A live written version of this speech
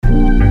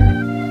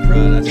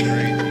That's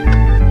crazy.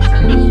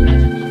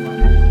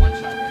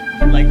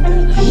 Like,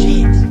 oh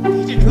shit.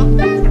 He just dropped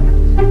that?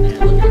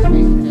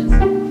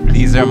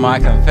 These are my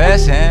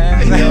confessions.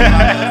 Yo,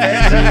 my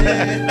confession.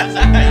 That's a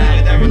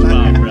never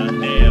stop, bro.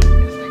 Damn.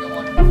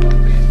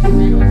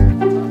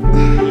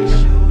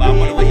 But I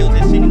wonder what he was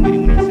just sitting with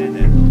him when he said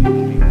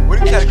that. What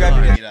if you had to grab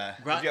your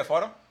Bro, Did you have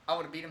fought him? I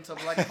would have beat him to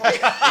bloody He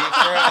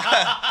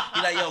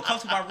like, yo, come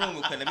to my room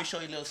real quick. Let me show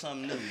you a little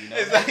something new. You know?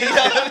 He said,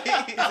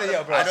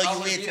 yo, bro. I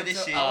know you into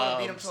this shit.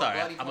 Sorry,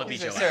 I'm gonna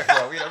beat your Sir, ass.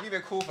 bro, we've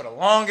been cool for the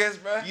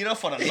longest, bro. You know,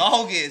 for the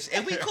longest.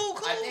 And we cool.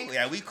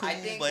 Yeah, we cool,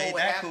 but ain't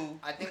that cool.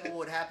 I think what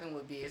would happen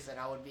would be is that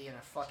I would be in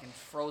a fucking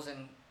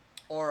frozen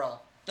aura.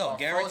 No,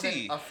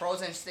 guaranteed. A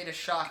frozen state of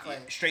shock,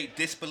 like straight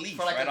disbelief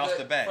for like right off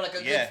the bat. For like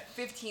a good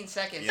 15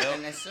 seconds,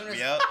 and as soon as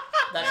that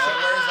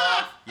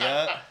shit wears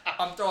off,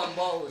 I'm throwing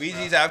bows.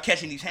 Weezy's out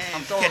catching these hands.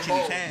 I'm throwing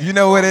bows. You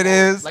know what it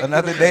is? Like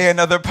another Ludacris. day,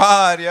 another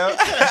pod, yo.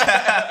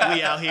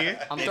 We out here.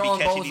 I'm They be throwing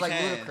catching bows these like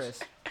hands.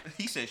 Ludacris.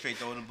 He said straight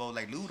throwing the bow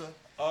like Luda.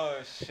 Oh,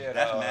 shit.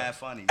 That's mad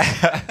funny.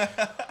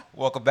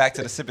 Welcome back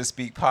to the Sip and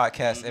Speak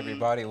podcast,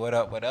 everybody. What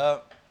up, what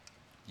up?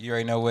 You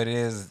already know what it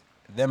is.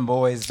 Them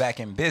boys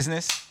back in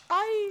business.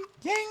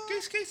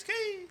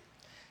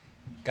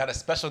 Got a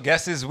special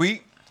guest this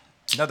week.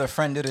 Another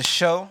friend of the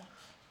show.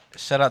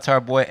 Shout out to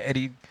our boy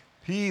Eddie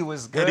P.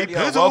 Was good. Eddie Yo,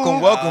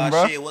 Pizzle. welcome,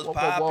 bro. Shit was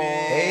popping.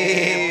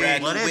 Hey.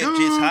 Brad What New it Whip do?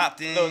 just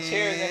hopped in. Little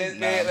cheers in his Nah,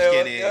 bed. I'm Little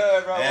kidding.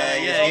 good, bro.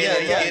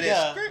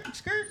 Yeah.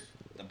 Skirt.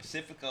 The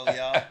Pacifico,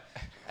 y'all.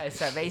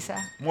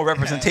 Cerveza. More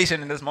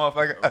representation in this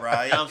motherfucker.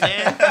 Right. You know what I'm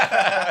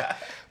saying?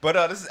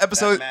 But this is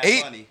episode That's mad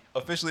 8. funny.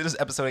 Officially, this is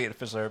episode 8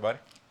 official, everybody.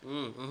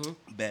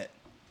 Bet.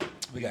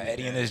 We got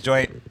Eddie in this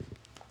joint.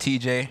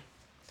 TJ.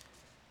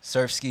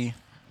 Surfski.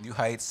 New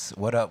Heights.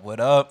 What up, what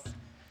up?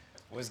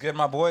 What's good,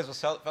 my boys?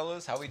 What's up,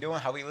 fellas? How we doing?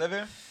 How we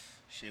living?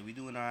 Shit, we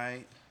doing all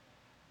right.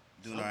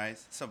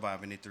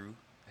 Surviving it through.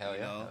 Hell You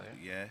yeah. know? Hell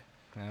Yeah.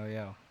 Hell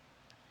yeah.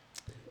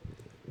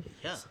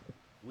 Yeah.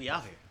 We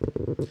out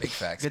here. Big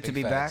facts. Good to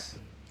big be facts.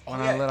 back.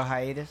 On a little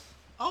hiatus.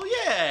 Oh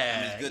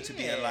yeah. It's good to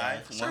be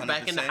alive. Sir,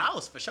 back in the 100%.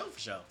 house for sure.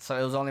 So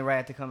it was only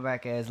right to come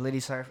back as Liddy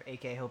Surf,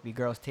 aka Hope Your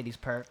Girls Titties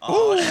Perk.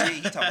 Oh, shit.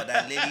 You talking about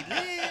that lady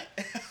lit.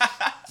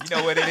 You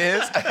know what it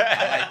is?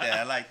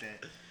 I like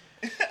that.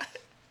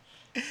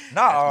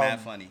 Nah, That's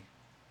mad funny.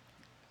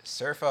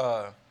 Surf,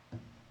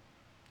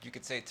 you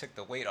could say took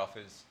the weight off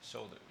his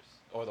shoulders.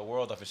 Or the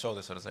world off his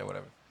shoulders, so to say,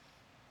 whatever.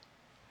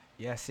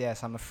 Yes,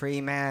 I'm a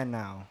free man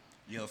now.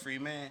 You a free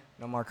man?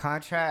 No more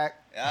contract.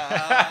 You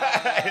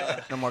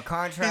No more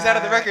contract. He's out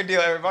of the record deal,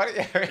 everybody.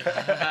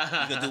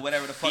 can do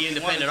whatever the fuck The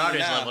you want to independent do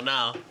artist now. level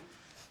now.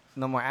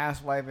 No more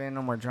ass wiping.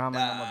 No more drama.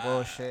 No more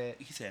bullshit.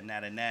 He said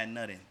not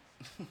nothing.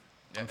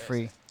 I'm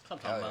free. I'm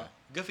talking about.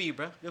 Good for you,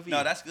 bro. Good for you.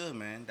 No, that's good,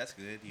 man. That's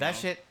good. You That know?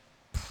 shit.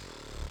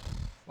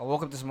 I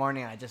woke up this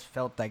morning and I just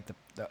felt like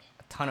a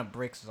ton of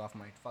bricks was off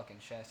my fucking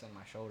chest and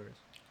my shoulders.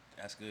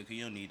 That's good, because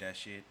you don't need that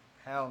shit.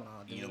 Hell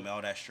no, dude. You know,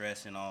 all that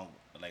stress and all,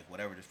 like,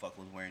 whatever the fuck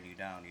was wearing you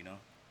down, you know?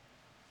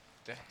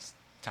 It's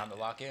time to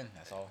lock in.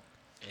 That's all.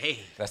 Hey.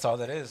 That's all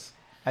that is.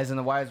 As in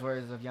the wise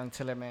words of young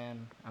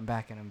Tillerman, I'm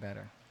back and I'm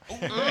better.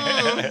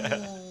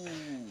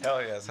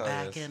 Hell yes, hell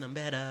Back yes. in them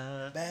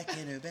better. Back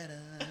in her better.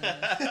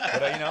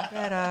 But you know,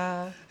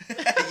 Better,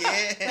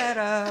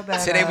 Yeah.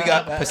 better. today we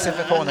got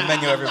Pacifico on the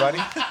menu, everybody.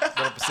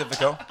 Little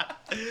Pacifico.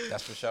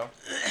 That's for sure.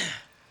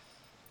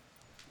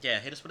 Yeah,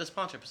 hit us with a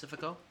sponsor,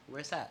 Pacifico.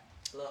 Where's that?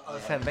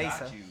 Cerveza.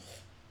 Got you.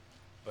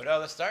 But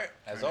let's start.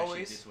 As Turn that shit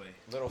always, this way.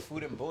 little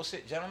food and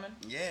bullshit, gentlemen.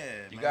 Yeah,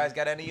 You man. guys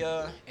got any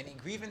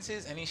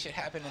grievances? Any shit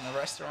happen in the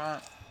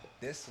restaurant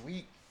this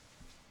week?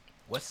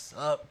 What's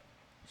up?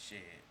 Shit,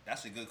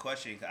 that's a good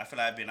question. 'Cause I feel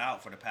like I've been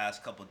out for the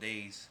past couple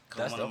days. Cause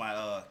That's one of dope.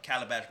 my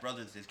Calabash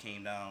brothers just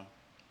came down.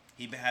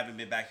 Haven't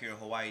been back here in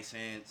Hawaii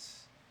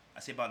since, I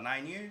say about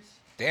 9 years.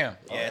 Damn.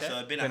 Yeah, Okay. so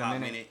it's been Been a a hot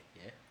minute. minute.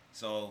 Yeah.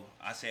 So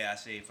I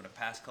say for the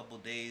past couple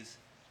days,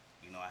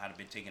 you know, I haven't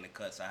been taking the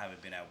cuts. I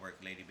haven't been at work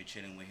lately. Been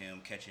chilling with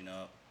him, catching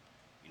up.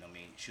 You know what I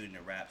mean? Shooting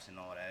the raps and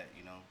all that,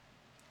 you know.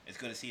 It's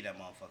good to see that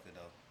motherfucker,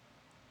 though.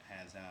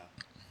 Hands down.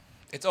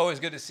 It's always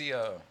good to see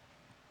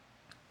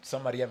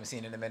somebody you haven't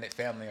seen in a minute,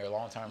 family or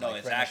long time. No, like,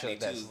 exactly, friendship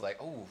that's too.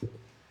 like, ooh.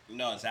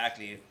 No,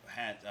 exactly.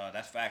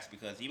 That's facts,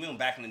 because even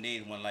back in the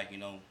days when, like, you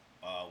know,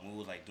 when we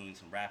was, like, doing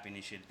some rapping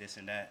and shit, this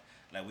and that,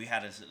 like, we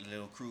had this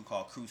little crew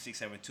called Crew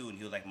 672, and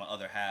he was, like, my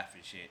other half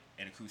and shit.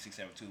 And the Crew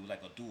 672 was,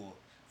 like, a duo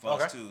for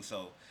us, too.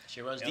 So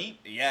Shit runs deep.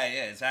 Yeah,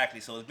 exactly.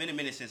 So it's been a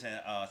minute since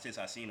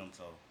I seen him,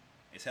 so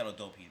it's hella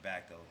dope he's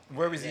back, though.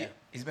 Where was he? Yeah.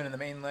 He's been in the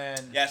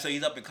mainland. Yeah, so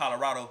he's up in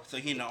Colorado. So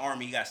he in the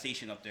Army. He got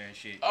stationed up there and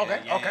shit.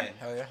 Okay, Yeah. okay.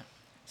 Hell yeah.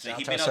 So Shout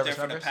he out to been our up there service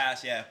for the members.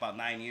 past, about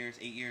 9 years,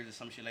 8 years or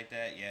some shit like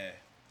that. Yeah.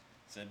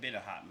 So it's been a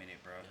hot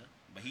minute, bro. Yeah.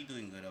 But he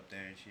doing good up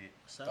there and shit.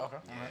 So, Okay.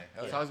 Yeah. Alright.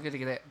 Hell It's yeah. always good to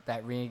get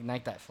that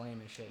reignite that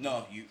flame and shit.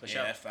 No, For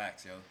sure. that's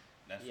facts, yo.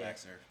 That's Yeah.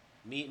 facts, sir.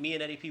 me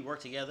and Eddie P work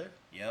together.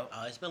 Yep.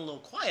 It's been a little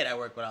quiet at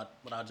work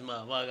without this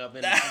motherfucker up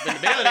in the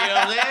building, you know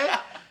what I'm saying?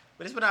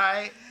 But it's been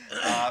alright.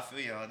 I feel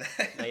you on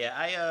that. But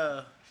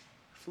yeah,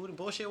 food and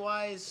bullshit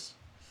wise,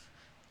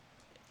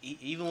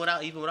 even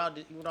without this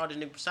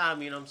nigga beside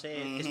me, you know what I'm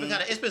saying?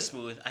 It's been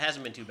smooth. It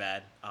hasn't been too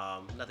bad.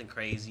 Nothing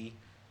crazy.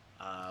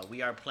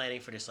 We are planning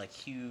for this like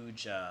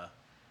huge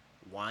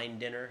wine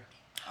dinner,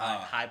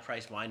 high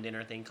price wine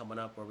dinner thing coming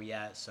up where we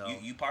at. So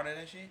you part of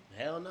that shit?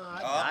 hell no. I'm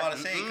about to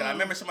say, because I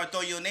remember somebody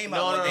throw your name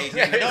No, out no, one no.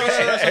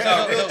 day.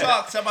 No, real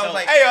talk. Somebody was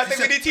like, Hey, I think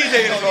we need TJ in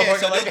this yeah,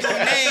 so motherfucker. they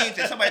threw names,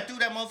 and somebody threw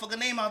that motherfucker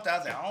name out there. I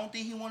was like, I don't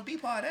think he want to be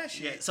part of that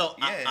shit. Yeah, so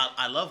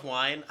I love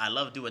wine. I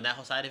love doing that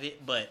whole side of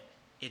it, but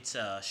it's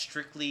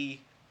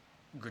strictly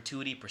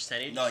gratuity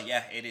percentage. No,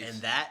 yeah, it is.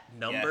 And that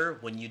number,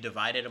 when you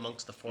divide it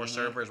amongst the 4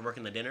 servers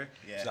working the dinner,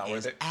 It's not worth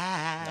is it.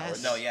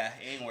 ass. No, yeah,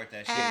 it ain't worth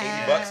that shit.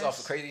 $80 off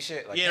of crazy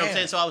shit. Like, You know what I'm damn.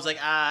 saying? So I was like,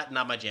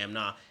 not my jam,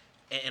 nah.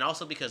 And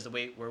also because the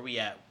way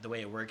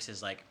it works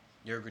is like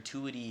your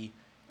gratuity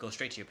goes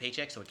straight to your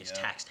paycheck, so it gets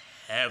taxed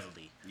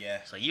heavily. Yeah.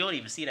 So you don't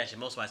even see that shit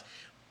most wise.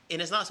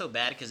 And it's not so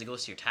bad because it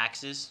goes to your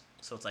taxes,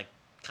 so it's like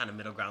kind of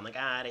middle ground. Like,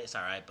 it's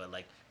all right, but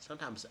like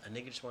sometimes a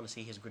nigga just want to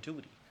see his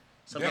gratuity.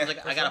 Sometimes Yeah,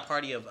 like for I got sure. a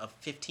party of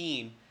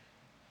 15.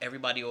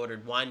 Everybody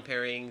ordered wine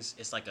pairings.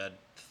 It's like a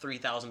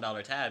 $3,000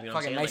 tab. You know what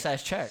I'm Fucking saying? nice Like,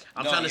 ass check.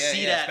 I'm No, trying to yeah,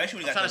 see yeah, that. especially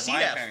when you I'm got trying to the see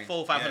wine that pairing.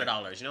 full $500. You know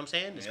what I'm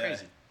saying? It's Yeah.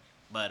 crazy.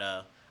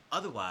 But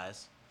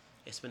otherwise,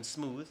 it's been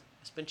smooth.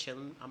 It's been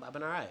chilling. I've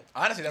been all right.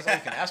 Honestly, that's all you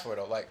can ask for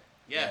though. Like,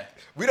 Yeah.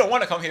 we don't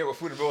want to come here with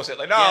food and bullshit.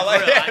 Like, no, Yeah,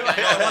 like, for real. I want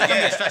to come Yeah.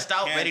 here stressed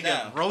out, Hands ready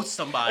down. to roast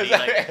somebody.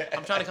 Like,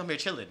 I'm trying to come here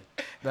chilling.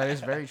 That is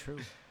very true.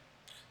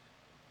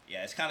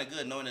 Yeah, it's kind of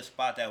good knowing the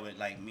spot that would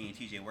like me and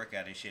TJ work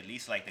at and shit. At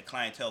least like the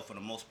clientele for the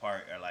most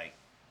part are like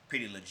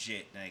pretty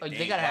legit. Like, Oh, they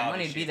ain't gotta have wild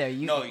money and to be shit. there.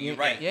 No, you're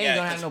right. You ain't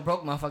gonna have 'cause- no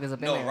broke motherfuckers up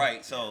in there. No,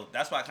 right. So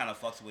that's why I kind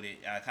of fucks with it.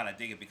 I kind of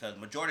dig it because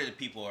majority of the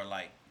people are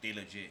like they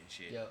legit and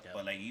shit. Yep.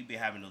 But like you be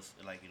having those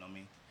like, you know what I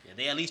mean? Yeah,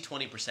 they at least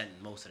 20%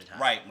 most of the time.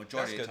 Right, majority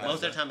That's of the good. time.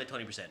 Most of the time, they're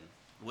 20%,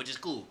 which is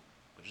cool.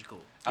 I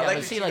Yeah, like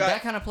but that see, you like got-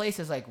 that kind of place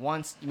is like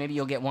once maybe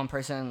you'll get one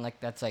person like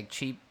that's like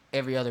cheap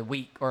every other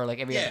week or like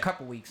every Yeah. other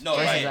couple weeks. No,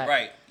 versus right, that-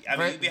 right. I mean,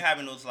 ver- you be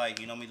having those like,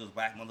 you know what I mean, those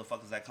whack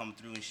motherfuckers that come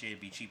through and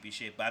shit, be cheap as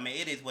shit. But I mean,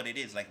 it is what it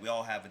is. Like we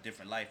all have a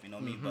different life, you know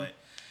what I mean? But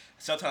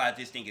sometimes I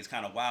just think it's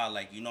kind of wild.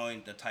 Like, you know,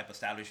 the type of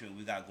establishment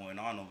we got going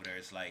on over there,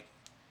 it's like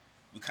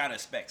we kind of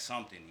expect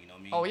something, you know what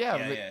I mean? Oh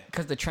yeah,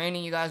 because the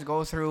training you guys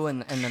go through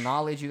and the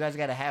knowledge you guys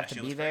gotta have That to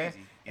shit be was there,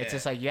 crazy. it's Yeah.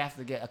 just like you have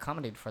to get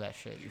accommodated for that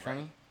shit. You feel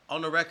me?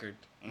 On the record,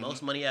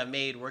 most money I've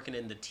made working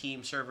in the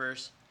team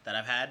servers that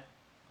I've had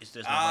is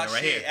this Ah, motherfucker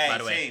right shit. here, Hey, by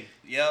the way. same.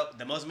 Yep.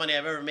 The most money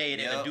I've ever made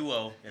in a Yep.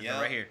 duo is Yep.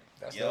 right here.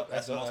 That's Yep. dope.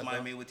 That's the dope. most That's money I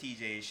dope. made with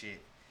TJ and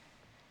shit.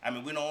 I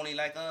mean, we're the only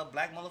like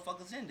black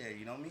motherfuckers in there.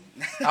 You know what I mean?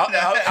 I was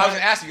gonna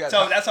ask you guys.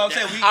 So that's what I'm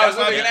saying. I was that's why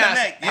literally we gonna ask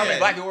connect. how many Yeah.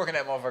 black people working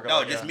that motherfucker. No,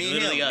 like, just yeah. me and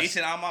Literally him. us. They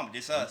said our mom,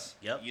 just us.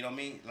 Yep. You know what I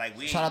mean? Like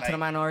we. Shout out like, to the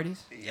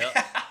minorities. Yep.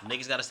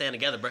 Niggas gotta stand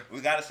together, bro.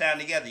 We gotta stand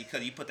together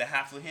because you put the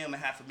half of him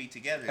and half of me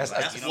together.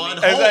 That's you know one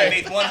what I mean? whole. It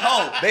makes one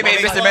whole. They made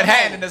Makes Mr. one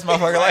Manhattan whole. in this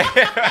motherfucker. Like,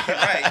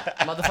 Right.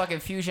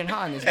 Motherfucking Fusion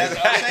Han is That's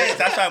what I'm saying.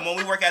 That's why when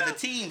we work at the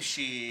team,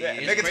 shit, Yeah,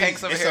 it's nigga crazy.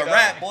 tanks over It's here, a dog.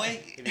 rap, boy.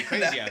 It'd be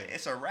crazy out here.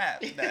 It's a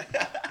rap. it's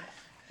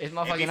It'd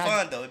motherfucking be not,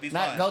 fun though. It'd be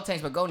not fun. go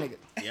tanks but go nigga.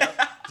 Yep.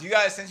 do you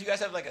guys, since you guys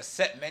have like a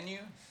set menu,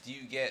 do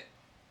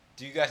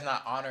you guys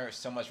not honor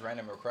so much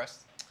random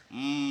requests?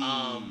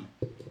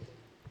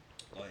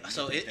 Go ahead, you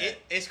So can take that.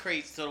 it's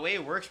crazy. So the way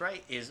it works,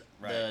 right, is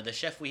Right. the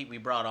chef we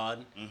brought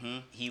on,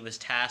 Mhm. he was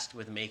tasked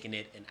with making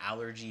it an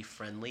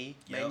allergy-friendly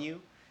Yep.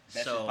 menu.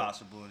 That's So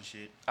possible and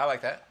shit. I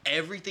like that.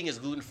 everything is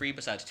gluten-free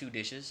besides 2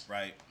 dishes.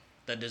 Right.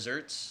 The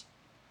desserts,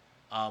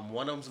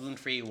 one of them's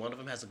gluten-free, one of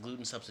them has a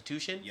gluten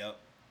substitution. Yep.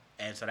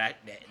 And so that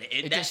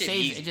It that just shit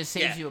saves easy. it just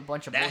saves you a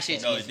bunch of that bullshit.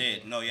 shit's No, it easy.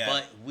 did. No, yeah.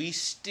 But we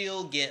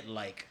still get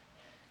like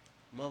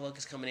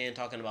motherfuckers coming in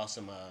talking about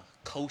some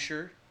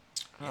kosher.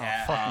 Oh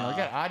Yeah, fuck no,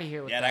 get out of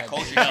here with yeah, that. that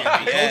culture shit. Culture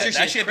Yeah, that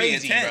shit's should be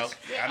crazy, intense.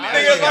 bro. I mean,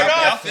 Niggas I my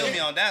God. y'all feel me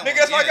on that Nigga, one.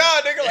 that's my yeah.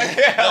 God, nigga. Like,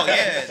 yeah. No,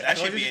 yeah, that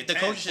should be The intense.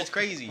 kosher shit's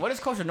crazy. What is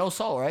kosher? No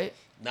salt, right?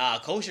 Nah,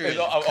 kosher It's is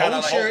a whole-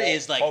 kosher whole-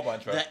 is like whole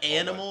bunch, bro. the Whole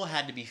animal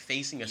had to be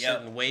facing a Yep.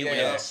 certain way Yeah, when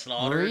yeah. it was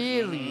slaughtered.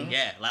 Really?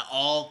 Yeah, like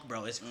all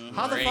bro, it's How the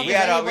fuck crazy. We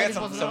had Anybody some,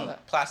 supposed to know some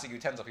that? plastic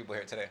utensil people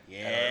here today.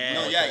 Yeah.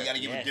 No, yeah, you gotta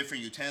give Yeah. them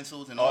different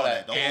utensils and All all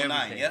that. that. The whole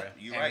nine. Everything, Yep, bro.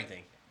 you're right.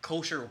 Everything.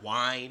 Kosher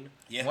wine.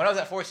 Yeah. When I was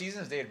at Four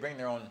Seasons, they'd bring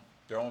their own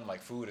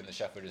like food, and the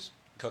chef would just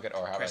cook it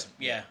or have it.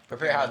 Yeah.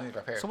 Prepare how it needs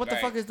prepared. So what the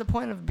Right. fuck is the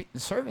point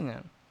of serving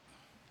them?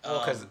 Well,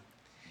 because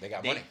they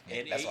got They, money.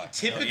 That's why.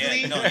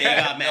 Typically, No, yeah. they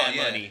got No, mad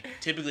yeah. money.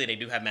 Typically, they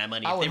do have mad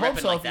money. I If would they hope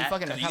repping so like if you that,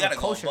 fucking 'Cause you have gotta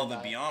a go kosher. above and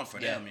vibe. beyond for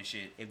Yeah. them and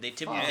shit. if they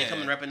typically Fuck. they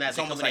come in repping that, It's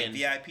they almost coming like in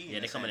VIP in Yeah,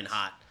 a they coming in sense.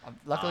 hot.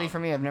 Luckily for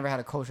me, I've never had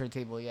a kosher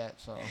table yet,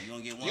 so. You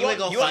gonna get one. You ain't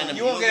gonna find them.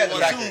 You won't get at the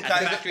one factory. soon, The- Kyle.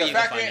 The Factory ain't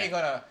factory gonna ain't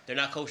find gonna. They're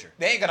not kosher.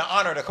 They ain't gonna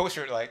honor the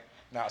kosher. Like,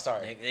 nah,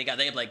 sorry. They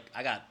have like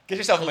I got. Get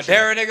yourself a kosher-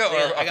 Madeira, nigga, or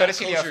Yeah, a I got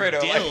fettuccine kosher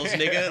Alfredo. deals, Like-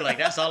 nigga. Like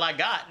that's all I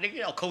got,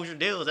 nigga. Kosher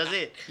deals. That's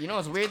it. You know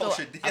what's weird though?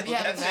 Kosher I'll be deal,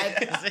 having that's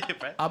mad, That's it,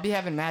 bro. I'll be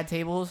having mad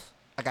tables.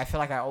 Like I feel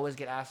like I always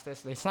get asked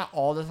this. It's not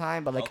all the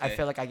time, but like I Okay.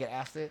 feel like I get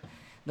asked it.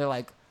 They're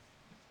like,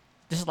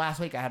 Just last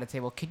week, I had a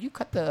table. Could you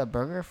cut the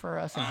burger for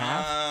us in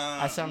half?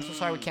 I said, I'm so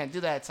sorry, we can't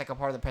do that. It's like a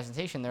part of the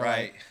presentation. They're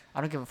Right. like,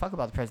 I don't give a fuck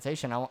about the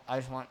presentation. I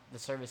just want the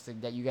service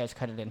that you guys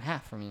cut it in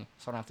half for me,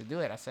 so I don't have to do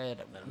it. I said,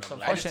 I'm so I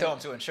just fortunate. tell them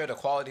to ensure the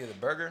quality of the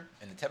burger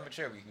and the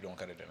temperature. We don't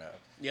cut it in half.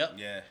 Yep.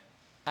 Yeah.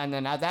 And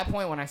then at that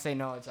point, when I say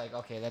no, it's like,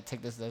 okay,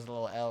 take this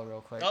little L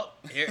real quick. Oh,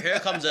 here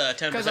comes a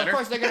 10%. Because of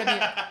course they're gonna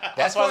be.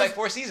 That's why I course- like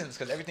Four Seasons,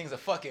 because everything's a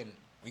fucking.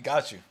 We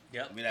got you.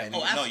 Yep. Be like, And-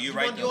 no, absolutely. you're You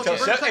right want though. your So,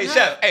 burger chef, cut hey, in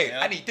chef, half. hey, Yeah.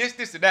 I need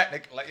this, and that.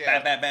 Like, yeah.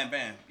 Bam, bam, bam,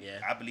 bam. Yeah.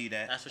 I believe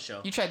that. That's for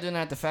sure. You try doing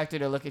that at the factory,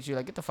 they'll look at you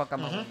like, get the fuck out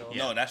my window. Yeah.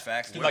 No, that's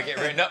facts. You might get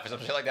written up for some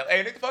shit like that.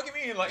 Hey, what the fuck you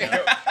mean? Like,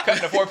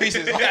 cutting the 4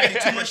 pieces. I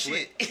did too much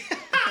shit.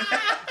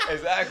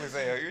 Exactly.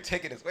 So, you're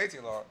taking this way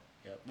too long.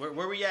 Yep.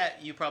 Where we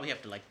at, you probably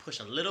have to like push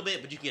a little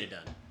bit, but you can get it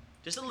done.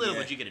 Just a little, Yeah,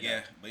 but you get it yeah,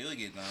 done. but you'll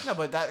get done. No,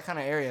 but that kind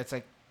of area, it's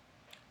like.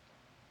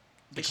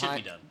 It should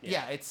be done.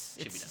 Yeah, it's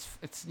Should be done.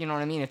 it's you know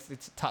what I mean.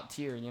 It's top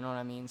tier. You know what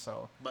I mean.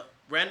 So But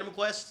random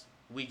requests,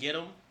 we get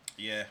them.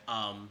 Yeah,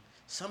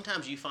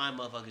 Sometimes you find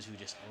motherfuckers who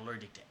just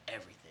allergic to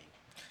everything.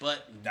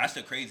 But that's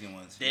the crazy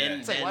ones. Then- yeah.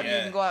 it's like, why do you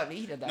Yeah. even go out and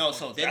eat at that No, point?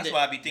 so Then that's the-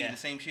 why I be thinking yeah. the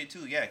same shit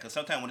too. Yeah, because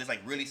sometimes when it's like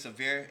really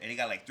severe and they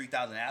got like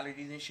 3,000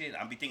 allergies and shit,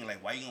 I'm be thinking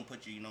like, why you gonna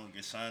put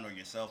your son or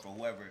yourself or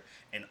whoever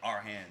in our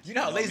hands? You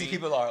know how what I lazy mean?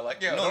 people are.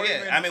 Like, yo, No, don't yeah.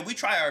 even- I mean, we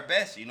try our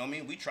best. You know what I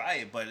mean? We try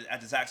it, but at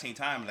the exact same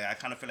time, like I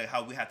kind of feel like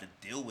how we have to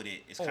deal with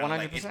it. It's Oh, kind of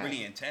like it's 100%.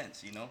 really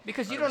intense. You know?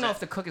 Because you don't know if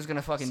the cook is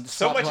gonna fucking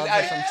so swap much is gloves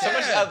out, or some so shit.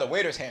 much is out of the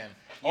waiter's hand.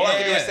 All I have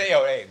to do is Yeah. say,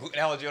 yo, hey, gluten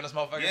allergy on this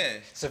motherfucker. Yeah.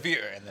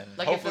 Severe, and then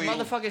Like hopefully. if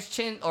the motherfucker's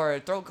chin or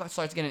throat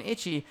starts getting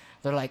itchy,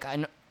 they're like, I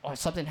know, or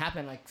something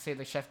happened. Like say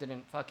the chef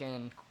didn't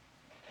fucking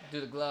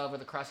do the glove or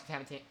the cross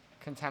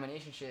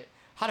contamination shit.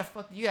 How the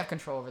fuck do you have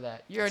control over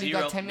that? You already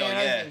Zero. got 10 No,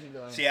 million yeah. other things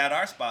you're doing. See, at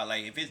our spot,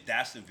 like if it's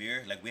that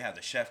severe, like we have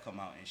the chef come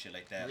out and shit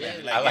like that. Yeah.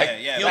 Like, I like. yeah.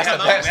 He'll We That's have,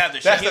 the come we out. best. have the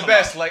That's chef the come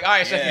best. out. Like, all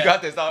right, chef, Yeah. you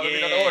got this. I'll let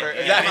me know the order. Yeah,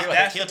 Yeah, Exactly. if it's Like,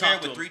 that He'll severe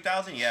talk to with him.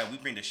 3,000, yeah, we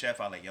bring the chef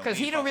out like, yo. Because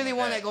we he don't fucking really with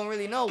want that. to go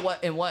really know what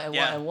and what and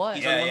Yeah. what and what.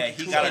 He's Yeah, gonna yeah, want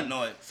he to gotta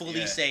know it. fully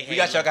Yeah. say, hey, we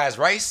got y'all guys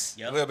rice,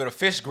 Yep. a little bit of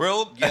fish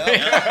grilled.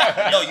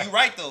 Yeah. No, you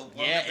right though.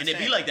 Yeah, and it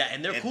be like that,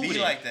 and they're It cool be with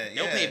it. like that,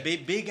 They'll yeah. pay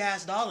big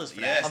ass dollars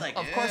for Yeah. that. It's Of- like,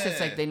 Of course, it's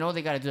Yeah. like they know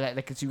they got to do that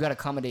because you got to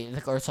accommodate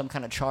like, or some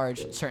kind of charge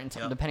certain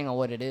time, Yep. depending on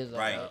what it is.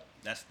 Right. uh,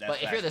 That's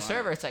But if you're the fine.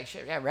 server, it's like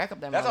shit. Yeah, rack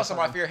up that. That's also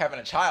my motherfucker. fear having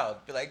a child.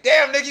 Be like,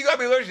 damn, nigga, you got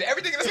me allergic to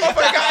everything in this motherfucker.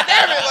 God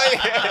damn it.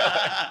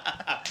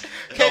 Like,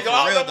 can't go for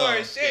out real, no more though.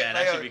 and shit. Yeah, that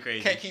like, should yo, be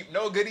crazy. Can't keep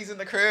no goodies in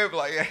the crib.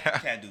 Like, yeah.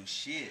 Can't do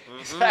shit.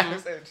 Mm-hmm.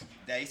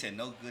 That he said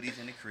no goodies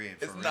in the crib.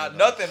 It's for real, not though.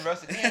 nothing, bro. I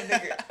said, damn,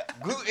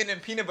 nigga, gluten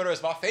and peanut butter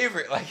is my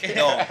favorite. Like,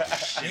 No,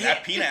 shit,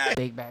 that peanut.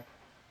 Bake back,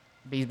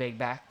 bees bake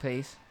back,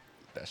 please.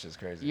 That's just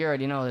crazy. You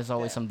already know there's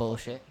always some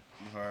bullshit.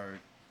 Heard.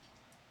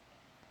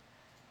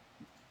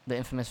 The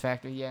infamous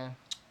factory, yeah.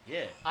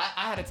 yeah.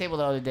 I had a table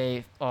the other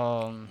day.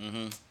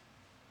 Mm-hmm.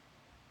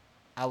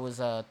 I was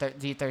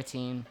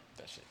D13,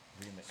 That shit.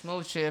 Remix.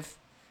 smooth shift,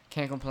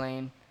 can't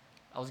complain.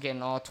 I was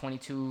getting all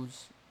 22s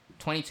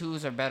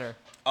or better.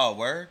 Oh,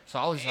 word. So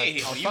I was like,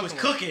 Hey, I was you was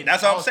fucking with- cooking.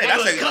 That's what I'm saying. He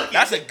was cooking.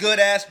 That's a good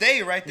ass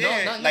day right No,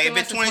 there. nothing Like if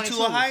less it's than 22 or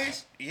 22.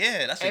 highest,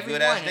 yeah, that's a Every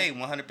good ass one. day,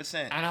 100%.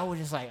 And I was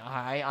just like,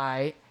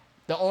 alright.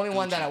 The only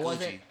one that I Gucci,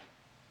 wasn't, Gucci.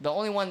 the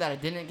only one that I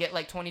didn't get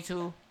like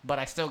 22, but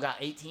I still got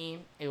 18.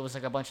 It was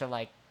like a bunch of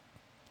like,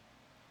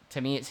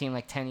 to me it seemed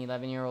like 10,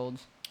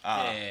 11-year-olds,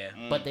 Yeah.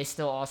 but they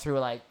still all threw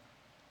like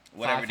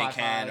whatever they 5,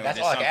 can. Or That's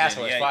just all I can ask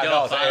something. for is Yeah, $5.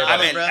 Yo, to $5. I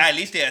everybody. mean, bro. at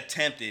least they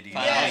attempted. You know?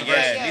 Yeah, Yeah, yeah,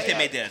 at least yeah. they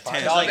made the attempt.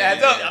 $5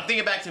 adds up. I'm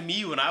thinking back to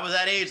me when I was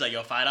that age, like,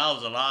 yo, $5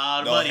 is a lot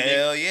of No, money. nigga.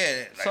 hell yeah.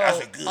 Like, So that's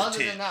a good other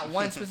tip. than that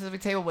one specific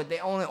table, but they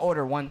only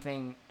order one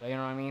thing. You know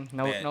what I mean?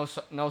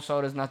 Bet. No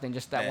sodas, nothing.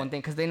 Just that Bet. one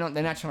thing, because they're not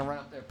trying to run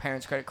up their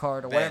parents' credit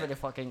card or Bet. whatever they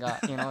fucking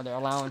got. You know, their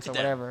allowance or Look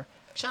at that. whatever.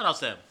 Shout out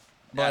to them.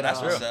 Yeah, But, that's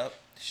uh, what's up.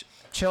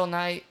 Chill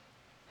night.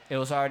 It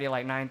was already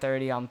like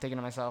 9:30. I'm thinking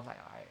to myself like,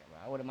 all right,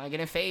 bro, what am I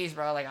getting phased,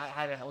 bro? Like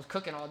I was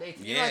cooking all day.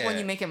 You know, like when Yeah.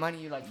 you making money,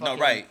 you like No,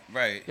 fucking,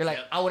 right. You're like,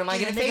 Yep. oh, what am I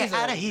getting phased?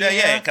 outta already? here.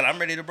 Yeah, because I'm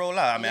ready to roll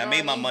out. I mean, You I know made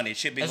what my I mean? money.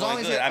 Shit been As going long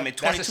as good. it- I mean,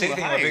 That's 22 the shitty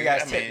thing higher. with a big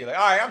ass I tip. mean, You're like,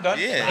 all right, I'm done.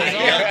 yeah. Right.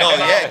 Yeah. No,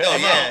 yeah. No,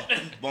 yeah.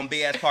 One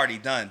big ass party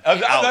done.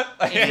 I'm Out.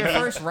 done. If your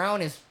first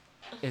round is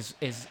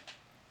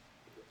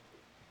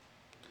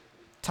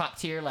top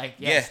tier, like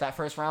yes, Yeah. that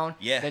first round,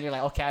 Yeah. then you're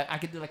like, okay, I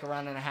could do like a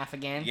round and a half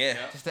again, Yeah.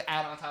 just to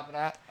add on top of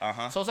that.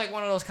 Uh-huh. So it's like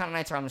one of those kind of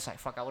nights where I'm just like,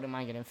 fuck, I wouldn't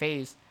mind getting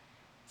phased.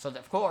 So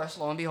of course,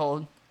 lo and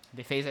behold,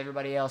 they phase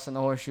everybody else in the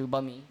horseshoe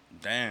but me.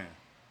 Damn.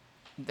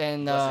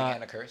 Then Blessing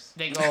and a curse.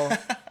 they go,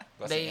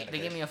 Blessing and a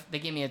curse. they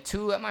give me a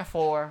 2 at my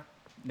 4.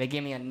 They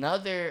give me a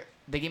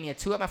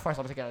 2 at my 4.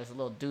 So I'm thinking this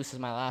little deuce is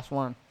my last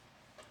one.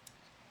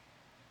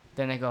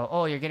 Then they go,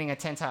 oh, you're getting a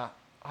 10 top.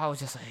 I was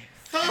just like,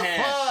 fuck.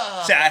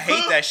 See, I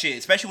hate that shit,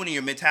 especially when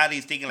your mentality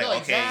is thinking like, No,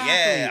 okay,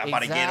 yeah, I'm exactly,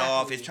 about to get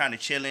off. exactly. It's trying to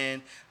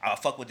chillin'. I'll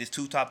fuck with this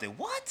 2-top. Then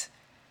what?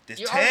 This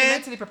You're 10? already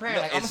mentally prepared.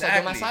 No, Like, I'm gonna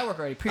do my side work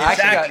already. I actually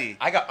Exactly.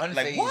 I got unfazed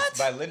Like, what?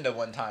 by Linda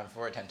one time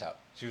for a 10 top.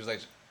 She was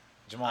like,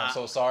 Jamal, I'm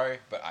so sorry,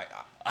 but I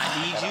I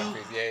got need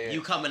unfazed. Yeah, yeah.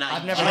 you coming out.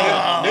 I've never you-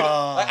 had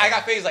Like, I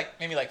got phased like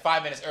maybe like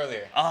 5 minutes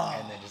earlier, Oh.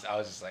 and then I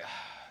was just like,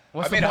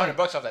 I made $100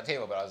 off that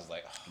table, but I was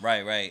like,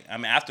 Right. I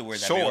mean,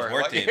 afterwards, I mean, it Sure, was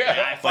worth like, it.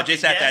 yeah. But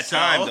just at that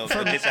time, though.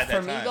 But just at For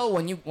that me time. though,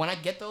 when I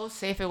get those,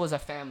 say if it was a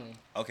family,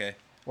 Okay.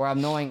 where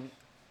I'm knowing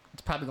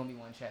it's probably gonna be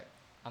one check,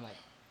 I'm like,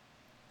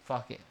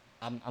 fuck it,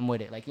 I'm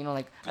with it. Like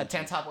like a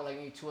 10 top with like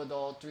maybe 2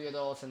 adults, 3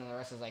 adults, and then the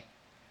rest is like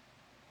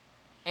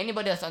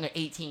anybody that's under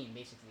 18,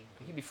 basically.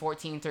 It could be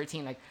 14,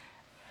 13. Like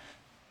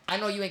I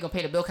know you ain't gonna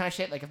pay the bill, kind of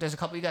shit. Like if there's a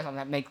couple of you guys on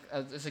that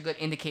it's a good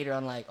indicator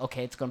on like,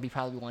 okay, it's gonna be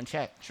probably one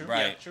check. True.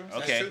 Right. Yeah, true.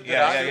 Okay. True.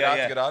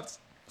 Yeah. Good odds.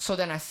 So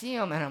then I see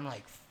them and I'm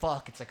like,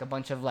 fuck, it's like a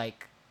bunch of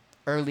like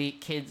early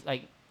kids,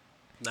 like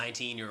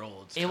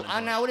 19-year-olds.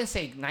 I wouldn't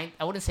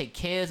say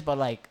kids, but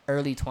like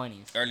early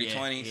 20s. Early Yeah.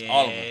 20s. Yeah,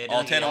 all of them. they're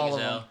All 10 young of as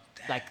them. hell.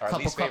 Like Our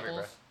couple least favorite,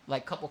 couples, bro.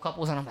 like couple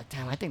couples, and I'm like,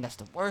 damn, I think that's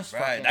the worst.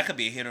 Right. fucking- That could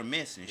be a hit or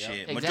miss and Yep. shit.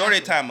 Exactly. Majority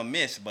of the time a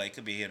miss, but it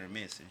could be hit or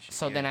miss and shit.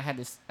 So yeah. then I had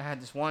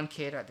this one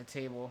kid at the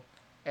table,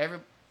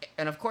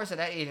 and of course at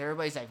that age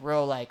everybody's like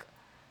real like,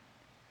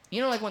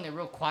 like when they're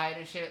real quiet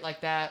and shit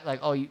like that, like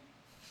oh you.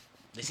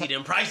 They see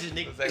them prices,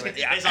 nigga. Exactly.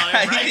 They saw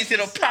them He prices. said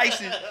them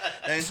prices.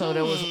 And, So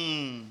there was-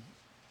 hmm.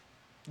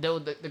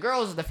 The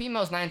girls, the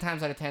females, 9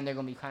 times out of 10 they're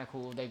gonna be kind of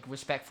cool, they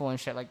respectful and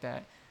shit like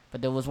that.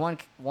 But there was one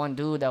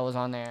dude that was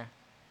on there,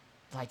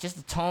 like just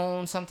the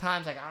tone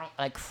sometimes, like I don't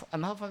like a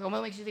motherfucker.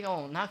 What makes you think I'm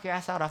gonna knock your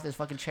ass out off this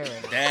fucking chair?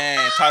 Right now?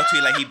 Damn, talk to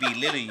you like he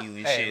belittling you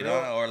and Hey, shit, rule,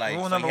 or like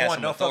rule so number he has one: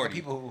 some don't fuck with authority.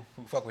 people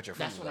who fuck with your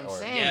food. That's what I'm or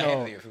saying, handle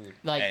though. your food.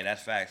 Like Hey,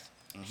 that's facts.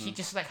 he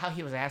just like how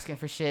he was asking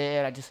for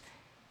shit. I just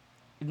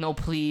no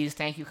please,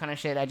 thank you kind of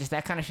shit.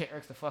 That kind of shit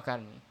irks the fuck out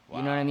of me. You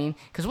know what I Wow. mean?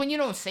 Because when you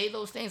don't say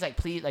those things like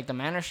please, like the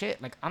manner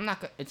shit, like I'm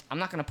not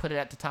gonna put it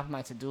at the top of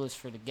my to do list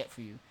for to get for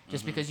you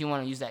just because you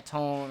want to use that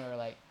tone or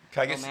like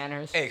Can I no get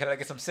manners. Hey, can I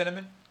get some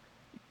cinnamon?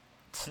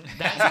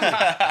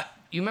 That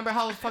too. You remember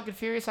how fucking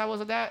furious I was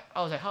at that?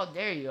 I was like, how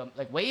dare you?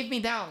 Like wave me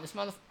down, this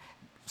mother.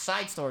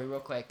 Side story, real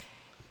quick.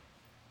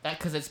 That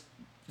because it's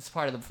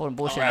part of the full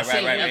bullshit. Right, The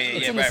same right, week. right,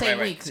 It's yeah, in the right, same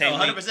right, week. Same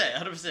No, week.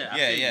 100%. I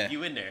Yeah, feel yeah.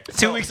 You in there.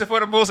 2 weeks before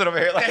the bullshit over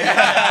here.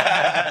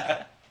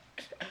 Like,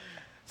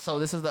 So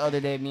this is the other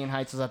day. Me and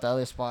Heights was at the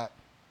other spot.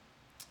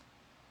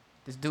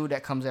 This dude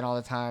that comes in all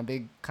the time,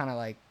 big kind of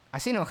like I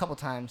seen him a couple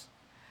times.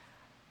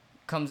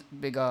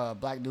 Big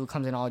black dude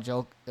comes in all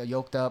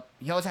yoked up.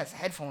 He always has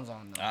headphones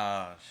on though.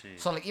 Ah, shit.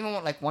 So like even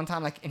like one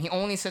time and he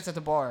only sits at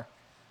the bar.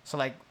 So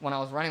like when I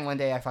was running one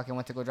day, I fucking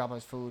went to go drop off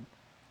his food.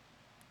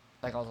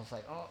 Like I was just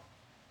like, oh,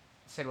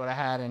 said what I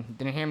had and he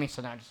didn't hear me.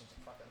 So now I just was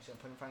like, fuck it, I'm just gonna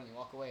put it in front of you,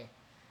 walk away.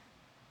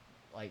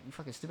 Like you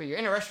fucking stupid. You're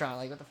in a restaurant.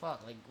 Like what the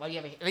fuck? Like why do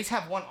you have at least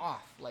have one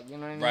off? Like you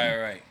know what I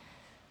mean? Right.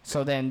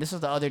 So then this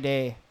was the other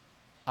day.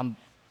 I'm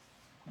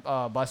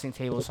busting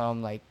tables. So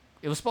I'm like,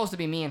 it was supposed to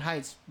be me and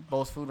Heights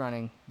both food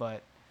running,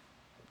 but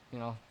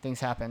things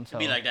happen. So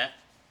Be like that.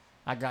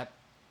 I got,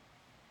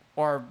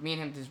 or me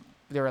and him just,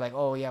 they were like,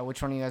 oh yeah,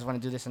 which one of you guys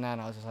want to do this and that?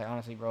 And I was just like,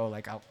 honestly, bro,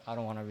 like I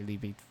don't want to really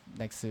be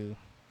next to,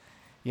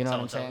 you know what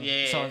I'm So-and-so.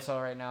 saying? Yeah. So and so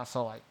right now.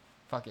 So like,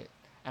 fuck it.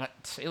 And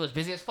it was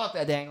busy as fuck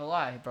that day. Ain't gonna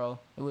lie, bro.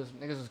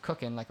 Niggas was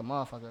cooking like a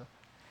motherfucker.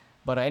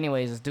 But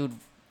anyways, this dude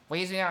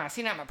waves me down. I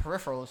seen that in my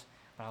peripherals,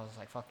 but I was just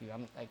like, fuck you.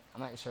 I'm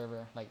not your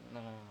server. Like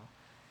no.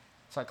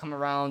 So I come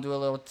around, do a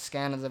little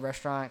scan of the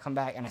restaurant, come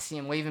back, and I see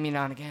him waving me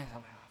down again.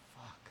 I'm like,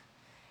 oh, fuck.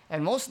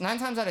 And 9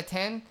 times out of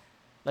 10,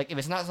 like if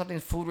it's not something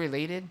food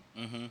related,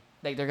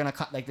 like they're gonna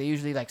like they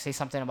usually like say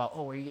something about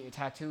where you get your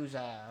tattoos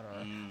at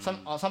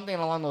or something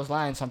along those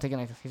lines. So I'm thinking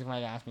like he's gonna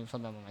ask me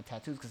something about my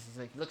tattoos because he's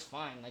like he looks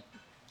fine, like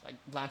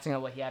glancing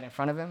at what he had in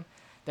front of him.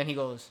 Then he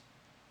goes,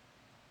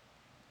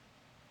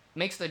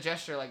 makes the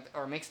gesture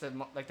makes the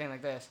like thing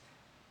like this.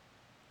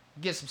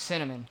 Get some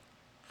cinnamon.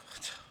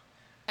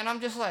 And I'm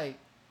just like.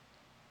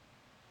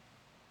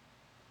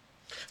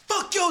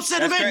 Fuck your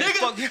cinnamon,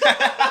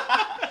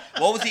 nigga.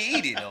 What was he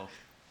eating though?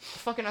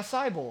 Fucking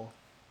acai bowl.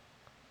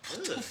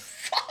 Ugh. What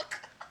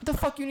the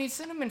fuck you need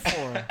cinnamon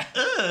for?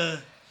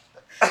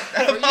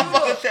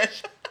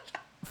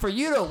 For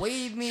you to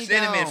wave me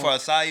Cinnamon down. for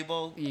acai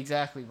bowl.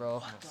 Exactly,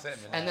 bro. cinnamon.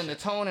 And then the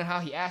tone and how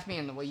he asked me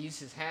and the way he used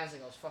his hands,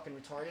 like I was fucking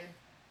retarded.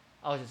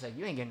 I was just like,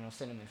 you ain't getting no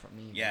cinnamon from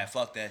me. Yeah,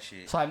 bro. fuck that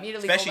shit. So I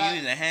immediately Especially go back,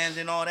 using the hands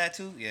and all that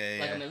too. Yeah,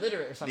 like I'm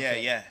illiterate or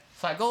something. Yeah.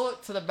 So I go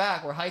to the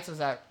back where Heights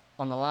was at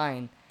on the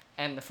line,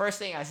 and the first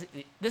thing I see,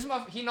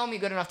 he know me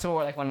good enough to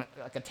where like when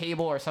like a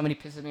table or somebody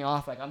pisses me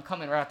off, like I'm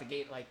coming right out the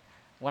gate, like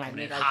when I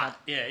make eye hot.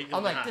 contact. Yeah, you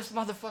I'm like, hot. this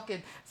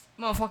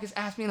motherfuckers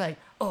ask me like,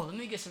 oh, let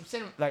me get some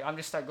cinnamon. Like I'm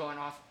just start going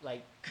off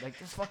like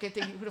this fucking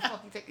thing. Who the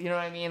fuck you think? You know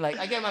what I mean? Like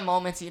I get my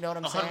moments. You know what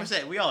I'm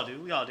saying? 100%. We all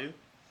do.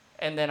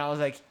 And then I was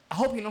like, I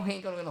hope you know he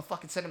ain't gonna get no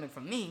fucking cinnamon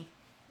from me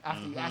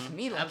after you ask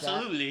me like that.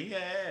 Absolutely.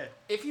 Yeah.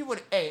 If you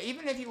would,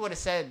 even if he would have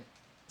said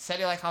it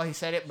like how he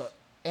said it, but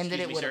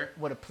ended Excuse it me, sir.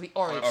 with a plea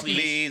Or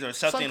please, or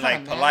something Some like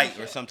kind of polite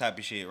manner or some type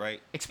of shit,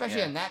 right? especially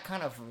Yeah. in that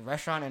kind of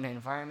restaurant and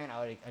environment,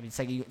 I mean, it's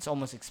like it's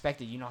almost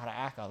expected. You know how to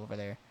act all over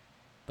there.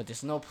 But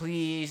there's no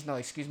please, no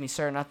excuse me,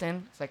 sir,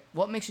 nothing. It's like,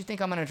 what makes you think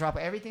I'm gonna drop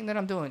everything that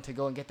I'm doing to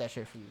go and get that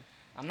shit for you?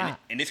 I'm not.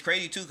 And it's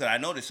crazy too, cause I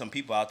know there's some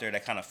people out there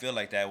that kind of feel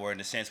like that, where in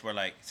the sense where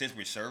like since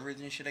we're servers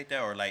and shit like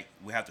that, or like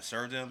we have to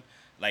serve them,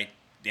 like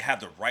they have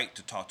the right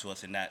to talk to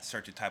us in that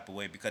certain type of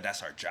way because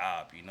that's our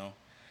job, you know.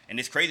 And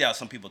it's crazy how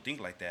some people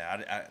think like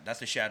that. That's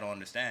the shit I don't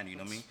understand. You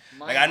know what I mean?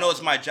 Like I know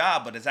it's my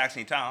job, but it's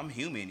actually time. I'm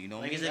human. You know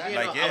what I mean?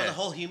 I was a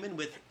whole human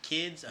with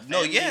kids, a family,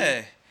 No,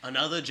 yeah.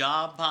 another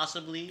job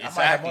possibly. I might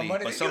have more Exactly.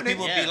 money But than some you,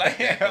 people nigga. be like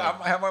that. I though.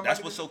 might have more That's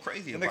money what's so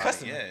crazy than the about it.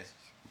 customer. Yeah.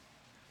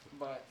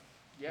 But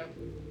yep,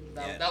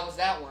 Yeah. that was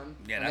that one.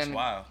 Yeah, And that's then,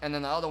 wild. And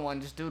then the other one,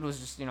 just dude was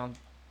just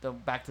the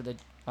back to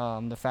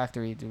the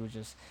factory. Dude was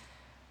just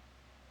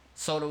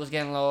soda was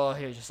getting low.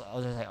 I was just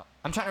like,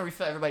 I'm trying to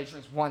refill everybody's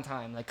drinks one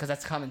time, like, cause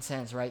that's common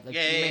sense, right? Like,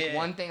 you make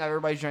one thing,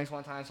 everybody drinks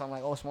one time. So I'm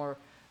like, oh, some more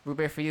root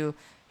beer for you.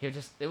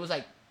 It was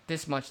like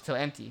this much till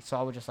empty. So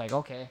I was just like,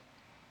 okay,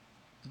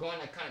 going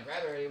to kind of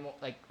grab it already.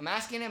 Like, I'm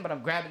asking him, but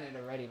I'm grabbing it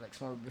already. Like,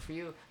 some more root beer for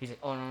you. He's like,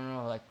 oh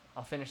no, like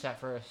I'll finish that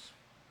first,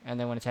 and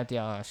then when it's empty,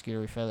 I'll ask you to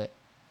refill it.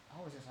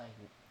 I was just like,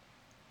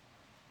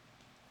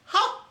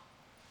 huh?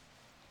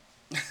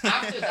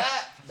 After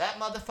that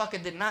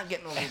motherfucker did not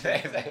get no root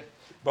beer.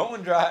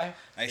 Bone dry.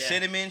 Like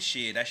cinnamon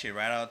shit, that shit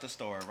right out the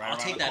store, right I'll around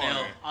take the that corner.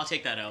 L. I'll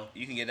take that L.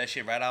 You can get that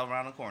shit right out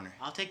around the corner.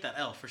 I'll take that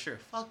L for sure.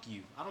 Fuck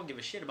you. I don't give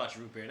a shit about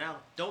your root beer. Now,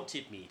 don't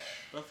tip me.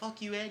 But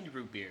fuck you and your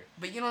root beer.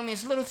 But you know what I mean?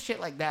 It's little shit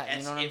like that.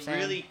 You know what I'm saying?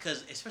 It really,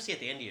 because especially at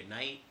the end of your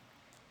night.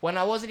 When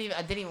I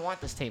didn't even want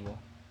this table.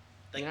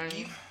 Like, you know what I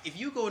mean? if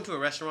you go into a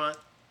restaurant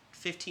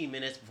 15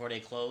 minutes before they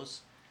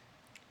close,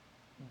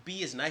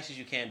 be as nice as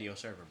you can to your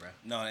server, bro.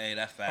 No, hey,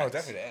 that's facts. Oh,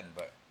 definitely the end,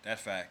 but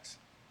That's facts.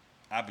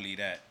 I believe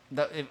that.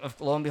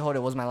 Lo and behold, it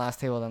was my last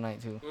table of the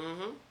night, too.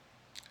 Mm-hmm.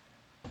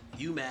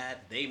 You mad,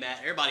 they mad,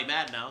 everybody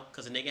mad now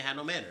because the nigga had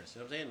no manners.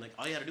 You know what I'm saying? Like,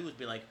 all you had to do was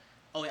be like,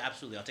 oh, yeah,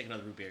 absolutely, I'll take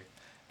another root beer.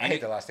 I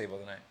hate the last table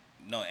of the night.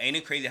 No, ain't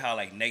it crazy how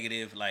like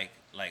negative like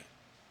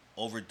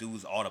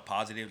overdoes all the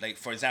positive? Like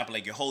for example,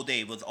 like your whole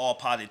day was all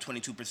positive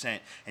 22%,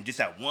 and just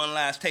that one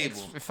last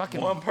table, It's fucking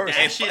One person.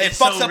 That it shit it is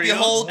fucks so up real. your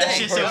whole That day.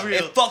 shit's so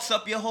real. It fucks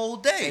up your whole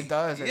day. It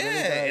does, it yeah,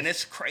 really does. and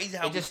it's crazy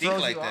how It we just think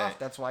throws like you that. off.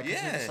 That's why. 'Cause you're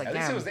Yeah. just like, At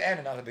least damn. it was the end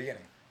and not the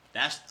beginning.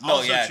 That's No,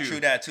 also yeah, true. true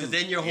that, too. 'Cause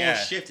then your whole Yeah.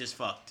 shift is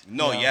fucked.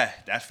 No, Yeah. yeah,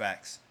 that's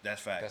facts.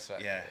 That's facts. That's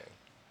right. Yeah.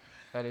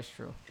 That is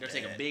true. It'll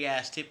take a big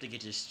ass tip to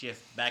get your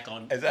shift back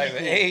on. Exactly.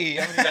 Equal. Hey,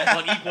 how many Back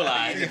on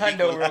equalize. Give me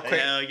hundo real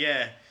quick. Hell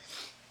yeah.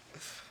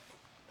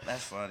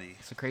 That's funny.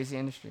 It's a crazy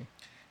industry.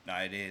 No,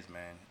 it is,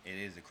 man. It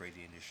is a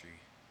crazy industry.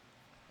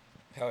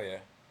 Hell yeah.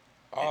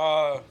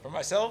 For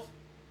myself,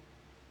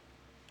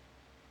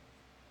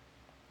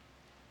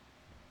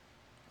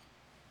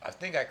 I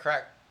think I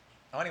cracked.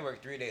 I only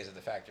worked 3 days at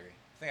the factory.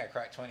 I think I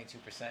cracked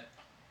 22%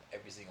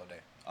 every single day.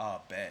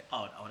 Oh, bet.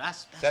 Oh,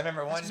 that's So I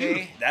remember one day,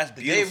 beautiful. That's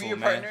the beautiful, day we were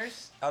man.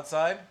 partners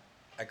outside,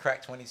 I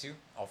cracked 22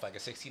 off like a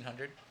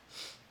 1600.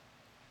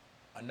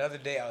 Another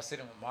day I was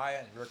sitting with Maya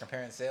and we were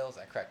comparing sales.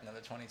 I cracked another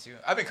 22.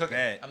 I've been cooking.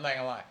 Bet. I'm not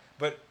gonna lie,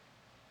 but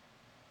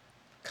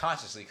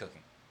consciously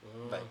cooking.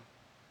 Like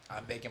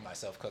I'm making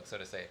myself cook, so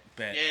to say.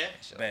 Bet. Yeah.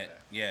 Shit like Bet.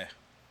 that. Yeah.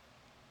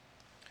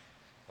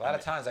 A lot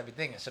of times I be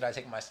thinking, should I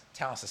take my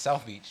talents to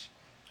South Beach?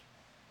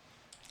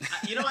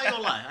 You know, I ain't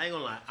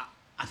gonna lie.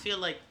 I feel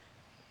like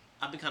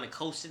I've been kind of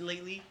coasting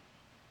lately.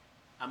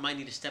 I might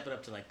need to step it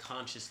up to like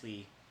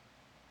consciously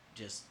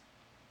just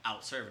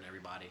out serving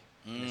everybody.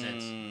 In a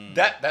sense.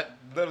 That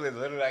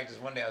literally like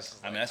just one day I was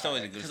just I mean, like, that's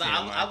always a alright. good Because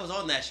state of I mind. was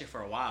on that shit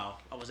for a while.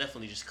 I was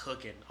definitely just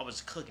cooking. I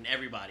was cooking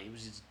everybody. It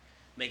was just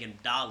making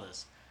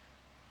dollars.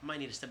 I might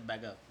need to step it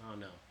back up. I don't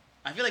know.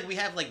 I feel like we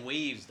have like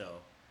waves though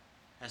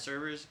as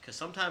servers. Because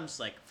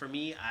sometimes like for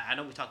me, I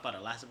know we talked about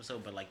it last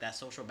episode, but like that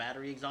social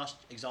battery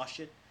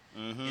exhaustion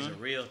is a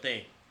real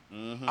thing.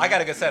 I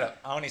got a good setup.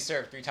 I only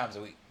serve 3 times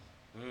a week.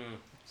 Mm.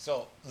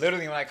 So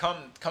literally when I come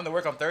to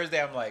work on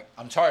Thursday, I'm like,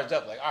 I'm charged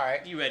up. Like, all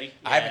right. You ready?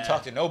 I haven't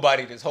talked to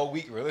nobody this whole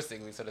week,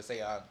 realistically, so to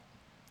say.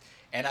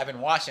 And I've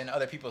been watching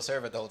other people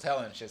serve at the hotel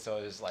and shit, so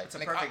it's just like, It's a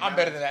nigga, perfect I'm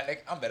better than that, nigga.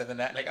 I'm better than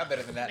that, Like, nigga. I'm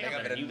better than that, nigga.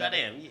 I'm better You than that.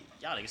 goddamn.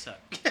 Y'all niggas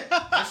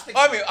suck.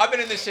 I mean, I've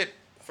been in this shit.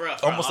 For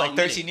Almost a like long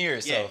 13 minute.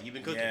 years, Yeah, so. you've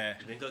been cooking. Yeah.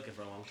 You've been cooking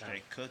for a long time.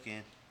 Straight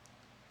cooking.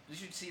 You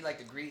should see like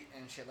the greet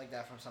and shit like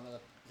that from some of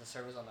the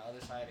servers on the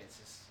other side.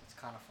 It's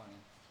kind of funny.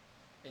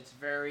 It's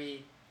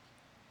very.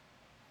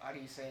 How do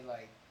you say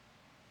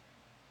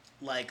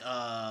Like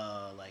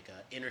a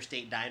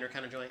interstate diner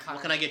kind of joint. Kinda.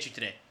 What can I get you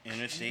today? You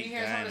Interstate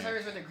hear some of the dining.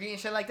 servers with the green and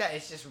shit like that?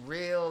 It's just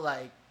real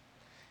like.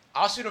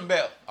 I'll shoot them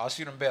bail.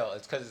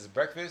 It's because it's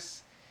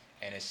breakfast,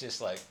 and it's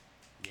just like,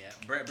 Yeah,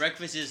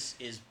 breakfast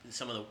is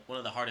one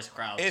of the hardest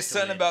crowds. it's to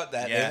something win. about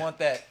that. Yeah. They want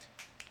that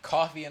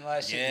coffee and all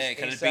that shit. Yeah, just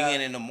because it's ASAP.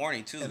 being in the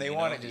morning too. And they you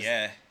want know? it just-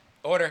 Yeah.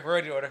 Order, we're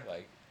ready to order.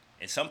 Like,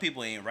 And some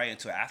people ain't right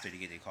until after they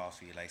get their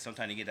coffee. Like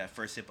sometimes they get that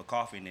first sip of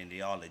coffee and then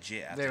they all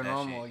legit after They're that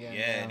normal shit. again,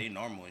 Yeah, yeah. they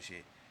normal and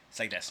shit. It's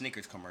like that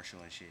Snickers commercial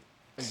and shit.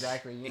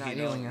 Exactly. You're not You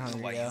you know, when you're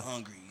hungry. why Yeah. you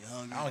hungry? You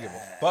hungry? I don't give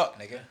a fuck,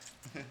 nigga.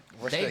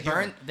 We're They still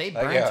human. burn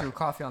Like, yeah. through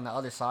coffee on the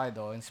other side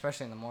though, and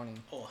especially in the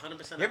morning. Oh,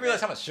 100%. You ever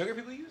realize how much sugar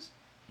people use?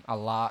 A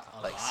lot.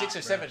 Like lot, 6 or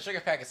bro. 7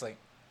 sugar packets. Like,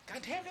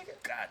 goddamn, nigga.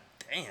 God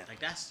damn. Like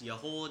that's your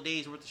whole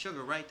day's worth of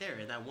sugar right there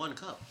in that one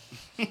cup.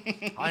 I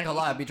ain't gonna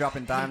lie, I'd be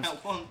dropping dimes.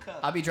 That one cup.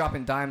 I'll be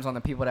dropping dimes on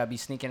the people that be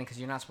sneaking in because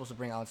you're not supposed to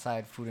bring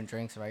outside food and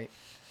drinks, right?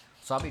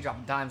 So I'll be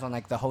dropping dimes on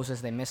like the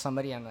hostess. They miss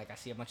somebody, and like I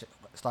see a bunch of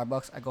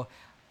Starbucks. I go,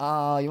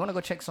 you want to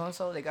go check so and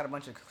so? They got a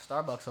bunch of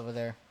Starbucks over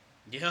there.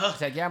 Yeah.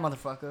 He's like, yeah,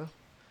 motherfucker.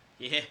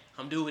 Yeah,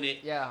 I'm doing it.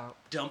 Yeah.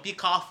 Dump your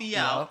coffee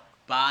out.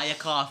 Buy a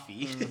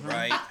coffee.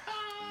 Right.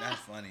 That's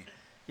funny.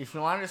 If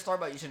you wanted a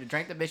Starbucks, you should have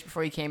drank the bitch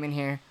before you came in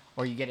here,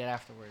 or you get it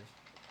afterwards.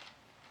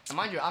 And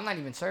mind you, I'm not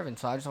even serving,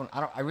 so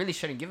I really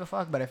shouldn't give a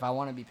fuck. But if I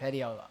want to be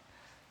petty, or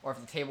if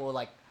the table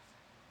like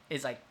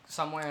is like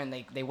somewhere and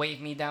they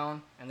wave me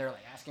down and they're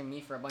like asking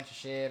me for a bunch of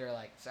shit or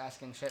like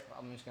asking shit,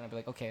 I'm just gonna be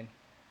like, okay,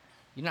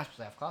 you're not supposed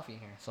to have coffee in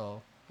here,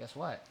 so guess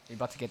what? You're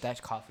about to get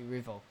that coffee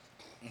revoked.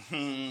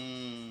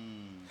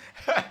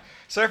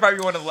 Sir, probably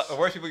one of the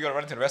worst people you gonna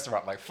run into the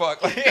restaurant. Like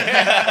fuck.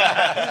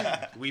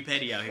 We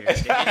petty out here, but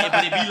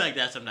it be like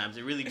that sometimes.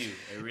 It really do.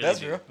 It really That's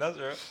do. real. That's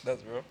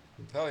real.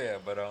 Hell yeah,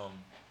 but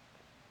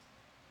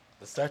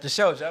let's start the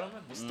show,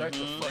 gentlemen. Let's start the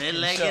fucking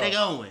Let's show. get it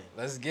going.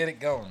 Let's get it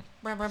going.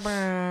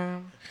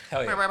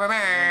 Hell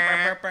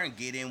yeah.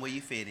 Get in where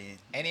you fit in.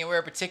 Anywhere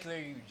in particular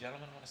you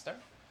gentlemen want to start?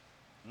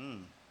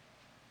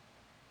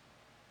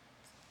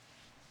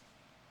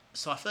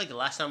 So I feel like the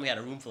last time we had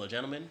a room full of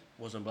gentlemen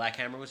was when Black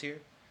Hammer was here,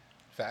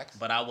 Facts.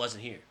 but I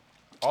wasn't here.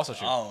 Also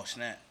true. Oh,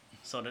 snap.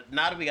 So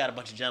now that we got a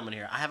bunch of gentlemen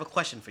here, I have a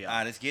question for y'all. All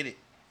right, let's get it.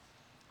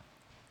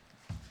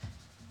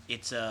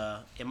 It's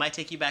it might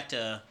take you back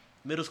to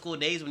middle school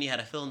days when you had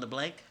to fill in the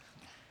blank,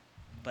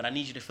 but I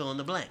need you to fill in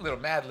the blank. Little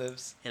Mad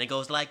Libs. And it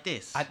goes like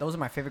this. Those are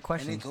my favorite And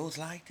questions. it goes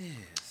like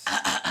this.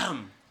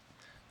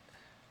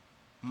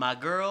 My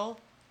girl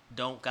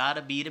don't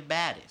gotta be the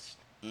baddest,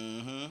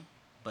 Mm-hmm.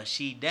 but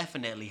she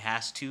definitely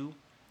has to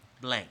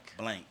blank.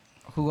 Blank.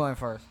 Who going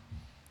first?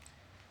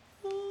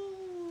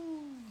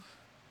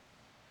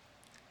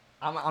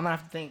 I'm gonna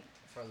have to think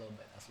for a little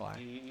bit. That's why.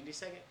 You need a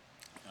second?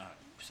 All right,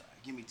 sorry.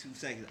 Give me 2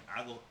 seconds.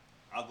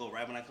 I'll go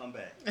right when I come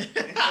back.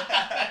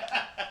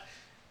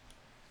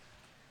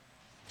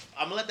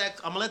 I'm gonna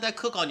let that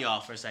cook on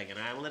y'all for a second.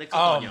 All right? I'm gonna let it cook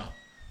on y'all.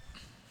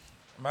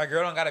 My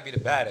girl don't gotta be the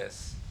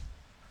baddest.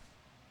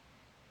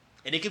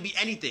 And it could be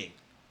anything,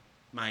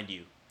 mind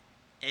you.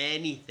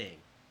 Anything.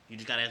 You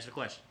just gotta answer the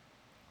question.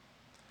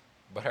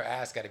 But her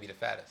ass gotta be the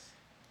fattest.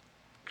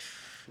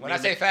 When Nigga I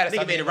say made- fattest, nigga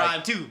I made mean it rhyme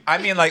like, too. I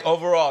mean like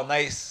overall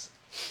nice.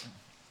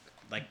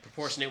 Like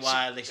proportionate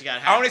wise, like she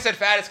got. I only said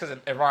fattest because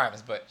it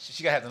rhymes, but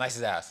she gotta have the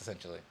nicest ass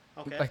essentially.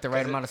 Okay. Like the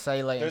right amount of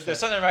cellulite. and There's shit.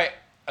 something right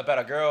about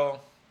a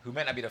girl who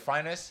may not be the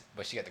finest,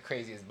 but she got the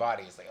craziest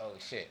body. It's like, oh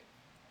shit.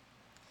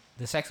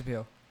 The sex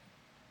appeal.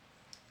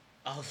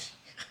 Oh,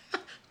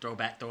 throwing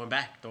back.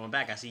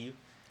 I see you.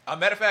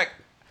 Matter of fact,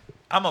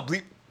 I'm gonna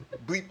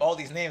bleep all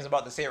these names I'm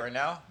about to say right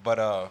now, but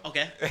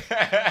Okay.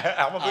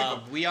 I'm gonna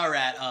bleep them. We are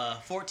at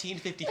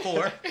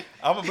 1454.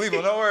 I'm gonna bleep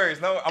them. No worries.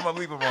 No, I'm gonna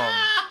bleep them.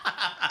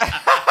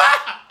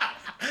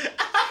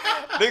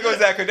 There goes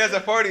that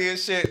Cadeza 40 and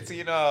shit. So,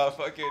 you know,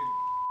 fucking.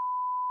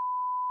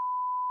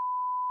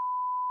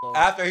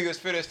 After he was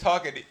finished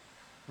talking,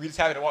 we just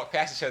happened to walk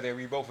past each other, and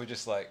we both were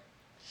just like.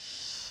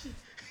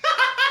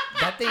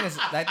 That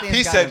thing.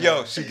 He said,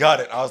 "Yo, she got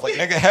it." I was like,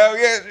 "Nigga, hell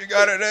yeah, she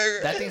got it,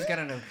 nigga." That thing's got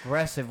an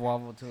aggressive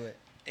wobble to it.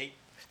 Hey,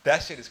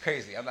 That shit is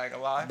crazy. I'm not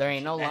gonna lie. There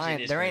ain't no that line.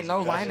 shit is There ain't crazy.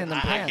 no line in them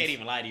I pants. can't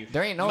even lie to you.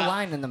 There ain't no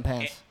line in them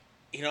pants.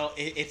 You know,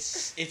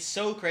 it's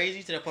so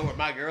crazy to the point where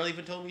my girl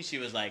even told me, she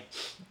was like,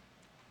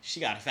 she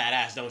got a fat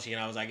ass, don't she?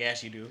 And I was like, yeah,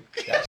 she do.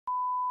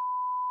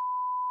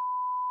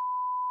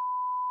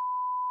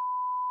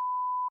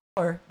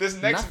 Or This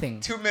next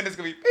nothing. 2 minutes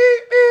gonna be beep,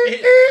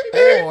 beep, beep,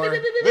 beep. Or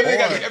Literally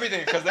gotta beep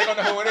everything because they don't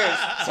know who it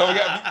is. So we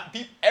gotta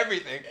beep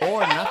everything.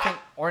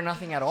 or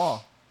nothing at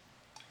all.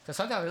 Cause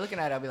sometimes we're looking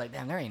at it, I'll be like,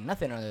 damn, there ain't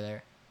nothing under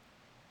there.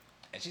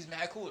 And she's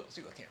mad cool.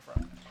 She can't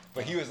front.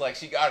 But he was like,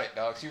 she got it,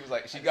 dog. She was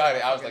like, she got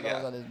it. I was like, Fucking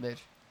yeah. nose on this bitch.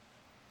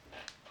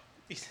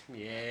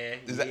 Yeah,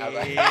 Is that-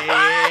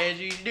 yeah,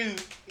 she do.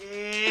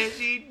 Yeah,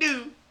 she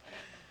do.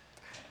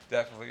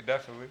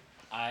 Definitely.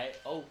 All right.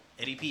 Oh,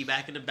 Eddie P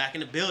back in the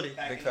building.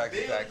 Big fact.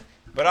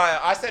 But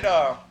I said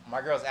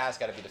my girl's ass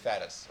gotta be the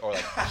fattest. Or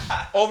like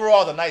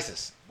overall the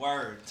nicest.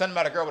 Word. Something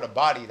about a girl with a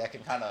body that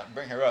can kinda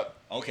bring her up.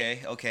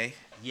 Okay.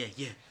 Yeah.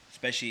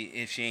 Especially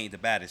if she ain't the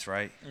baddest,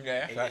 right?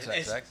 Yeah, Facts.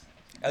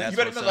 You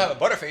better not have a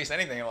butterface,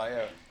 anything like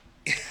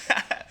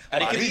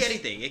But it could be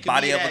anything. It could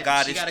Body be of a that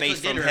goddess, she gotta face cook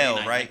from dinner every hell,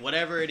 night. right? Like,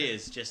 whatever it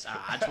is, just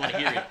I just want to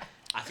hear it.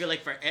 I feel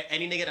like for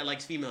any nigga that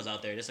likes females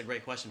out there, this is a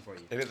great question for you.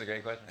 It is a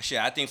great question. Shit,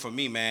 I think for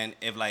me, man,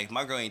 if like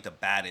my girl ain't the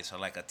baddest or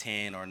like a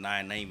 10 or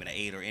 9, not even an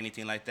 8 or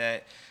anything like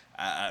that,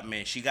 I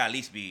mean, she got at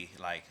least be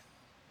like,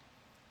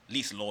 at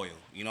least loyal.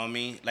 You know what I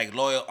mean? Like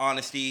loyal,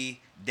 honesty,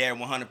 there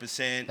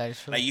 100%. That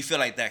is true. Like you feel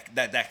like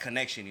that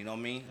connection. You know what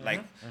I mean?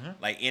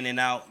 Like in and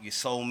out, your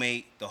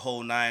soulmate, the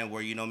whole 9.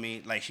 Where you know what I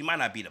mean? Like she might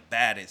not be the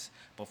baddest,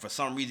 but for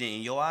some reason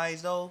in your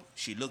eyes though,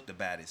 she looked the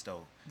baddest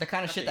though. The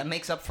kind of shit that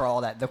makes up for all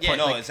that. Yeah,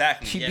 no, like,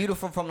 exactly. She's Yeah.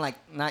 beautiful from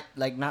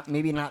not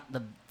maybe not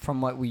the from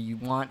what we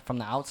want from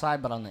the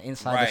outside, but on the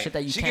inside, the Right. shit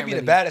that you She can't could be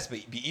really. the baddest,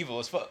 but be evil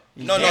as fuck.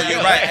 No, Yeah, you're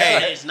right.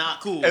 That Hey, is not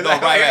cool. It's No,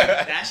 like- right.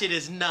 yeah. That shit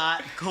is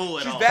not cool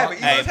at She's all. bad, but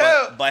evil hey, as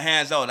hell. but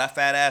hands though, that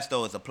fat ass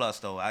though is a plus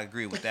though. I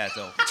agree with that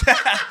though.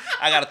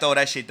 I gotta throw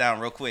that shit down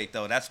real quick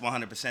though. That's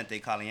 100% de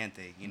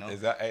caliente. You know.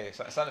 Is that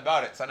something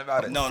about it? Something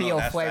about it. No, Fio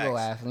that's Fuego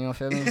facts. ass. You know,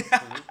 feel me?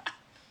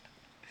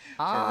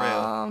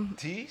 real.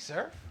 T,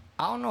 sir.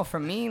 I don't know. For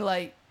me,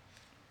 like,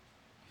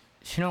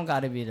 she don't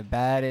gotta be the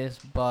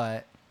baddest,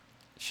 but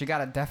she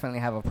gotta definitely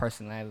have a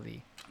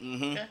personality.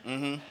 Yeah,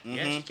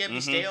 she can't be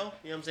stale.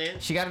 You know what I'm saying?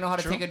 She gotta know how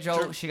to take a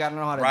joke. true. She gotta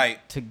know how to Right.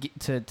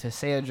 to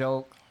say a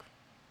joke.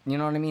 You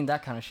know what I mean?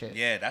 That kind of shit.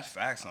 Yeah, that's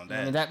facts on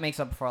that. I mean, that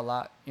makes up for a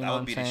lot. You That know would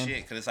what be I'm the saying?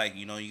 shit, cause it's like,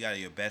 you know, you got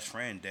your best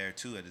friend there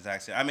too at the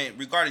exact same. I mean,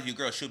 regardless, your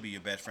girl should be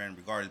your best friend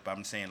regardless. But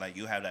I'm saying like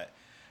you have that,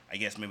 I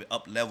guess maybe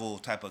up level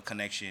type of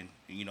connection.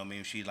 You know what I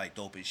mean? She's like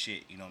dope as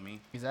shit. You know what I mean?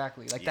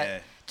 Exactly. Like Yeah.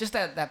 that. Just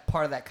that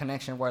part of that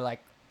connection where like,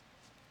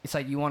 it's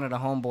like you one of the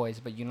homeboys,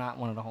 but you're not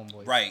one of the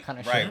homeboys. Right. Kind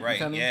of Right. shit. You Right.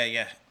 feel me? Yeah.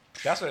 Yeah.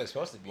 That's what it's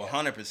supposed to be.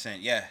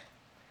 100%. Yeah.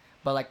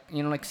 But like,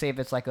 you know, like say if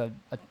it's like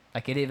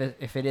like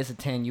if it is a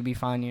 10, you be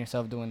finding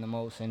yourself doing the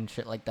most and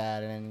shit like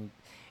that, and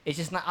it's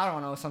just not. I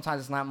don't know.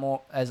 Sometimes it's not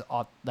more as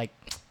like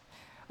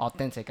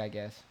authentic, I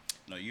guess,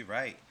 No, you're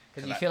right.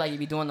 because you feel like you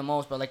be doing the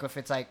most, but like if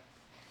it's like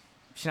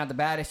she's not the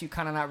baddest, you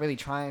kind of not really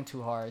trying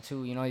too hard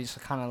too. You know, you just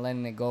kind of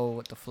letting it go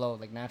with the flow,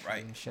 like naturally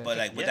Right, and shit. but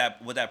like with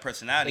that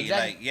personality,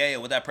 Exactly. like yeah,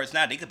 with that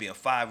personality, it could be a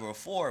 5 or a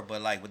 4,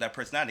 but like with that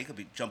personality, it could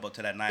be jump up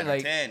to that 9 or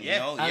Like, 10. yeah, You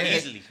know, I mean, yeah,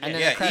 easily. And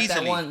then yeah, they crack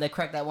easily. they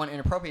crack that one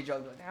inappropriate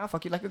joke. Like, "Damn,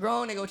 fuck you like a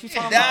grown nigga. What you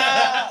talking Nah,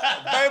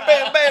 about?" bang,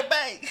 bang, bang,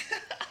 bang.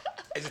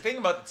 It's the thing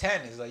about the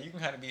 10 is like you can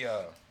kind of be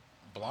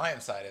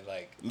blindsided.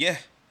 Like Yeah,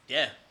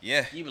 Yeah.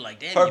 yeah. You be like,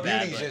 damn, her you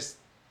bad, beauty's but, just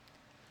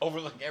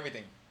overlooking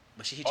everything.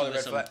 but she hit all you the with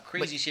red some flag.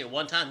 crazy shit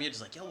one time. You're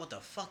just like, yo, what the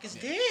fuck is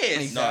this?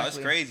 Exactly. No, it's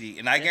crazy,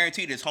 and I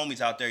guarantee there's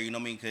homies out there. You know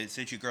what I mean? Because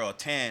since your girl a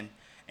 10,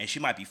 and she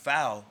might be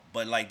foul,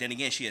 but like then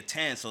again she a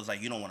 10, so it's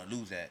like you don't want to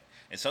lose that.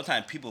 And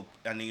sometimes people,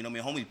 I mean, you know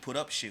what I mean? Homies put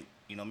up shit.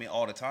 You know what I mean?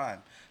 All the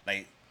time.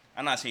 Like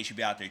I'm not saying she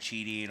be out there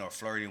cheating or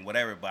flirting,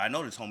 whatever, but I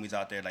know there's homies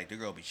out there like the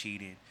girl be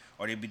cheating.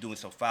 Or they be doing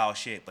some foul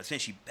shit, but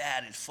since she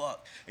bad as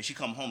fuck, and she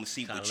come home and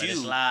sleep Kinda with let it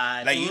you,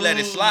 slide. like you let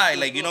it slide,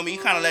 like you know what I mean,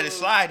 you kind of let it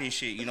slide and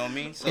shit, you know what I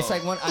mean? So, It's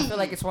like I feel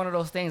like it's one of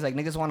those things. Like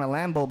niggas want a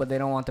Lambo, but they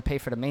don't want to pay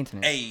for the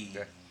maintenance. hey,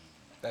 Yeah.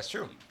 That's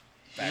true.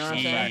 You know what I'm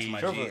saying? facts, my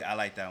True. G, I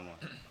like that one.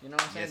 You know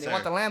what I'm saying? Yes, They sir.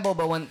 want the Lambo,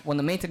 but when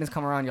the maintenance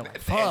come around, you're like, The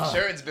fuck.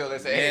 insurance bill. They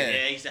say, Yeah. hey,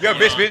 Yeah, exactly. your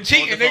bitch been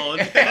cheating,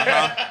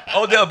 nigga.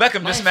 Odell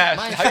Beckham just smashed.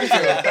 my How you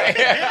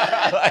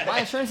feel? My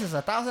insurance is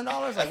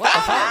 $1,000. Like what the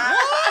fuck?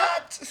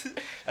 What?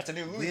 That's a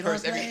new We Louis don't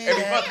purse play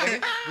every that. month,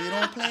 nigga. We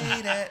don't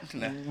play that.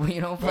 Nah. We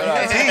don't play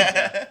But,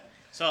 that.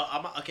 So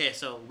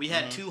so we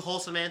had two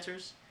wholesome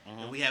answers,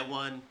 and we had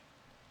one,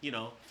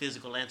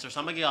 physical answer. So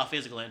I'm gonna give y'all a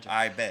physical answer.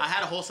 I bet. I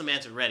had a wholesome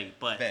answer ready,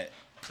 but Bet.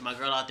 to my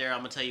girl out there, I'm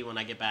gonna tell you when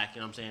I get back.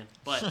 You know what I'm saying?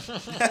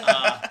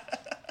 But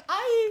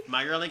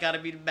my girl ain't gotta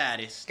be the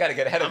baddest. Gotta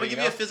get ahead I'm of gonna it, give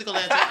you a physical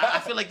answer. I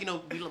feel like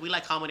we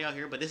like comedy out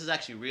here, but this is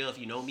actually real. If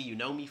you know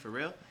me for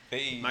real.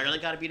 Hey. My girl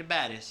ain't gotta be the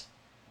baddest,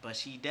 but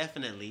she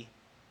definitely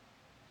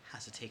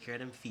has to take care of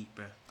them feet,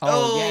 bro.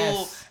 Oh,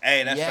 yes.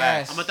 Hey, that's Yes.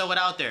 facts. I'm gonna throw it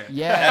out there.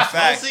 Yes. That's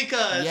facts. Mostly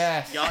cause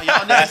Yes. y'all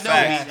That's niggas know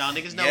facts. me. Y'all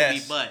niggas know Yes.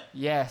 me, but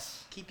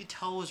Yes. keep your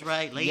toes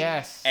right, ladies.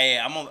 Yes. Hey,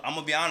 I'm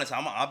gonna be honest.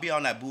 I'll be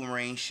on that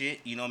boomerang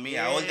shit. You know what I mean?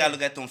 I always Yeah. gotta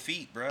look at them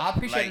feet, bro. I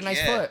appreciate Like, a nice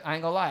yeah. foot. I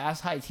ain't gonna lie.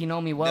 That's heights. He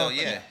know me well. No,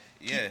 yeah,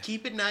 yeah.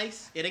 Keep it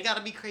nice. It ain't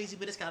gotta be crazy,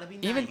 but it's gotta be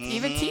nice.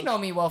 Even T know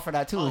me well for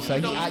that too. Oh, so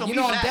you know I'm me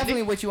for that,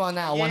 definitely nigga. with you on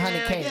that. Yeah,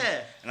 100K.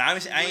 Yeah. And I You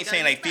ain't gotta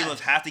saying be like females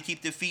fast. have to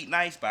keep their feet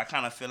nice, but I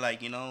kind of feel like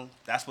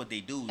that's what they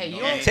do. Hey, you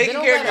you know? don't- Yeah. Taking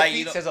don't care of gotta- your like, feet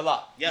you know- says a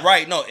lot. Yeah.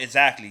 Right? No,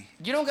 exactly.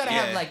 You don't gotta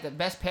have Yeah. like the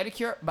best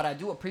pedicure, but I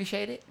do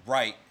appreciate it.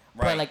 Right.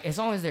 But Right. like as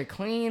long as they're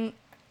clean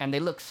and they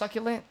look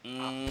succulent, We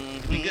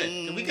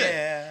good. We good.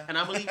 Yeah. And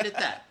I'm gonna leave it at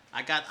that.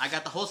 I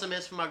got the wholesome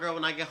answer for my girl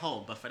when I get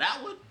home. But for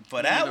that one, For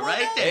you that need the one,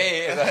 right eh? thing.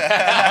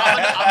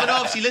 Hey, I'm gonna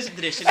know if she listened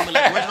to this shit. I'm gonna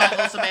be like, where's my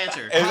wholesome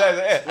answer?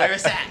 Where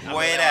it's at? I'm Where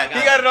like, it oh, at? I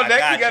You got it on I deck.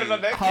 got You got it you.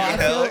 on deck. how I You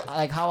feel know?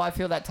 like how I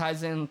feel that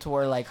ties in to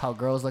where like how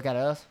girls look at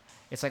us.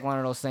 It's like one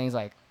of those things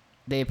like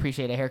they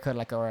appreciate a haircut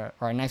like or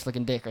a nice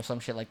looking dick or some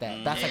shit like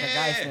that. That's like a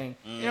guy's Yeah. thing.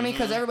 You know what I mean?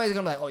 Because everybody's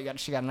gonna be like, oh,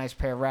 she got a nice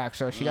pair of racks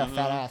or she got a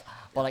fat ass.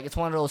 But like it's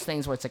one of those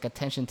things where it's like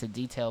attention to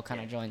detail kind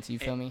of joints. You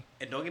feel me?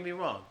 And don't get me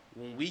wrong,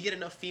 when we get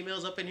enough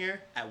females up in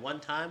here at one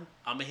time,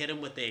 I'm gonna hit them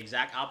with the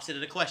exact opposite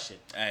of the question.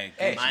 Hey,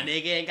 Hey. My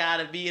nigga ain't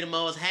gotta be the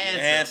most handsome,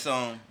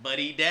 handsome. but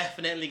he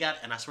definitely got.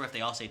 And I swear, if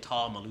they all say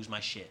tall, I'm gonna lose my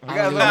shit. We got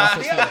a I'm little, gonna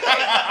we lose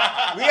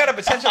got, we got a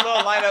potential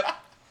little lineup.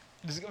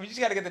 We just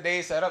gotta get the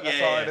day set up.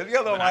 That's all it is. We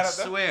got a little But I lineup.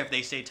 though. swear, if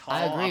they say tall,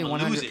 I agree, I'm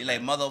gonna lose 100. it. You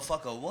like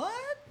motherfucker? What?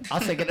 I'll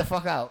say get the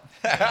fuck out.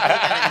 You gotta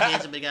be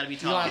handsome, but you gotta be You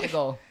don't tall. have to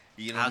go.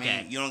 You know what I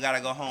Okay. mean? You don't gotta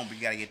go home, but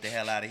you gotta get the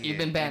hell out of here. You've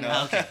been banned. You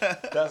know? Okay.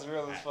 That's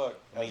real as fuck.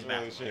 That's Lean real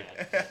back as from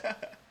shit.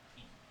 that.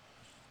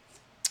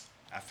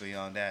 I feel you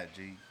on that,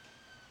 G.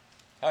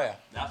 Oh yeah.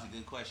 That was a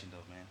good question,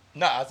 though, man.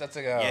 No, that's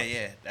like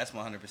Yeah, that's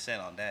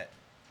 100% on that.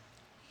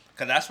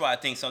 Cause that's why I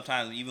think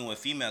sometimes even with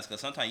females,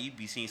 cause sometimes you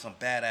be seeing some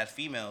badass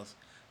females,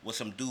 with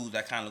some dudes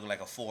that kind of look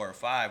like a 4 or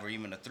 5 or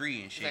even a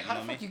 3 and shit. Like, You how know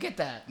the what I fuck mean? you get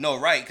that? No,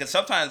 right? Because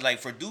sometimes, like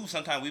for dudes,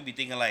 sometimes we be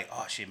thinking like,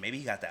 oh shit, maybe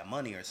he got that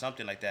money or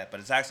something like that. But at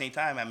the exact same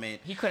time, I mean,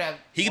 He could have.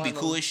 he could one be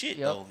of cool those- as shit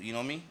yep. though. You know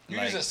what I mean? You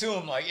Like, just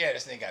assume like, yeah,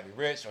 this nigga gotta be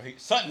rich or he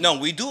something. no,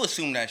 we do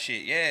assume that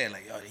shit. Yeah,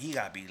 like yo, he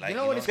gotta be like. You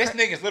know what this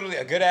nigga's literally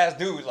a good ass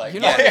dude. Like, You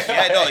know Yeah, what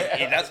yeah, no,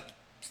 yeah, that's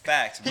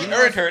facts. he bro.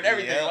 earned her and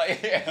everything. Yeah. Like,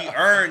 He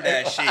earned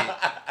that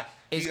shit.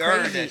 It's He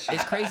earned crazy. that shit.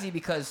 It's crazy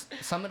because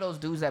some of those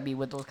dudes that be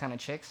with those kind of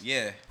chicks.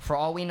 Yeah. For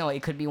all we know,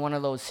 it could be one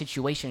of those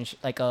situations,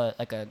 like a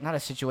not a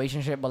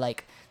situationship, but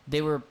like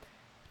they were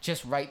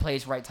just right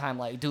place, right time.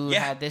 Like dude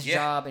Yeah, had this yeah.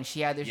 job and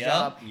she had this Yup,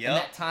 job, yup, and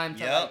that time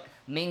to yup. like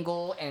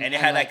mingle and And they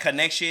had like, that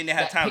connection. They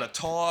had that time pick-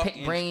 to talk. pick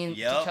and- brains,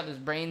 Yup. each other's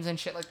brains and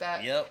shit like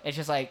that. Yep. It's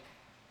just like,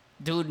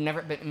 dude,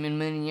 never been in a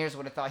million years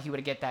would have thought he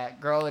would get that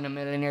girl. In a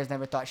million years,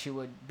 never thought she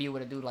would be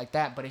with a dude like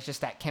that. But it's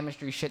just that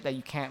chemistry shit that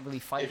you can't really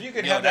fight. if you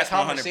can Yo, have that that's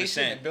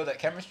conversation 100%. and build that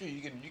chemistry,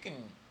 you can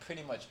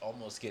pretty much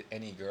almost get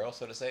any girl,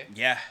 so to say.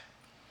 Yeah.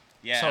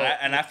 Yeah, So-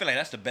 and I feel like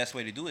that's the best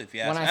way to do it. If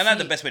you ask When me. I And not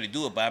the see- best way to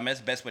do it, but I mean, that's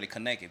the best way to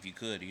connect if you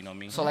could. You know what I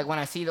mean? So like when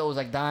I see those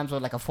like dimes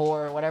with like a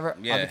 4 or whatever,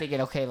 I'll Yeah. be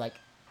thinking, okay, like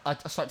I'll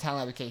start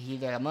telling like, okay, he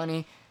got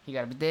money, he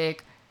got a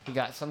dick, he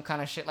got some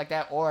kind of shit like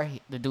that, or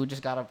the dude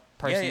just got a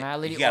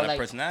personality, You got or a like,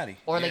 personality.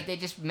 or Yeah. like they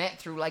just met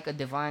through like a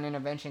divine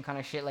intervention kind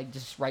of shit, like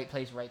just right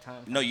place, right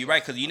time. No, you're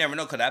right, because you never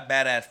know, because that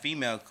badass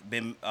female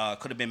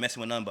could have been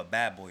messing with nothing but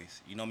bad boys.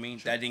 You know what I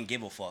mean? That didn't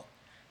give a fuck.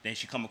 Then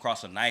she come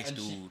across a nice And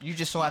dude. you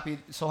just so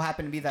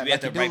happen to be that You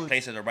at lucky the right dude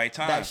place at the right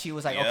time. that she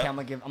was like, Yep.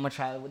 okay, I'm gonna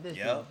try it with this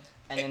Yep. dude.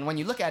 And then when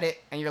you look at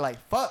it and you're like,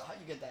 fuck, how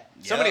you get that?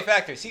 So many Yep.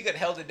 factors. He could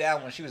held it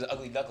down when she was an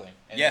ugly duckling.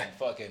 And Yeah. then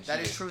fucking. That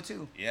she is was- true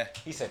too. Yeah.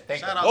 He said,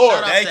 "Thank Shout the out, Lord."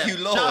 shout out Thank to you,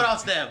 them. Lord. Shout out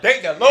to them.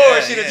 Thank the Lord.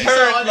 Yeah, She done yeah. He saw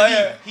turned like.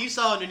 underneath. He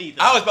saw underneath.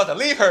 I was about to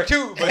leave her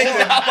too, but she I'm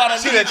about done,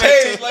 to she leave done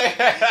her, changed. too. Like,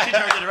 She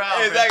turned it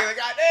around. exactly. Like,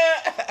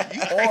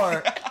 goddamn.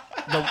 Or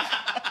the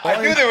I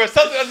knew there was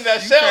something under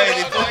that shell.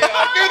 crazy, dog.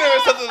 I knew there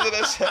was something under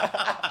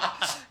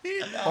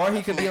that shell. Or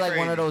he could be like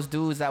one of Crazy. those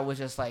dudes that was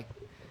just like,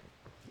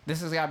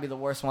 this has got to be the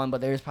worst one,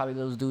 but there's probably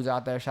those dudes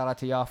out there. Shout out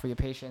to y'all for your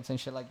patience and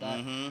shit like that.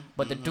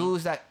 But the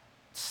dudes that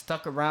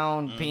stuck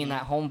around being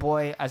that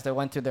homeboy as they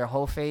went through their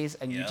whole phase,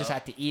 and you Yep. just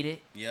had to eat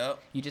it. Yep.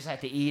 You just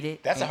had to eat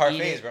it. That's a and hard eat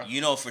phase, it. bro.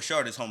 You know for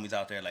sure there's homies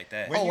out there like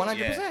that. Oh, you-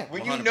 100%.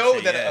 When you 100%, know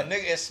that yeah. a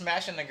nigga is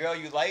smashing the girl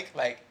you like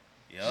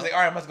she's Yep. like, all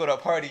right, I'm about to go to a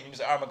party. And you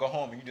just, all right, I'm gonna go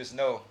home, and you just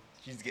know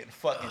she's getting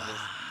fucking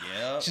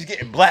Yep. she's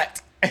getting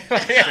blacked.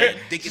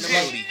 Dick in the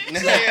booty.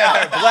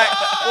 Yeah, black.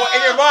 Well,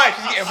 in your mind,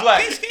 she's getting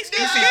black. You see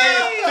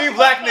three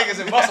black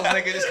niggas and muscles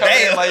niggas just coming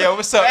in Damn. like, yo,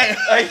 what's up?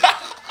 Like,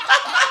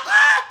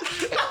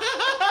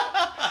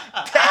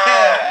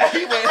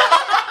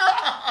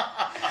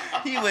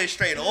 He went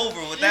straight over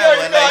with you know, that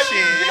you one. know, Like how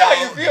shit. you know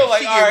how you feel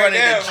like, She all get right, running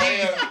damn, the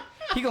G. man.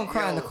 He gonna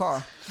cry in the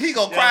car. He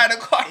gonna cry in the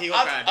car. He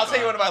gonna cry in the I'll tell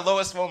you car. one of my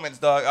lowest moments,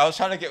 dog. I was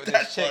trying to get with this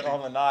That's chick funny.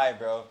 on Lanai,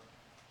 bro.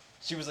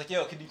 She was like,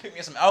 yo, can you pick me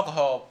up some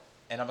alcohol?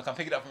 And I'm gonna come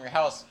pick it up from your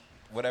house,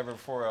 whatever,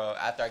 for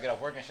after I get off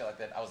work and shit like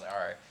that. I was like, all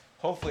right.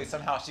 Hopefully,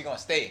 somehow she gonna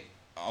stay.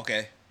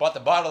 Okay. Bought the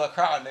bottle of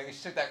Crown, nigga.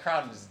 She took that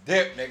Crown and just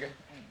dipped, nigga.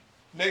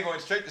 Nigga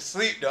went straight to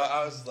sleep, dog.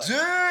 I was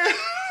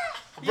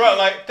like, bro,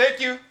 like,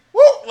 thank you.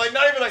 Woo! Like,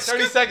 not even like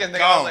 30 seconds,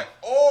 nigga. I was Gone. like,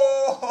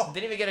 oh.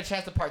 Didn't even get a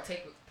chance to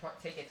partake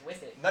it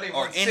with it. Not even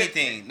Or one sip,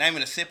 anything. Not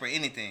even a sip or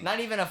anything. Not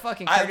even a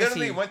fucking I courtesy.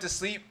 literally went to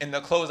sleep in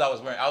the clothes I was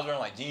wearing. I was wearing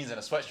like jeans and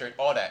a sweatshirt,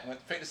 all that. Went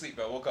straight to sleep,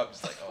 bro. Woke up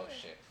just like, oh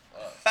shit.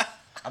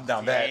 I'm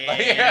down bad. Like,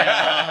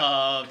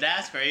 Damn,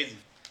 that's crazy.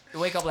 You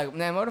wake up like,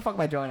 man, where the fuck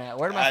am I joining at?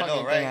 Where my I fucking know,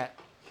 thing right? at?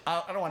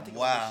 I don't want to think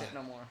Wow. about this shit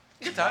no more.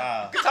 Good time.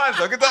 Wow. Good times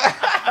though. Good time.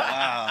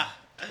 Wow.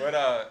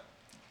 But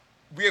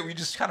we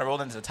just kind of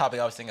rolled into the topic.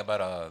 I was thinking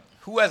about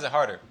who has it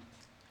harder,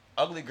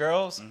 ugly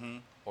girls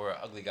or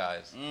ugly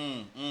guys.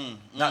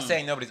 Not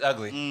saying nobody's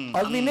ugly.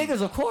 Ugly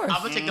niggas, of course.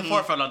 I'm gonna take the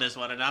forefront on this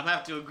one, and I'm gonna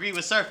have to agree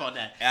with Surf on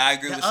that. Yeah, I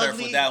agree The with Surf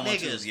ugly with that one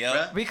too. niggas, Yep.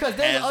 bruh. Because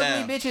there's Hands ugly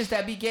down. bitches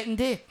that be getting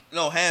dick.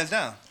 No, hands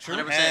down.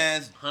 100%.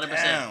 Hands 100%.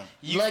 down.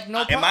 Like, no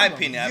problem. In my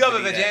opinion, You I have a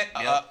believe vagina.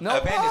 that. Yep. No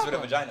Advantage with a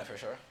problem. vagina for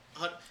sure.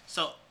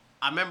 So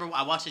I remember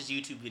I watched this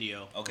YouTube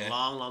video Okay. a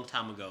long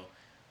time ago.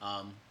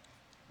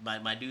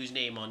 My dude's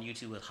name on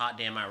YouTube was Hot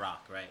Damn I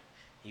Rock, right?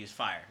 He was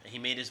fire. And he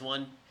made this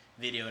one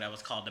video that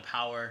was called The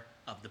Power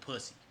of the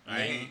Pussy,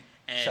 right? Mhm.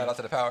 And Shout out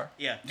to the power.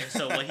 yeah. And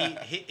so what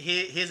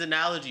his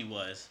analogy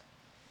was,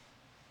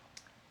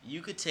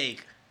 you could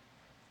take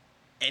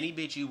any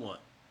bitch you want,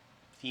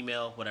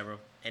 female, whatever,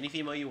 any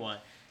female you want,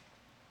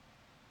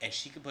 and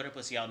she could put her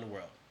pussy out in the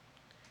world.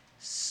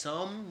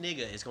 Some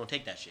nigga is gonna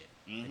take that shit.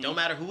 It don't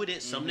matter who it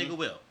is, some nigga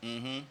will.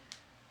 Mm-hmm.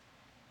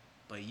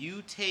 But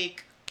you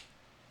take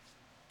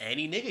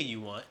any nigga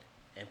you want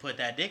and put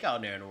that dick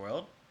out there in the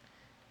world,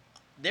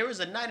 there is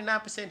a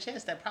 99%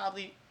 chance that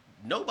probably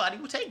nobody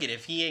will take it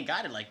if he ain't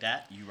got it like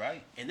that. You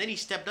right. And then he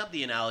stepped up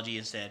the analogy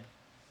and said,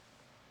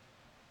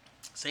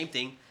 same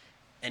thing,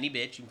 any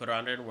bitch, you can put her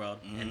out there in the world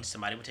and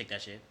somebody would take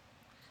that shit.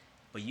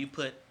 But you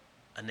put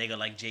a nigga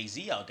like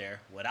Jay-Z out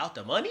there without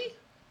the money,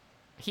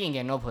 He ain't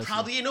getting no pussy.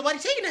 probably ain't nobody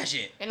taking that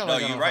shit. Ain't No,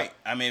 nobody you're gonna right.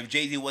 I mean, if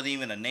Jay-Z wasn't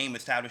even a name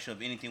established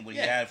of anything what he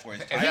Yeah. had for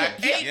his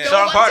Exactly. Ain't Yeah. Sean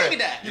nobody Carter. taking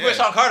that. You put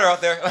Sean Carter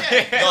out there.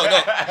 No,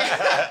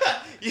 no.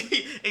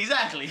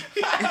 Exactly.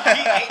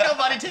 Ain't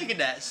nobody taking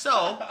that.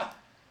 So,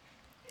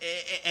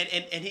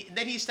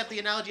 then he stepped the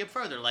analogy up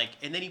further, like,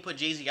 and then he put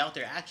Jay-Z out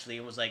there actually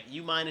and was like,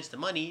 "You minus the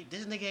money,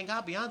 this nigga ain't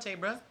got Beyonce,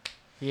 bruh.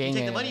 He You ain't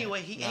take the getting money it.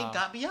 away, he No. ain't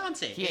got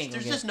Beyonce. He ain't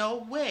There's gonna just no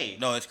way.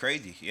 No, it's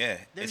crazy. Yeah.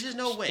 There's It's- just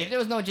no way. If there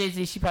was no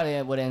Jay-Z, she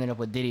probably would have ended up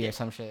with Diddy or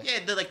some shit. Yeah,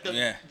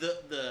 Yeah.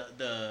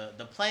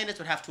 the planets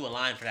would have to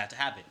align for that to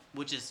happen,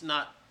 which is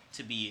not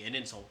to be an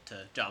insult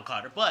to John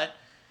Carter, but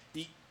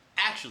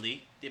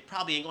actually, it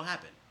probably ain't gonna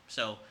happen.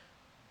 So,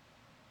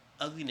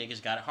 ugly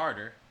niggas got it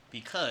harder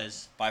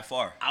because by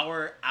far.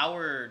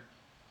 our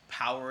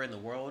power in the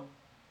world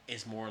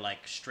is more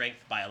like strength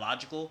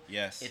biological.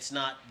 Yes. It's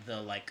not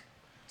the like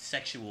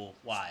sexual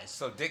wise.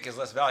 So dick is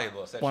less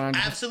valuable. essentially.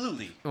 100%.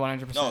 Absolutely.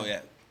 100%. No,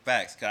 yeah.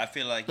 Facts. Cause I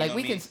feel like you Like know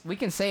we what I can mean? we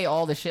can say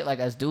all the shit like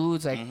as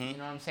dudes, like Mhm. you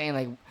know what I'm saying,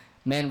 like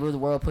men rule the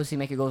world, pussy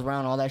make it goes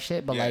round, all that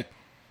shit. But Yeah. like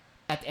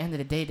at the end of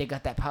the day, they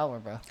got that power,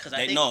 bro. Because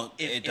They, no,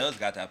 it does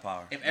got that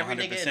power. If every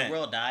nigga in 100%. the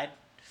world died,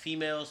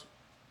 females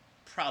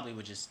probably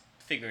would just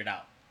figure it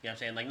out. You know what I'm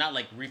saying? Like, not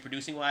like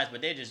reproducing wise,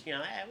 but they just,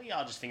 we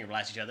all just finger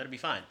blast each other. It'll be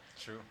fine.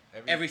 True.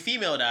 Every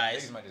female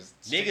dies, Niggas might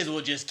just niggas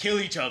will just kill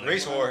each other.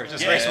 race war.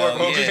 Just Yeah. race war.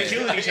 Hell yeah. Just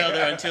killing each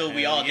other until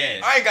we all Hell dead.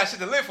 yeah. I ain't got shit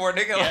to live for,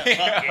 nigga. Yeah, Like,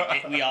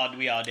 fuck it.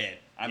 We all dead.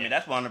 I mean, Yeah.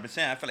 that's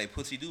 100%. I feel like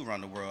pussy do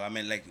run the world. I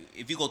mean, like,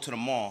 if you go to the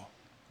mall,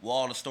 with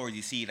all the stores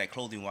you see, like,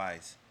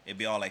 clothing-wise, it'd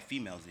be all, like,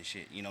 females and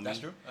shit. You know what I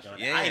That's mean? true. That's true.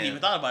 Yeah. I ain't even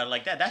thought about it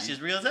like that. That's just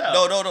real as hell.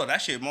 No.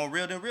 That shit more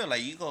real than real.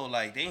 Like, you go,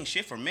 like, they ain't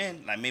shit for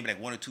men. Like, maybe, like,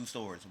 1 or 2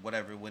 stores,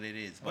 whatever, what it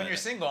is. When But, you're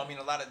single, I mean,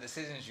 a lot of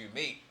decisions you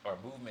make or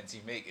movements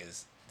you make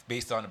is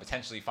based on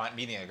potentially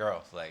meeting a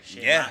girl. Like,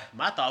 Shit, Yeah.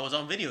 My thought was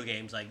on video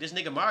games. Like, this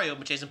nigga Mario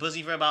been chasing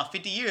pussy for about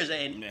 50 years,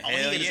 and all he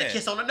Hell get is a yeah.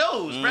 kiss on the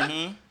nose, bruh.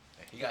 Mhm.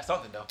 he got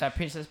something though. That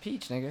Princess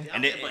Peach, nigga.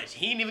 And it- But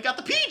he ain't even got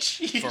the peach.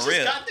 He For just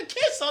real. got the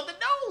kiss on the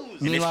nose.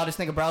 Meanwhile, this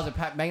nigga browser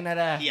banging that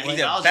ass. Yeah, He's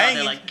I a was out there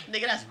banging- like,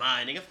 nigga, that's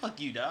mine, nigga. Fuck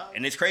you, dog.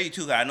 And it's crazy,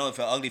 too, 'cause I know if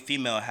an ugly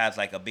female has,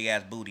 like, a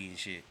big-ass booty and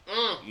shit.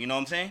 You know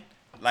what I'm saying?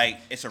 Like,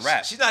 it's a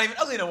wrap. She's not even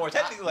ugly no more,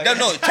 technically. Like,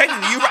 No,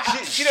 technically, you're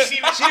right. she didn't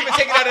even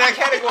take it out of that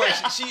category.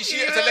 She You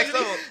it's know the next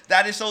what I mean? level.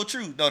 That is so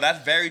true. No,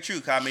 that's very true.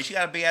 'Cause, I mean, she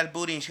got a big ass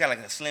booty and she got like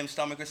a slim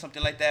stomach or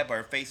something like that, but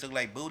her face look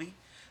like booty.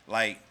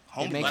 Like,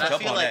 homie, makes gonna But I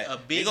jump feel on like that. a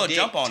They big gonna dick,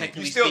 jump on it.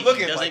 technically You still speaking,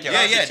 looking doesn't like get it.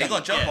 Yeah, off yeah, the they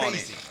gonna team. jump Yeah. on it.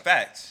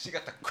 Facts. She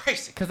got the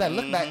crazy. Cause that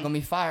look back gonna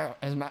be fire.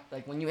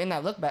 Like when you in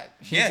that look back,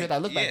 she Yeah, yeah,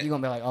 that look back, yeah. you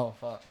gonna be like, oh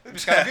fuck.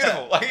 It's kind of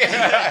beautiful. Like,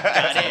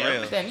 Goddamn. For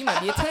real. Damn, you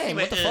might be a 10.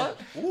 What the fuck?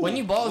 When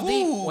you balls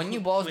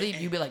Ooh. deep,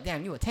 you be like,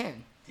 damn, you a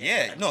 10.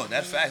 Yeah, no,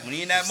 that's facts. When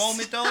you in that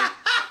moment though,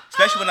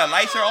 especially when the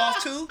lights are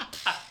off too.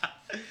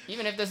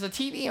 Even if there's a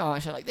TV on,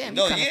 she's like, damn,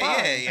 No, you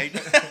kind of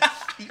yeah.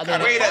 And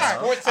then, way that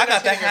sports I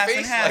got center's that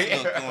hitting your half and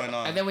face. half Like, look going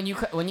on. and then when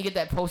you get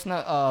that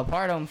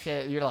postpartum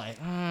shit, you're like,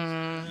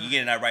 You get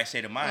in that right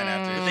state of mind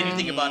after. But then you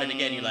think about it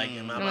again, you're like,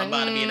 I'm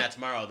about to be in that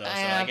tomorrow, though, so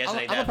I guess it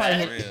ain't that probably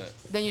bad. hit, Real.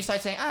 then you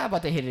start saying, I'm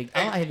about to hit it.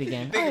 I'll hit it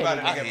again. Think I'll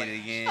about hit it, it I'll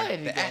nigga. hit it I'll again. hit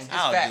it The again. ass is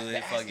I'll fat. do The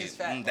it. ass Fuck is it.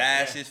 fat. The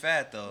ass is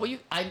fat though.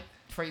 Well,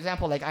 for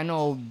example, like I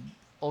know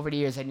over the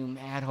years I knew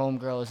mad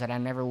homegirls that I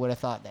never would have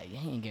thought that you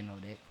ain't getting no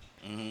dick.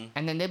 Mm-hmm.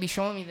 And then they be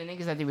showing me the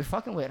niggas that they be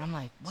fucking with. I'm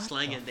like, what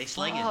Slanging, the they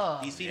slanging.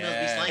 fuck? These females be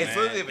Yeah, slanging. It's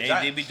literally a man.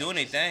 vagina. They be doing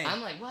their thing.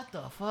 I'm like, what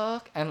the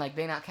fuck? And like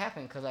they not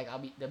capping because like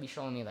they'll be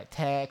showing me like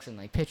texts and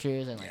like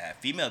pictures and like. Yeah,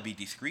 female be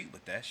discreet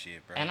with that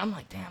shit, bro. And I'm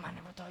like, damn, I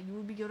never thought you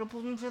would be able to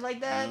pull some shit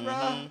like that, bro.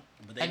 Mhm.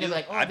 But they And do. they're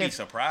like, oh, I'd be they're-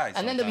 surprised.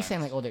 and then they'll be sometimes.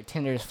 saying like, oh, their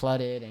Tinder is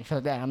flooded and shit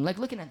like that. I'm like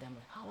looking at them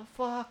like, how the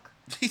fuck?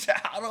 He said,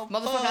 "How the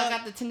Motherfucker, fuck?" I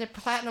got the Tinder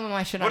platinum and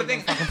my shit. What on do it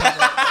they- don't fucking pop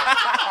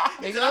up.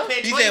 He You said, I know?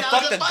 paid He said, $20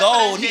 "Fuck a the month for that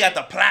gold. He shit." got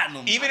the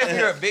platinum." Even if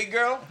you're a big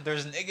girl,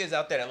 there's niggas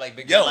out there that like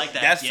big Yo, girls. like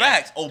that, that's yeah.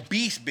 facts.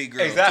 Obese big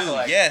girls Exactly, too.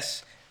 like-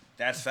 Yes,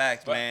 that's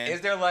facts, But man.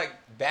 is there like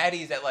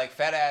baddies that like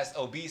fat ass,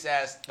 obese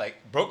ass, like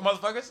broke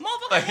motherfuckers?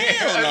 Motherfucker, Like,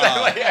 hell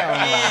no. like,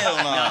 yeah. Hell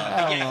no.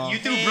 Hell Yeah, no. you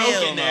threw Hell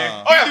broke in there.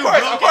 no. Oh, yeah, of You course,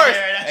 threw of broke in course.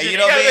 there, that Hey, shit you You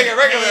know ain't- gotta make it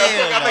regular. Hell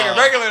You gotta make it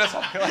no. regular. That's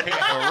all. Like,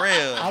 For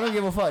real. I don't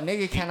give a fuck.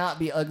 Nigga cannot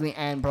be ugly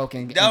and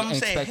broken. That's what I'm and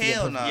saying. expect to get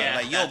Hell pussy. no. Yeah,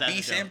 Like, you that's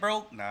obese a joke. and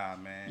broke? Nah,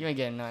 man. You ain't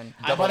getting none.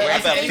 Double But whammy.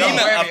 if But a anything, Double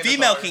female, whammy a in the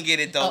female summer. can get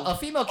it, though. a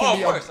female Oh, can of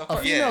be course, of course.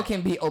 a female Yeah.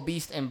 can be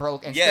obese and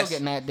broke and Yes, still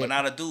get mad dick. but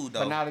not a dude, though.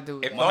 But not a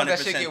dude. If long as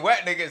that shit 100%. get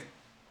wet, niggas.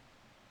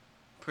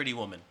 Pretty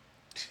woman.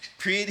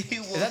 Pretty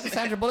woman. Is that the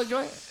Sandra Bullock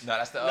joint? No,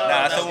 that's the. No, Nah,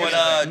 that's the no, one,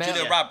 no, no.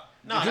 Julia Yeah. Roberts.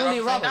 No, Julia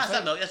no, Roberts, That's,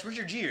 right? no, that's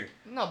Richard Gere.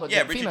 No, but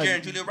Yeah, the Richard female- Gere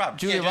and Julia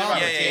Roberts. Julia Yeah,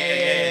 Roberts.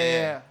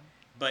 yeah.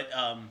 But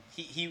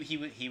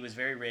he was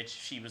very rich.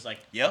 She was like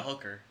Yep. a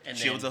hooker. And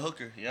She then, was a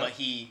hooker. Yep. But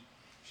he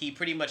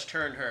pretty much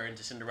turned her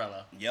into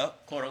Cinderella.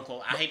 Yep. Quote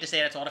unquote. I hate to say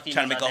that to all the females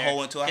Trying to make out a there,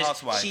 hoe into a 'cause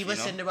housewife, She you was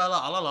know? Cinderella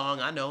all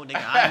along. I know,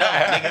 nigga. I know,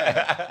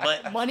 nigga.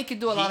 But Money can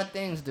do a lot of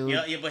things, dude.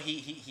 yeah, but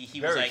he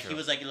was Very like true. he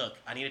was like, look,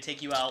 I need to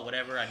take you out,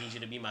 whatever. I need you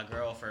to be my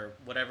girl for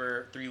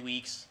whatever 3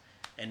 weeks,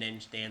 and then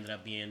they ended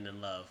up being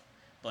in love.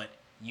 But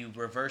you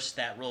reversed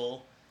that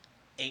role.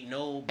 Ain't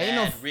no bad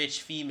no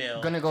rich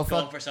female gonna go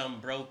going fuck- for some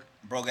broke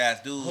broke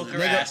ass dude, hooker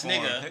rap ass for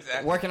him. nigga.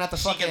 Exactly. Working at the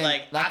She fucking can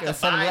like, I a could buy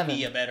 7-Eleven.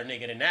 me a better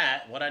nigga than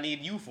that. What I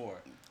need you for?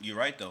 You're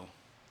right though.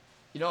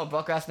 You know, a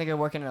broke ass nigga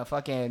working a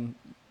fucking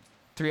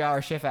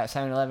 3-hour shift at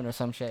 7-Eleven or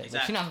some shit. Like,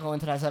 Exactly. she's not gonna go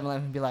into that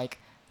 7-Eleven and be like,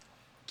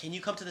 Can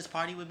you come to this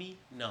party with me?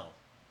 No.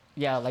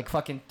 yeah, like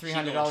fucking She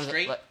 $300 go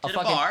straight like, to a the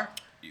fucking bar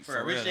For for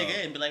a rich real, nigga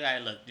though. and be like, all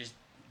right, look, just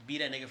be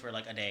that nigga for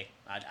like a day.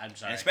 I'm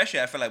sorry. And especially,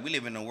 I feel like we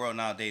live in a world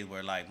nowadays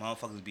where like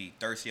motherfuckers be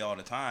thirsty all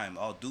the time.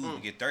 All dudes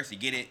Mm. get thirsty.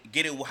 Get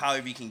it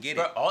however you can get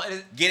Bro, it. all it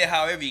is, Get it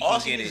however you all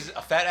can she get needs it. is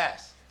a fat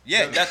ass.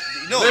 Yeah, that's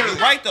no. Literally.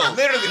 You're right though.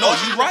 Literally, no, all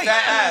she you needs is a right.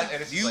 fat ass,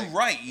 and it's You like,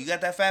 right. You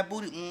got that fat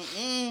booty.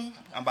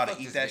 I'm about to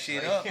Fuck eat this that bitch,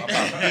 shit like- up. I'm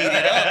about to beat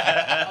it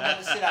up. I'm about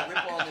to sit out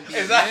rip balls and be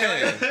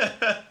Exactly.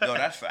 Yeah. No,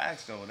 that's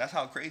facts though. That's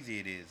how crazy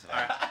it is.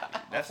 Like,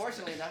 that's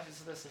Unfortunately, that's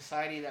just the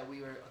society that we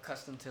were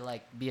accustomed to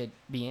like be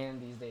in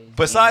these days.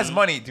 Besides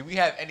money, do we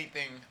have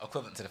anything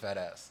equivalent to the fat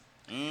ass?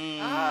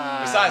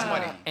 Besides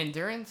money.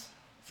 Endurance.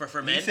 for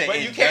You men. said-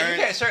 But you can't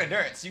Endurance. show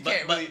endurance. You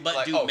can't really. But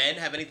like, do oh, men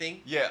have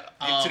anything? Yeah,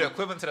 to the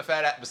equivalent to the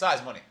fat ass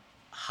besides money.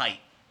 Height.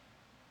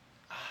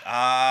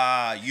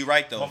 You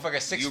right though. Motherfucker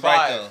 6'5". You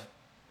right though.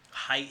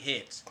 Height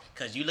hits.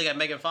 Because you look at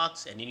Megan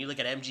Fox and then you look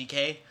at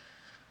MGK.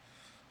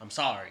 I'm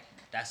sorry.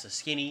 That's a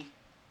skinny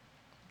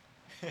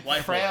white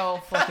boy Frail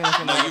fucking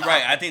looking No, you're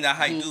right. I think that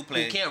height do who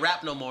play. can't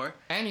rap no more.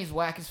 And he's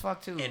whack as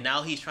fuck too. And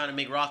now he's trying to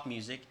make rock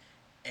music.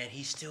 And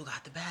he still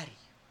got the baddie.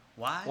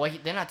 Why? Well,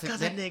 they're not Cause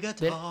they're, that nigga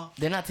they're, tall.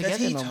 they're not together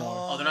he no tall.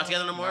 more. Oh, they're not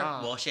together no more?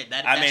 Nah. Well, shit.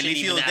 That I mean, at shouldn't least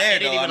he even was last- there it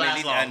didn't though. I even mean, at last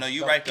least, long. I know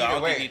you're But right though. I either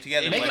don't think way, they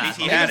together, Megan but at least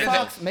he Fox- had Megan it.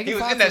 Fox- Megan He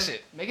was Fox in that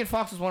shit. Megan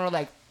Fox is one of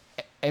like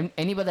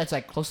anybody that's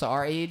like close to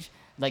our age.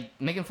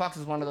 Like Megan Fox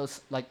is one of those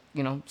like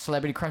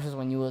celebrity crushes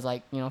when you was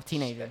like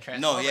teenager.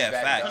 No, yeah,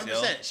 facts, yo.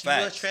 100%. She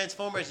Facts. was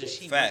Transformers and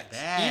she Facts. was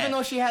bad. Even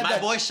though she had My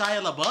that- boy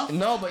Shia LaBeouf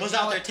No, but was you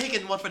know out there what?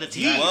 taking one for the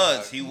He team.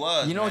 was. You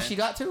know what man. she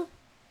got to?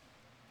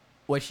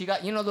 What she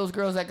got? You know those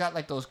girls that got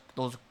like those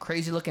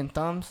crazy looking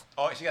thumbs?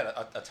 Oh, she got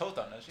a toe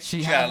thumb, doesn't she? She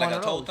She had got like one a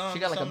of toe those. thumb. She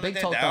got like a something big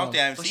like toe that. I don't thumb.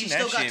 think I've But seen she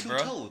still that got shit, two bro.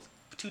 toes.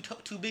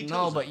 Two big toes.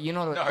 No, but you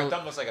know No, her the-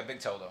 thumb looks like a big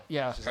toe though.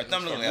 yeah. She's Her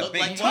thumb look like a Look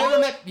big like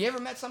toe. You ever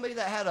met somebody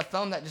that had a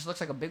thumb that just looks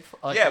like a big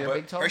Yeah, your but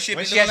big toe? her shit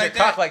When be she has looking her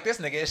like cock that. like this,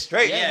 nigga, it's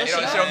straight. Yeah, you know,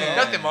 she she don't need does.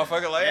 nothing,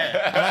 motherfucker.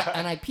 Like,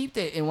 and I peeped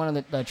it in one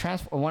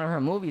of one of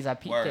her movies. I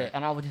peeped Word. it,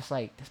 and I was just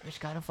like, this bitch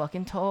got a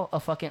fucking toe,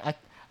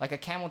 like a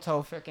camel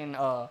toe, freaking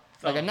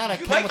like a not a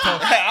You camel like toe,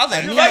 I was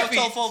like, you you like got a feet,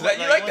 toe so for that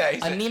you like that. He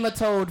a said.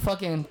 nematode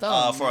fucking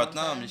thumb. For a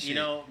thumb and shit. You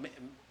know,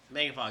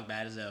 Megan Fox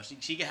bad as hell.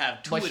 She could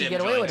have two But of she them get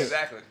away with joints. it.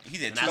 Exactly. He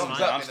said And that's thumbs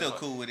fine. up. I'm still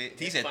cool with it.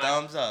 He said fine.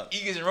 thumbs up.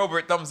 Eagles and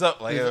Robert, thumbs up.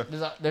 Like,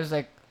 There's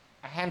like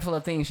a handful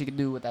of things she could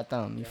do with that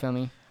thumb. You feel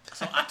me?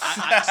 So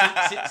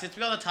since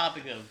we're on the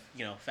topic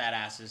of fat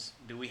asses,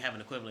 do we have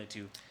an equivalent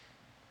to?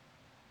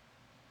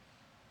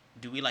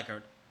 Do we like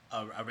a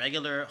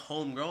regular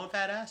homegrown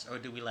fat ass, or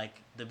do we like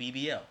the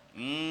BBL?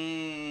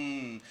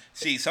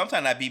 See,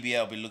 sometimes that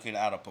BBL be looking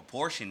out of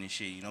proportion and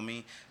shit. You know what I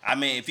mean? I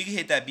mean, if you can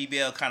hit that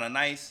BBL kind of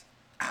nice,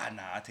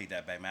 nah, I take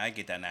that back, man. I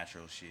get that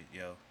natural shit,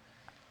 yo.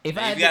 If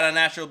I If had you got a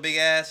natural big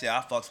ass, yeah,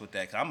 I fucks with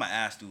that. Cause I'm an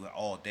ass dude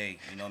all day.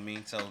 You know what I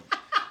mean? So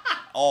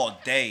all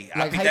day, I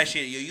Like, pick how that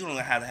you- shit. You don't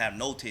have to have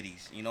no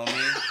titties. You know what I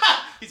mean?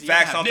 You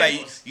Facts have on fact.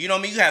 nipples. You know what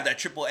I mean? You have that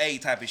triple A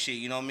type of shit.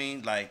 You know what I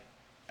mean? Like,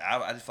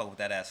 I just fuck with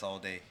that ass all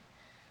day.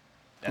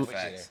 That's With you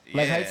facts.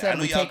 Like I said, I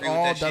know we y'all take agree with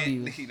all that shit.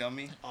 W's. You know what I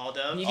mean? All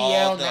done. BBL,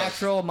 all done.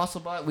 natural,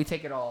 muscle butt, we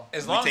take it all.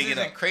 as We long as take it it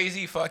up. isn't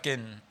crazy,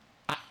 fucking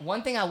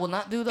One thing I will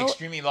not do though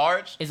extremely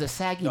large, is a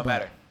saggy no butt.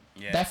 matter.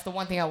 Yeah. That's the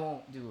one thing I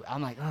won't do.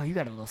 I'm like, oh, you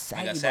got a little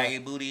saggy Like a butt. saggy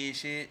booty and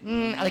shit.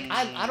 Like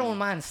I don't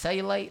mind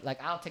cellulite.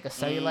 Like I'll take a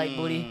cellulite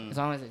booty as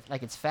long as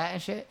it's fat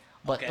and shit.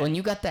 But Okay. when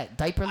you got that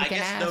diaper I looking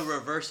guess ass, the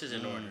reverse is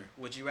in order.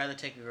 Would you rather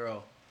take a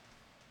girl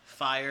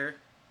fire,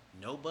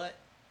 no butt,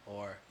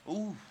 or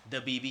Ooh.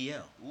 the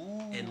BBL Ooh.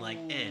 and like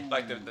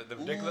Like the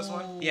ridiculous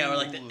one. Yeah, or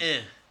like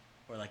the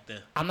or like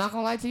the I'm not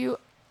gonna lie to you.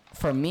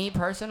 For me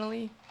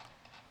personally,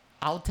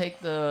 I'll take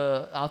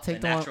the one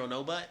natural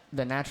no butt.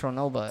 the natural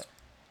no butt.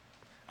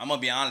 I'm gonna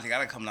be honest, it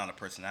gotta come down to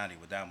personality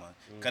with that one.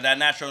 Cause that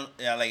natural,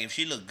 like if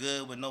she look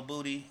good with no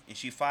booty and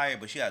she fire,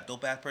 but she got a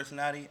dope ass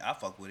personality, I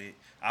fuck with it.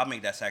 I'll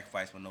make that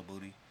sacrifice with no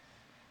booty.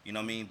 You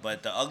know what I mean?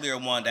 But the uglier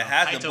one that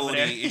has Heights the over booty,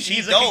 there. and she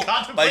He's dope,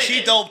 looking but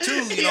she contemplating. dope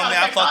too. You know what I mean?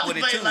 I fuck with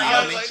it too. You know Like,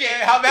 what I mean? like,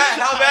 Yeah, how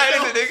bad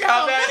is it, nigga?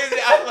 How bad is it?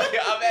 I'm like,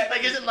 how bad?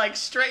 Like, is it like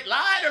straight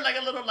line or like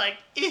a little like?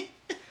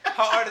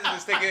 How hard is it to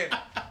stick in?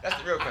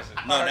 That's the real question.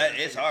 How No, hard that is it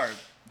to it's stick hard. in?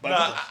 But No,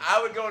 I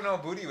would go no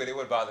booty, but it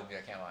would bother me.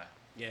 I can't lie.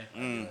 Yeah.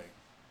 mm, Like,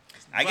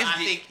 I But guess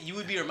I think you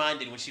would be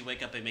reminded when she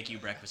wake up and make you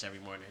breakfast every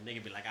morning.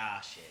 Nigga be like,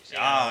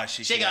 shit.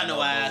 she She got no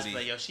ass, booty.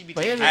 but yo, she be.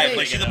 But here's taking the Hey, thing.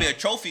 but she it could be a up.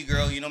 trophy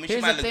girl. You know what I mean? She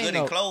Here's might the look thing, good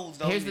though. in clothes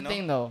though. Here's you the know?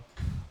 thing though.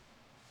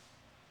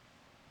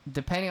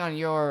 Depending on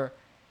your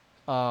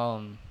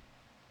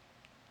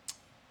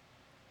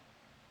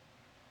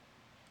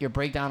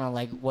breakdown on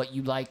like what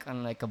you like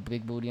on like a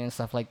big booty and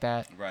stuff like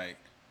that, Right.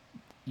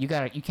 you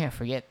can't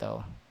forget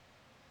though.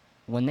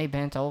 When they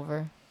bent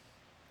over,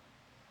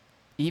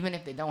 even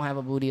if they don't have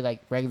a booty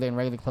like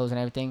regular clothes and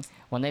everything,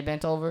 when they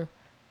bent over,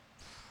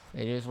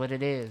 It is what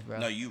it is, bro.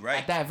 No, you right.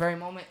 At that very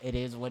moment, it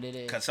is what it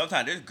is. Cause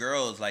sometimes there's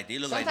girls like they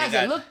look Sometimes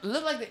like they got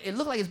it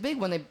look like it's big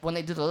when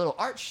they do the little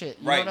art shit.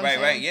 You right, know what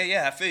I'm right. saying?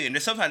 Yeah, I feel you. And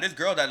there's sometimes there's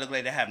girls that look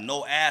like they have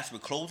no ass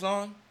with clothes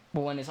on.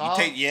 But when it's You all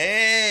take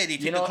they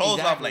take the clothes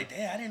off exactly. like,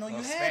 damn, I didn't know you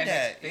Well, had spandex,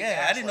 that. big Yeah,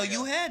 ass I didn't know like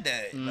you that. had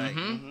that. Like,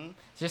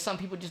 Just some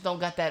people just don't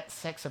got that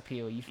sex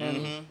appeal. You feel me?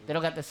 Mhm. They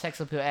don't got the sex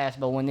appeal ass,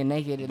 but when they're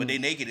naked, But they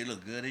naked, they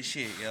look good as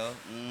shit, yo.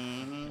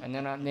 and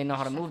then they know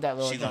how to move that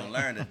little. She gonna joint.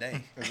 learn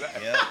today.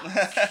 Yeah,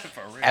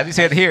 for real. As we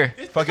said here,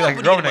 fuck you like a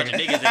We grown get a bunch of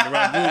nigga. niggas in the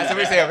wrong mood. That's what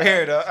we say over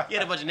here, though.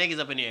 Get a bunch of niggas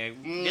up in here.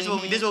 This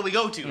is what we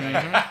go to.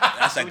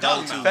 That's a we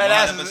talking go-to,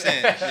 about.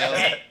 100%.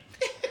 Yo.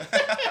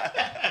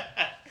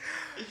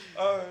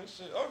 Oh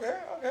shit. Okay.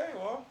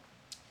 Well.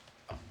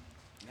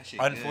 That shit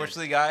good.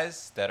 Unfortunately,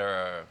 guys that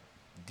are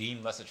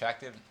deemed less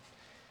attractive,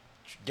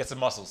 get some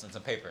muscles and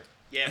some paper.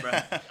 Yeah, bro.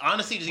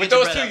 Honestly, just With get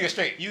your those bread two, up. you're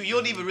straight. You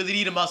don't even really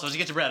need a muscle. Just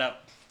get your bread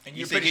up. And You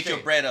you're say pretty get your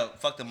straight. bread up,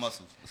 fuck the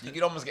muscles. You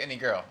could almost get any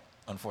girl,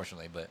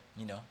 unfortunately, but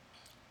you know.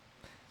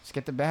 Just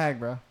get the bag,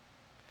 bro.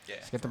 Yeah.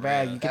 Just get the for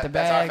bag. real. You get the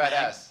That's our bag. fat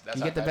ass. That's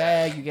You our get the fat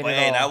bag. ass. You get But it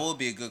hey, all. that will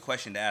be a good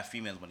question to ask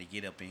females when they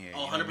get up in here.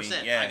 Oh, you know what I 100%.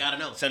 mean? Yeah. I gotta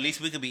know. So at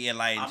least we could be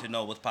enlightened to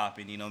know what's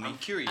popping. You know what I I'm mean?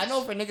 curious. I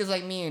know for niggas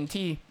like me and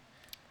T,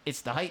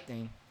 it's the height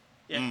thing.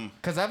 Yeah.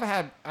 Cause I've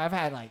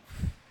had like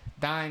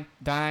dime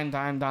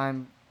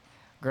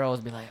girls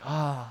be like,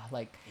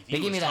 like If they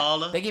you give me was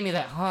taller. that, they give me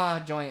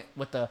that joint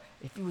with the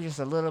if you were just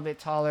a little bit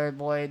taller,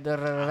 boy. Da,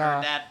 da, da, I da.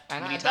 heard that too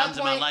And many at that times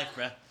in my point- life,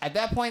 bro. At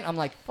that point, I'm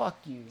like, fuck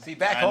you. See,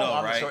 back I home, know,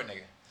 I'm right? a short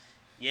nigga.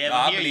 Yeah, No, but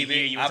I here believe it.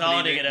 you I a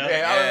tall believe nigga it. though.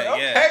 Yeah, I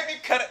was, yeah.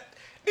 okay,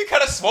 they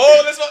cut a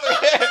swole this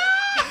motherfucker.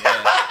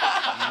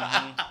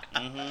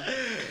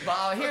 But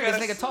out here,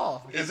 this nigga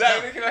tall.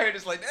 Exactly. They come out here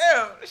just like,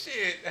 damn,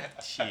 shit.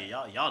 Shit,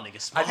 y'all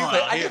niggas I small do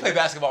out here. play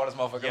basketball with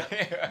this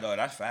motherfucker. No,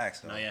 that's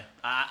facts though. No, yeah.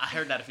 I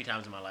heard that a few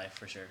times in my life,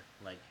 for sure.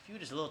 Like, if you were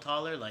just a little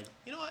taller, like,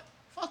 you know what?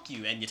 Fuck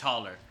you, and you're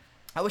taller.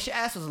 I wish your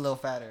ass was a little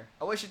fatter.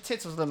 I wish your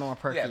tits was a little more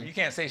perky. Yeah, but you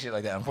can't say shit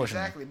like that,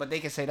 unfortunately. Exactly, but they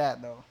can say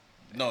that though.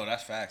 No,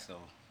 that's facts though.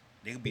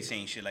 They could be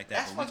saying shit like that,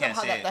 That's but we fucked up can't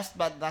how say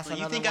that. it. That's Like,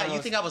 you another think one of you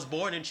those- think I was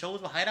born and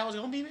chose what height I was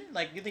gonna be, man?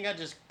 Like, you think I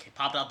just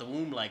popped out the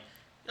womb? Like,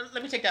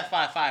 let me take that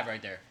 5'5"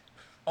 right there.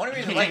 Only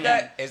reason like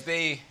that is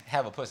they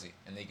have a pussy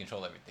and they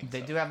control everything. They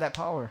so. do have that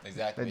power.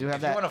 Exactly. They do have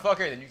if that. you want to fuck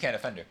her, then you can't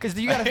offend her. Because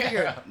you gotta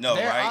figure No,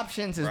 their right,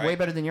 options is right. way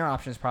better than your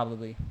options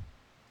probably.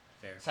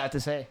 Fair. Sad to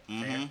say.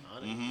 Fair.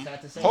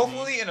 Sad to say.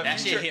 Hopefully in the That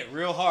future, shit hit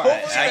real hard.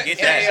 Hopefully I in get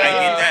the- that. yeah, I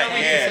get that. yeah,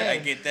 Yeah, yeah. I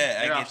get that. Your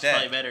I get options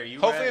probably that. better. You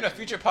hopefully in right. a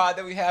future pod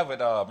that we have with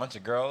a bunch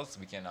of girls,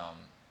 we can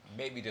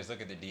maybe just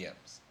look at their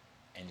DMs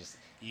and just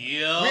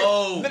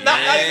Yo, not even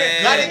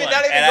good go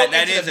one. And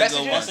that into is the a good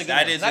one. messages.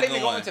 That is not a even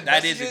good go one. into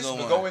That is a messages, good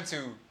but one. go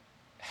into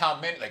how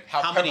many, like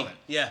how How prevalent. many?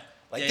 Yeah.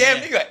 Like yeah, damn,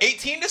 yeah. nigga, got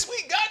 18 this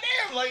week.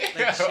 Goddamn, like.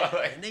 Like,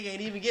 shit, nigga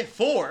ain't even get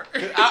 4.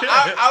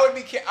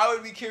 I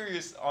would be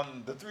curious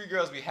on the 3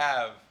 girls we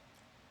have.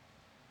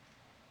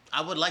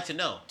 I would like to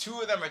know.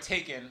 2 of them are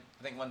taken.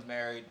 I think one's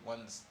married,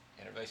 one's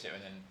in a relationship,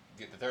 and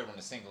then the third one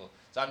is single.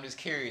 So I'm just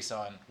curious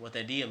on What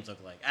their DMs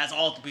look like. As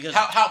all because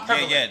how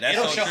prevalent. Yeah, they that's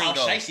don't so show true how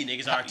though. shicey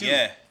niggas are too.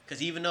 Yeah.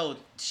 Because even though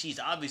she's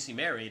obviously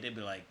married, they'd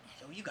be like,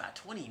 "Yo, you got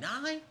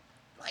 29?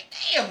 Like,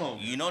 damn."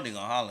 You know they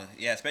gonna holler.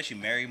 Yeah, especially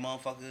married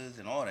motherfuckers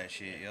and all that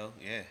shit, yo.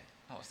 Yeah.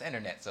 Oh, it's the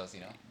internet, so it's, you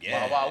know,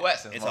 Yeah. Wild Wild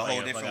West. It's a whole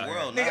Fuck different out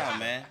world Nigga, now,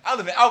 man. I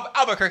live in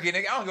Albuquerque,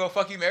 nigga. I don't give a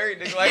fuck you married,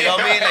 nigga. Like, You know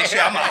what I mean? Like, shit,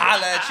 I'ma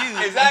holler at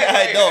you. Exactly.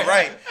 I know,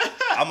 right?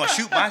 I'ma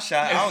shoot my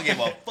shot. I don't give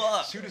a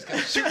fuck. Shooters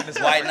gonna shoot in this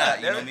Why motherfucker, not?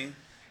 You know damn what I it. mean?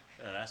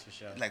 Yeah, that's for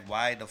sure. Like,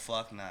 why the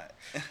fuck not?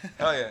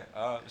 Hell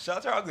yeah. Shout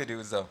out to our ugly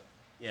dudes, though.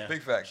 Yeah.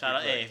 Big facts. Shout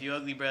out. big Hey, facts. if you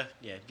ugly, bruh,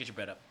 yeah, get your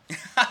bread up.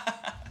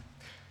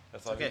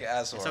 That's all Okay. you can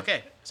ask for. It's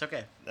okay. It's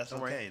okay. That's Don't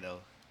worry. okay, though.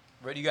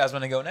 Where do you guys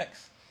want to go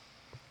next?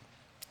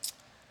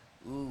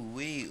 Ooh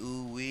wee,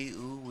 ooh wee,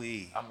 ooh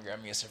wee. I'm gonna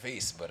grab me a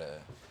surface,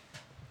 but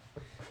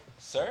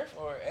Surf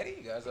or Eddie,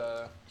 you guys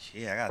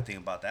Shit, I gotta think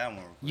about that one.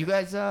 real quick. You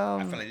guys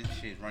I feel like this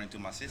shit is running through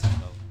my system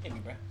though. Hit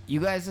me, bruh.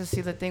 you guys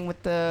see the thing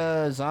with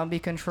the zombie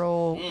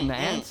control and the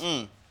ants?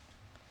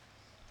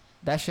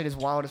 That shit is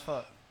wild as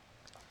fuck.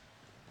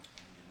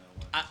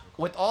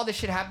 With all the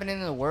shit happening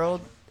in the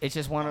world, it's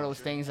just one of those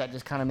things that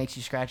just kind of makes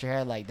you scratch your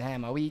head. Like,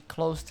 damn, are we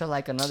close to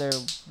like another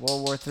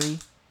World War III?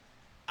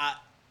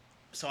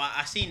 So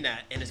I seen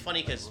that, and it's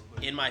funny because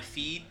in my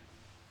feed,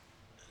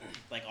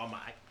 like on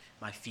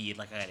my feed,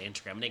 like I got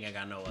Instagram, I think I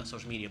got no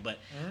social media, but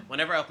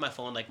whenever I open my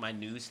phone, like my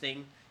news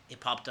thing, it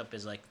popped up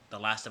as like the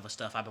Last of Us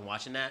stuff. I've been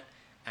watching that,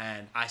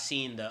 and I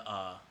seen the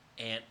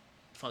ant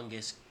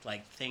fungus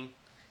like thing,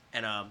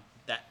 and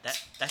that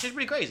shit's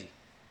pretty crazy.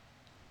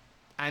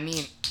 I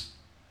mean,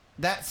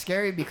 that's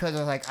scary because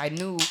I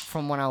knew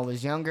from when I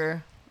was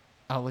younger,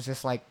 I was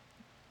just like,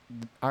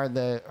 how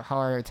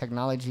our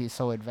technology is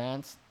so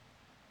advanced,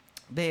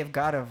 they have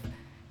got to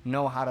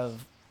know how to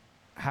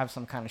have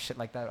some kind of shit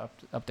like that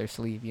up their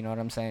sleeve. You know what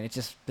I'm saying? It's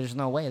just there's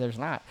no way. There's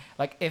not.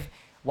 Like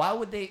why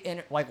would they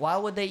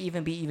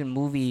even be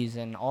movies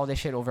and all this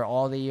shit over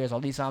all the years,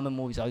 all these zombie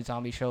movies, all these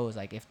zombie shows,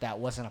 like if that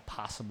wasn't a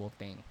possible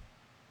thing.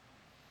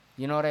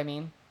 You know what I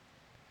mean?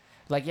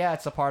 Like, yeah,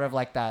 it's a part of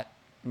like that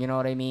You know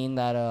what I mean?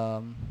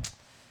 That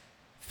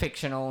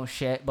fictional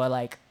shit, but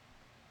like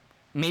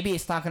maybe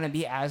it's not gonna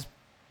be as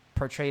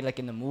portrayed like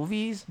in the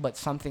movies, but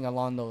something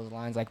along those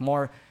lines, like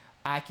more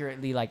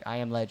accurately, like I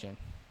Am Legend.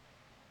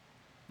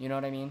 You know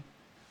what I mean?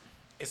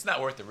 It's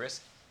not worth the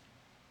risk.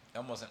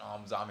 Almost in all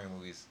zombie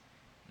movies,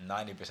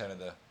 90% of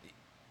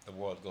the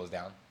world goes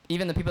down.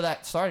 Even the people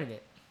that started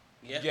it.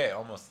 Yeah,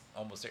 almost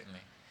certainly.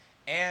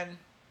 And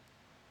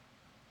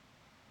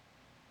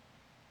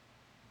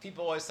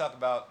people always talk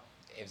about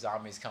if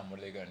zombies come, what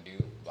are they gonna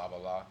do? Blah blah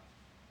blah.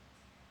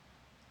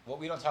 What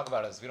we don't talk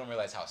about is we don't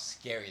realize how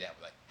scary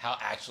how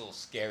actual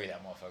scary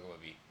that motherfucker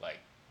would be. Like,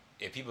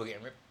 if people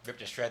getting ripped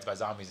to shreds by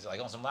zombies,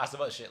 like on some Last of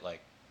Us shit, like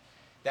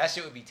that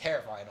shit would be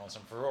terrifying on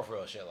some for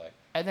real shit, like.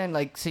 And then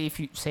like, say if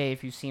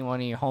you see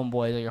one of your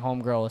homeboys or your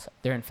homegirls,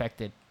 they're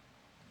infected,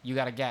 you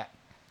got a gap.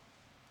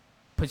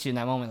 Puts you in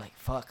that moment like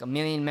fuck. A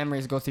million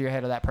memories go through your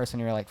head of that person.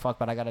 And you're like fuck,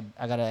 but I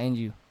gotta end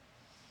you.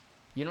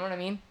 You know what I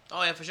mean?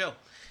 Oh yeah, for sure.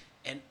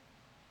 And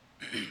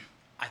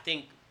I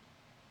think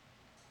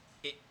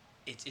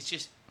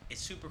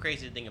it's super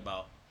crazy to think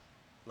about,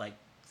 like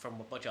from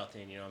what y'all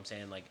think. You know what I'm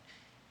saying? Like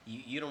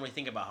you don't really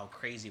think about how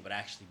crazy it would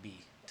actually be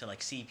to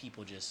like see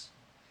people just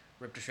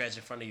rip to shreds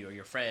in front of you or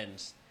your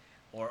friends,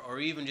 or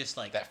even just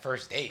like That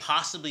first date.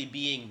 possibly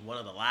being one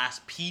of the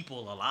last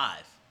people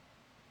alive.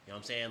 You know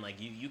what I'm saying? Like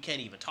you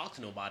can't even talk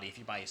to nobody if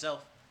you're by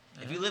yourself.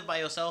 Mm-hmm. If you live by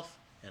yourself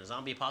and a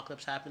zombie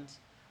apocalypse happens,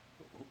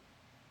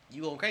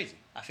 you going crazy.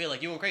 I feel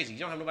like you going crazy. You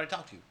don't have nobody to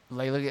talk to.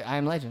 Like look at I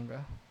Am Legend, bro.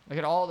 Look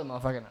at all the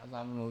motherfucking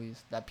zombie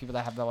movies that people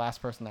that have the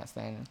last person that's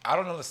standing. I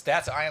don't know the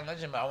stats of I Am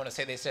Legend, but I want to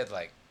say they said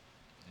like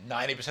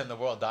 90% of the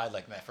world died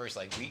like in that first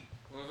like week.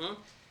 Mm-hmm.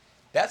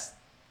 That's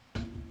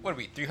what are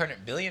we?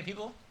 300 billion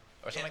people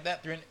or something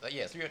like that.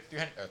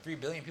 3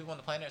 billion people on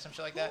the planet or some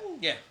shit like that.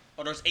 Yeah.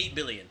 Or there's 8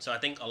 billion. So I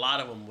think a lot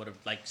of them would have,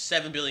 like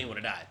 7 billion would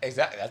have died.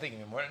 Exactly. I think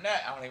even more than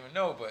that. I don't even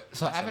know, but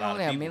So That's a having lot of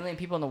only a people. million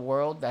people in the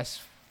world,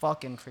 that's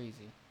fucking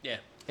crazy. Yeah.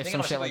 If think some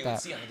about shit what like you would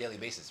that. see on a daily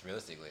basis,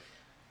 realistically.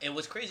 And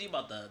what's crazy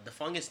about the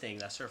fungus thing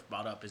that Surf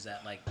brought up is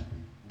that, like,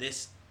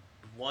 this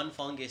one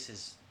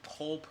fungus's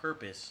whole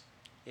purpose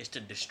is to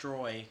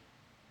destroy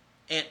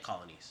ant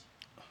colonies.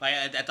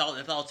 Like, that's all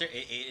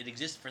it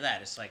exists for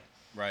that. It's like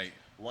Right.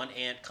 one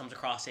ant comes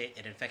across it,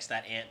 it infects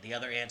that ant, the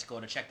other ants go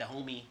to check the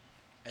homie,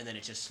 and then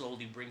it just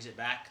slowly brings it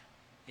back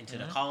into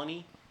the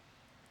colony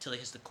till it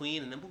hits the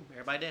queen, and then boom,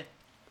 everybody dead.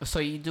 So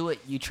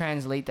you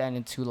translate that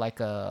into like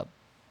a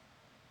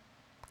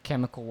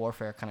chemical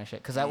warfare kind of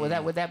shit. Cause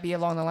would that be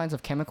along the lines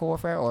of chemical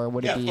warfare, or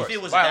would Yeah, it of be? course. If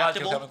it was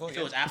Biological, adaptable, chemical, if yeah.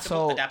 it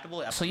was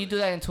adaptable, So you do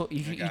that into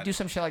you got do it.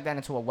 some shit like that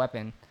into a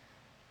weapon,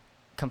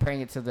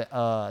 comparing it to the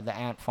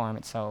ant farm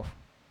itself.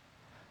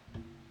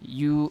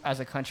 You as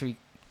a country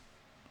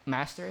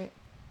master it.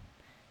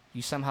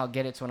 You somehow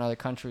get it to another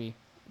country.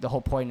 The whole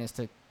point is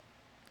to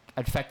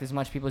affect as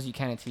much people as you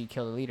can until you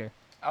kill the leader.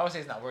 I would say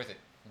it's not worth it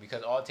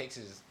because all it takes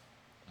is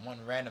one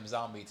random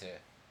zombie to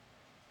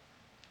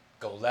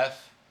go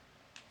left.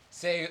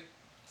 Say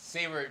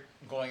we're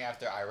going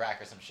after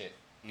Iraq or some shit.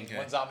 And Okay.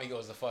 one zombie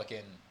goes to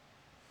fucking,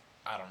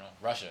 I don't know,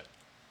 Russia.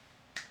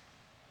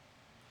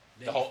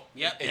 The whole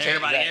Yep, it and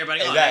changes that. everybody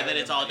gone. Exactly.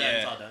 Then it's all done. Yeah.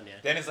 It's all done. Yeah.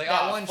 Then it's like,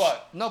 That oh one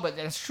fuck. no, but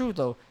that's true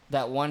though.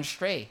 That one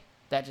stray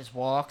that just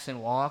walks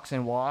and walks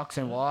and walks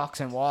and walks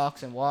and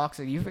walks and walks,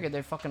 and you figure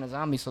they're fucking a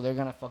zombie, so they're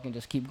gonna fucking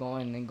just keep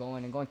going and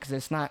going and going, because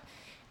it's not,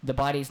 the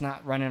body's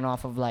not running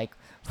off of like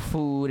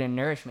food and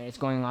nourishment. It's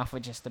going off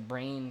of just the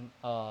brain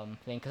thing,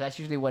 because that's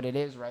usually what it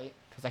is, right?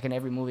 Because like in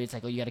every movie, it's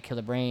like, oh, you gotta kill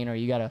the brain, or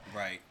you gotta.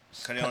 Right.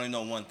 Because they only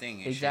know one thing.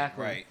 And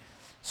Exactly. Shit. Right.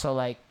 So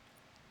like,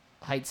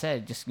 Height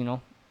said, just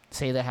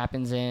say that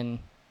happens in,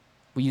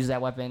 we use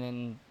that weapon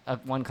in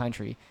one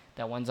country.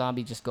 That one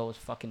zombie just goes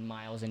fucking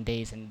miles and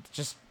days and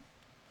just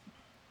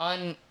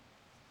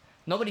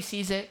nobody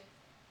sees it,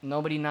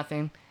 nobody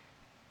nothing,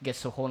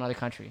 gets to a whole nother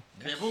country,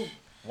 And then boom,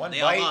 One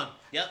they all bite, gone.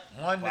 Yep.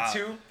 1 Wow. to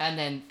 2, and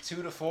then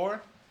 2 to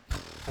 4,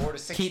 4 to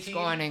 16. keeps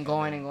going and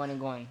going and going and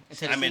going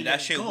until I mean,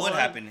 that shit would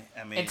happen.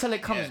 I mean, until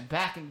it comes yeah.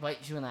 back and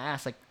bites you in the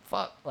ass. Like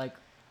fuck, like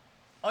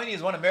All you need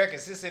is one American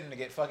citizen to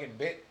get fucking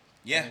bit.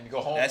 Yeah. And you go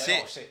home. That's like,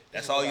 it. Oh, shit. That's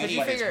This is all what you I need. you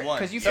like. figure- is one.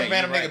 'cause you Some figure-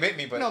 random you're nigga right. bit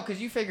me, but no,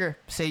 because you figure,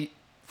 say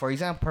for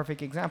example,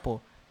 perfect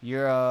example,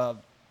 you're a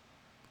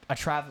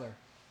traveler.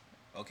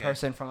 Okay.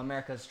 Person from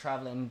America's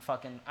traveling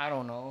fucking, I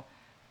don't know,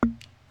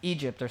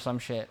 Egypt or some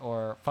shit,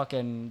 or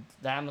fucking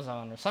the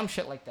Amazon or some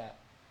shit like that.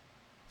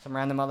 Some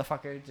random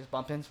motherfucker just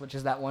bumping, which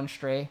is that one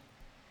stray.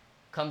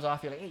 Comes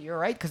off, you're like, hey, you're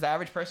right, because the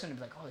average person would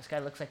be like, oh, this guy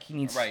looks like he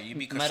needs Right. You'd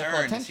be medical concerned to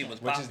see attention.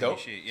 what's which popping is dope.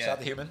 and shit. Shout Yeah. out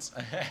to humans.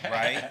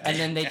 Right. And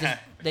then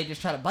they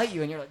just try to bite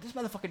you, and you're like, this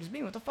motherfucker just beat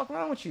me. What the fuck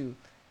wrong with you?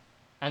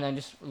 And then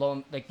just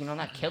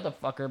not kill the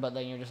fucker, but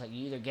then you're just like,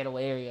 you either get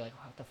away or you're like,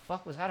 what the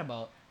fuck was that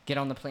about? Get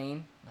on the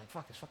plane, like,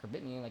 fuck, this fucker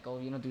bit me. Like, oh,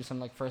 do some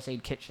like first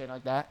aid kit shit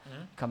like that.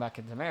 Mhm. Come back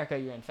into America,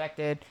 you're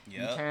infected.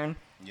 You Yep. turn,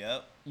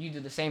 Yep. you do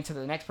the same to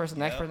the next person,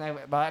 the next Yep.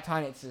 person. By that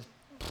time, it's just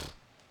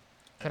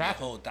could The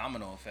happen. whole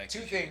domino effect. Two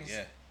and shit. things.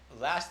 Yeah.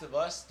 Last of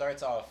Us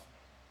starts off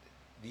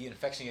the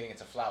infection getting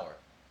into flour.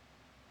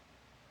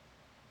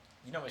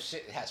 You know what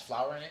shit has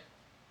flour in it?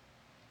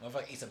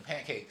 Motherfucker eat some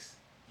pancakes.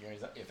 You're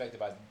affected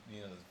by the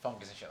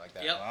fungus and shit like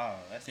that. Yep. Wow,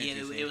 that's Yeah,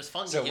 interesting. it was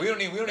fun. So we don't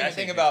even That's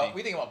think about interesting.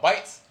 we think about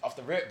bites off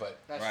the rip, but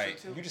That's Right.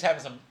 true too. you just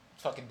having some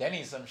fucking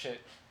Denny's some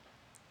shit.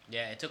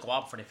 Yeah, it took a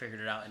while before they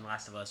figured it out in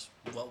Last of Us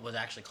what was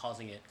actually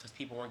causing it, because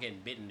people weren't getting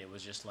bitten. It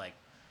was just like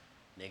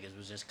niggas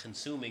was just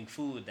consuming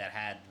food that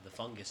had the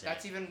fungus in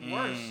That's it. even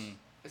worse.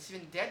 It's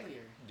even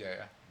deadlier. Yeah,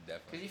 Cause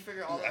definitely. you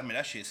figure all. I mean,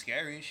 that shit's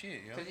scary as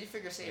shit, yo. Cause you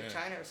figure, say, if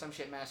Yeah. China or some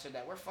shit mastered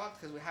that, we're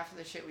fucked. Cause half of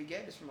the shit we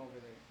get is from over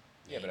there.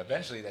 Yeah, but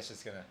eventually that's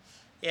just gonna.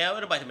 Yeah, it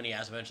would have bite them in the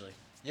ass eventually.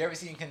 You ever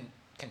seen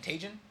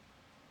Contagion?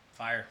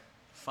 Fire,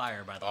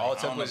 by the All way. it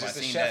took don't know was if just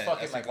I've the seen chef that. fucking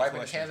That's a like good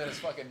wiping his question. hands on his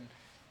fucking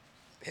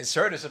his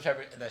shirt or some type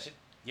of and that shit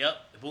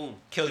Yep,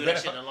 boom. killed Do that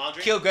shit in the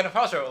laundry. Gwyneth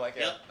Paltrow like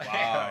Yep.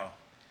 Wow,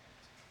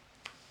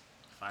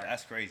 Fire.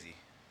 that's crazy.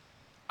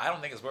 I don't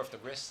think it's worth the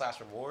risk /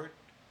 reward,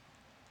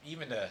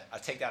 even to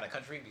take down a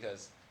country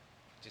because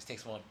it just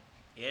takes one.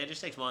 Yeah, it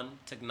just takes one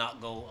to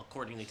not go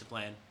accordingly to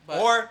plan. But,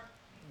 Or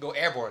go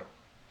airborne,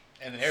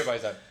 and then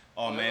everybody's done.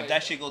 Oh Well, man, if like-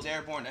 that shit goes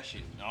airborne, that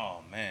shit.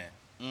 Oh man.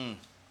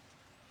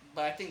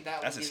 but I think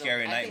that That's would a be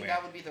scary I think nightmare.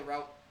 that would be the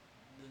route,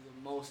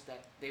 the most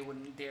that they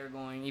wouldn't dare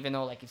going. Even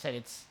though, like you said,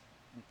 it's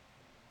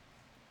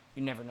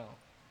you never know.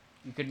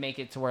 You could make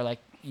it to where like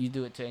you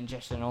do it to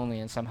ingestion only,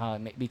 and somehow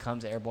it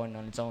becomes airborne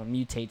on its own,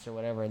 mutates or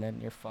whatever, and then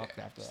you're fucked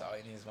after Just that. all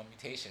you need is one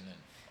mutation and.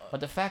 But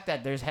the fact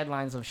that there's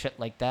headlines of shit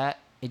like that,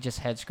 it just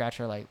head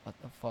scratcher. Like, what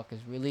the fuck is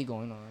really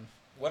going on?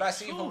 What I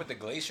see even with the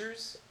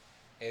glaciers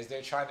is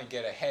they're trying to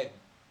get ahead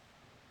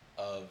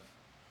of,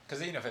 because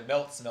if it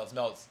melts,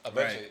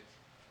 eventually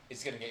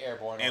it's gonna get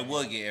airborne. It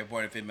will get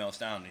airborne if it melts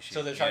down and shit.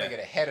 So they're trying to get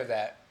ahead of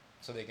that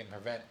so they can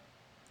prevent.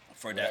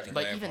 for that to go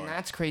But even airborne.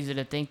 that's crazy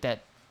to think that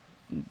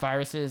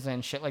viruses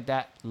and shit like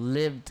that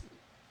lived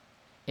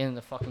in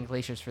the fucking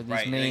glaciers for these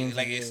Right, millions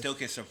like of it years. still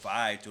can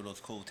survive through those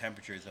cold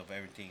temperatures of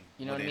everything.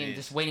 You know what I it mean? is.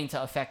 Just waiting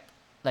to affect,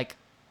 like,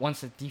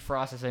 once it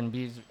defrosts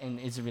and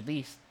is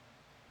released,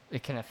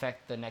 it can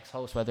affect the next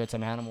host, whether it's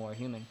an animal or a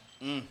human.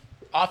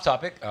 Off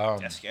topic.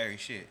 That's scary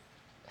shit.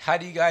 How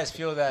do you guys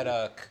feel that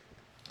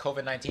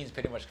COVID-19 has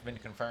pretty much been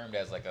confirmed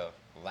as like a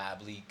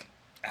lab leak,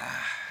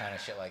 kind of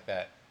shit like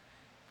that?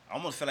 I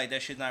almost feel like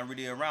that shit's not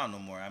really around no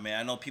more. I mean,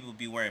 I know people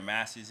be wearing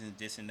masks and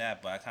this and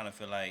that, but I kind of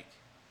feel like,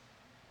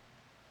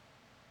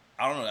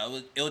 I don't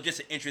know. It was just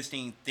an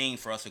interesting thing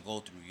for us to go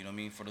through. You know what I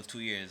mean? For those 2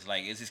 years,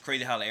 like it's just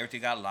crazy how like,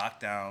 everything got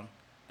locked down.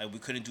 Like we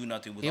couldn't do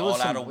nothing. It all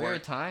was out some of weird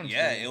work. times,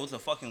 Yeah, dude. it was a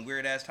fucking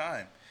weird ass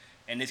time,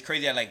 and it's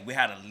crazy that like we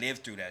had to live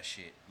through that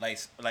shit. Like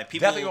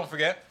people Definitely won't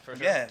forget. For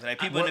sure. Yeah, like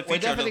people in the We're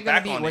future definitely look gonna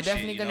back be. on We're this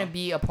definitely shit, gonna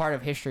be a part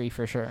of history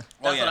for sure.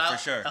 Oh That's yeah, what for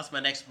sure. That's my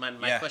next. My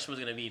Yeah. question was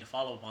gonna be to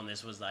follow up on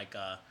this was like,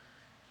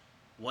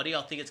 what do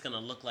y'all think it's gonna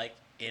look like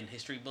in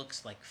history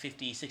books like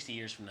 50, 60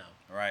 years from now?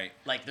 Right.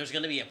 Like, there's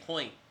gonna be a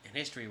point in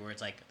history where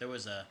it's like there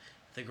was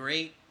the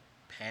great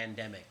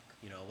pandemic,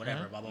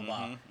 whatever, blah blah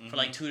blah, for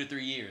like 2 to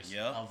 3 years.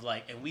 Yep. Of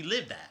like, and we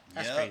lived that.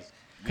 That's Yep. crazy.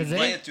 We 'Cause they-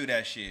 went through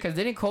that shit. Because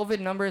didn't COVID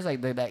numbers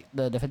like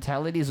the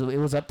fatalities? It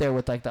was up there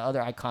with like the other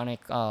iconic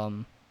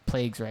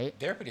plagues, right?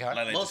 They're pretty high.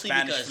 Like the Mostly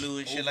Spanish because flu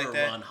and shit like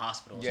overrun that.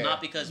 hospitals, Yeah.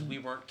 not because we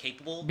weren't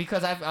capable.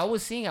 Because I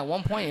was seeing at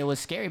one point it was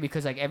scary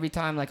because like every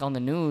time like on the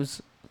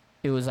news,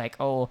 it was like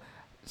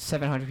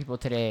 700 people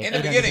today. In the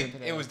 800 beginning, people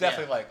today. it was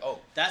definitely like, oh,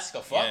 That's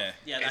the fuck.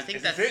 Yeah. I think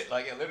Is that's this it?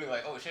 Like it literally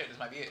like, oh shit, this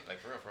might be it. Like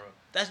for real, for real.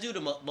 that's due to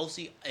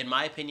mostly, in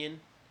my opinion,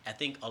 I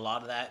think a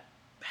lot of that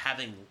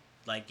having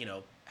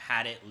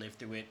had it, lived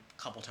through it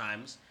a couple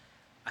times.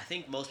 I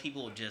think most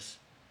people just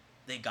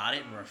they got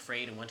it and were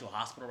afraid and went to a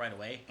hospital right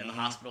away, and the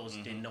hospitals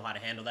didn't know how to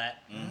handle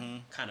that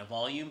kind of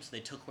volume, so they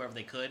took whoever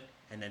they could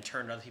and then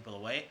turned other people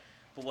away.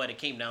 But what it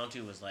came down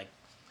to was like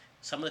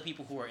some of the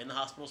people who were in the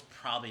hospitals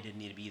probably didn't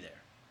need to be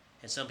there,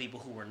 and some people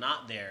who were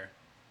not there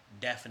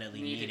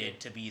definitely Needed needed it.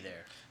 to be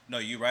there. No,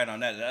 you're right on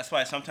that. That's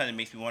why sometimes it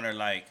makes me wonder,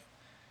 like,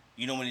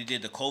 when they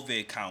did the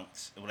COVID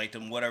counts, like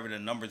whatever the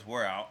numbers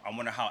were, I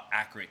wonder how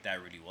accurate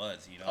that really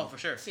was. Oh, for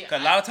sure. See,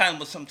 Because a lot of times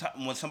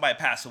when somebody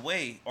passed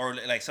away or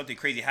like something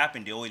crazy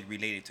happened, they always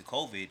relate it to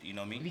COVID. You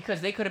know what I mean?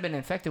 Because they could have been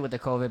infected with the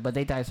COVID, but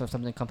they died of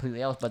something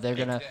completely else. But they're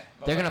gonna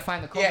Yeah.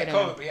 find the COVID. Yeah, in COVID,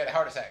 them. but he had a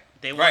heart attack.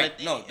 They Right.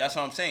 wanted, No, that's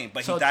what I'm saying.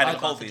 But So he died it's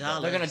of all about COVID. the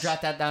Though. They're gonna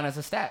drop that down as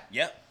a stat.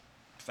 Yep.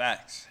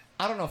 Facts.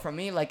 I don't know. For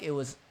me, like it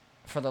was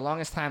for the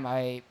longest time,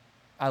 I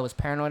was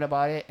paranoid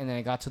about it, and then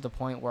it got to the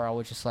point where I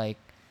was just like,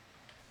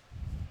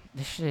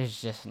 this shit is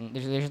just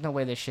there's no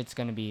way this shit's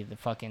gonna be the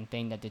fucking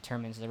thing that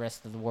determines the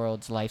rest of the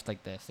world's life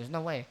like this. There's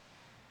no way.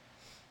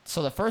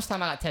 So the first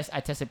time I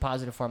tested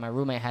positive for it. My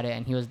roommate had it,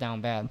 and he was down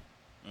bad.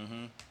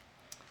 Mm-hmm.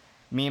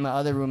 Me and my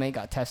other roommate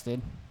got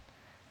tested.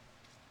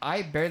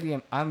 I'm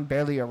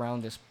barely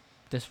around this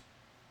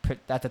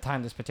at the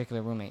time, this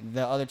particular roommate.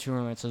 The other two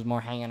roommates was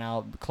more hanging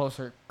out,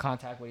 closer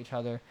contact with each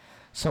other.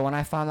 So when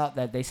I found out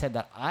that they said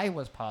that I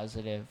was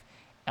positive,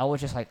 I was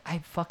just like,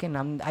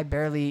 I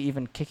barely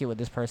even kick it with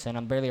this person.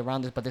 I'm barely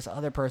around this, but this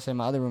other person,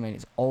 my other roommate,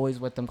 is always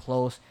with them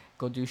close,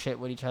 go do shit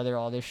with each other,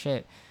 all this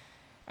shit.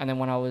 And then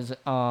when I was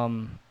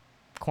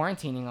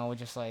quarantining, I was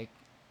just like,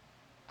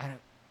 I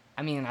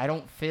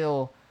don't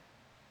feel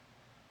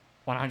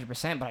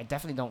 100%, but I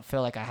definitely don't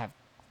feel like I have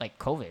like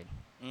COVID.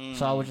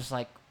 So I was just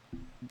like,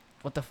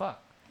 what the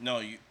fuck?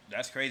 No,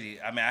 that's crazy.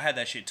 I mean, I had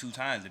that shit 2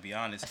 times, to be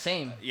honest.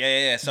 Same.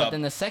 Yeah. So, But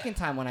then the second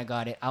time when I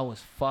got it, I was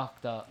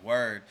fucked up.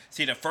 word.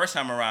 See, the first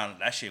time around,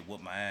 that shit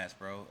whooped my ass,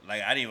 bro.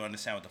 Like, I didn't even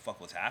understand what the fuck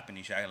was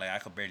happening. Shit. I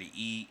could barely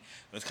eat.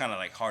 It was kind of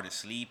like hard to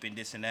sleep and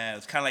this and that. It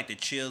was kind of like the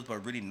chills,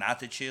 but really not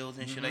the chills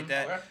and shit like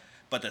that. Okay.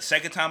 But the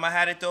second time I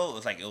had it, though,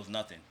 it was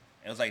nothing.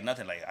 It was like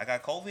nothing. Like, I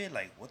got COVID.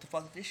 Like, what the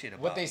fuck is this shit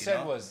about? What they you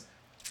said know? was,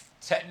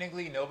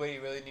 technically, nobody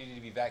really needed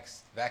to be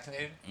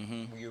vaccinated.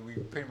 Mm-hmm. We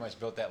pretty much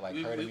built that like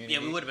herd immunity. Yeah,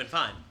 we would have been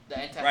fine. The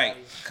antibodies. Right.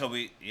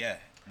 Cause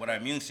what our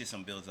immune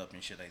system builds up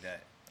and shit like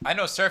that. I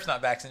know Surf's not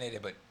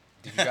vaccinated, but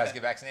did you guys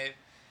get vaccinated?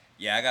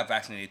 Yeah, I got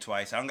vaccinated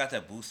twice. I don't got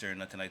that booster or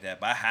nothing like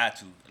that, but I had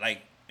to.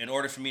 Like, in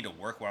order for me to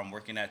work where I'm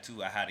working at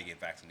too, I had to get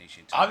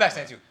vaccination too. I'm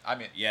vaccinated too. I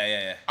mean,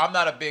 Yeah. I'm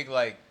not a big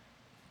like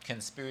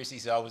conspiracy,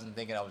 so I wasn't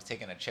thinking I was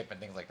taking a chip and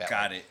things like that.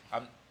 Got Like,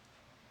 it.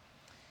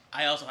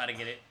 I also had to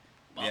get it.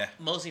 Well, Yeah.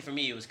 Mostly for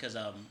me, it was because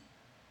I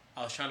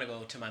was trying to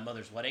go to my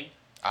mother's wedding,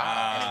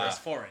 Ah. and it was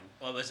foreign.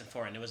 Well, it wasn't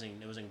foreign. It was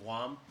in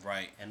Guam.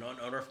 Right. And in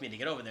order for me to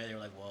get over there, they were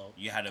like, "Well,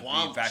 You had to be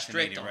Guam was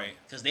vaccinated, strict right?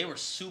 Because they were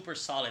super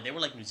solid. They were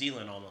like New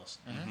Zealand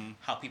almost. Mm-hmm.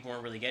 How people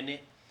weren't really getting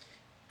it.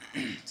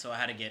 So I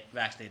had to get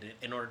vaccinated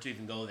in order to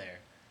even go there.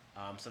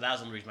 So that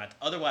was the reason.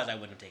 Otherwise, I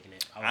wouldn't have taken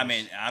it. I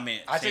mean,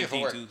 I take same it for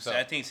thing work, too. so-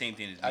 I think same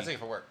thing as me. I take it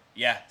for work.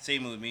 Yeah,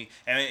 same with me.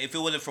 And if it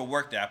wasn't for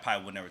work, then I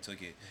probably would never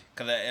took it.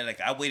 Cause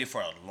I waited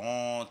for a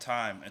long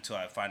time until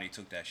I finally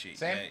took that shit.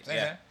 Same, yeah, same.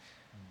 yeah. Man.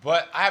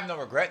 But I have no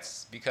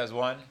regrets because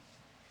one,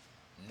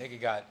 nigga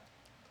got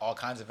all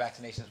kinds of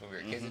vaccinations when we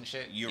were kids and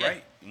shit. You're Yeah.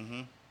 right.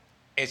 Mm-hmm.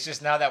 It's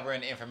just now that we're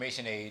in the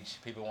information age,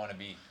 people want to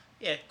be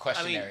yeah,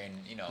 questionary I mean,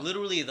 and you know.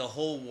 literally the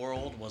whole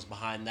world was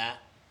behind that.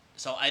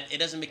 So it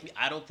doesn't make me.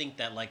 I don't think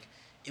that like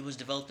it was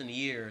developed in a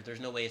year. There's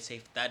no way it's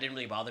safe. That didn't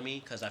really bother me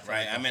because I feel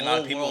Right. like I the mean, a whole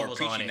lot of people world were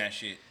was on preaching it. that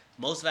shit.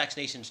 Most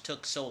vaccinations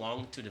took so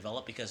long to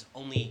develop because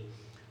only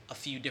a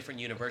few different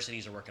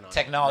universities are working on it.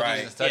 Technologies Right,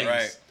 and studies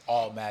right.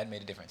 all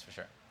made a difference for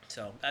sure.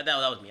 So that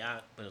was me.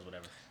 But it was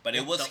whatever. But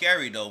it was So-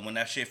 scary though when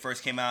that shit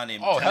first came out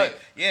and Oh, hell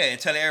and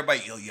telling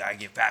everybody, yo, you gotta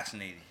get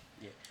vaccinated.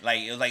 Yeah. Like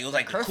it was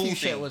like the Curfew cool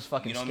shit thing. was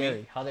fucking you know what scary. I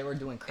mean? How they were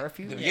doing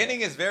curfew. The Yeah.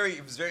 beginning is very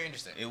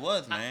interesting. It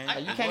was, man. I-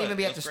 Like, you It can't was. even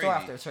be It at the was store crazy.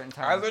 after a certain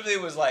I time. literally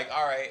was like,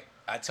 all right.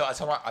 I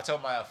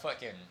told my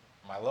fucking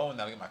my loan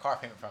that I get my car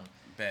payment from.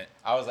 Bet.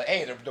 I was like,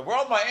 hey, the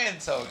world might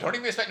end, so don't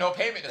even expect no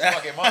payment this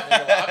fucking month.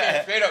 And you're like, I'm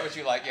being straight up with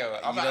you, like, yo,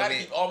 I'm You not know gonna me.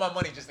 keep all my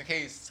money just in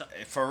case. So,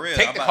 For real.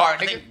 Take I'm the about- car, I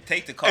nigga. think-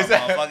 Take the car, Is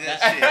that- motherfucker. Take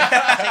Shit. it away.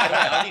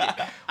 I need it.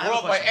 I have a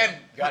World might question. end.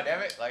 God damn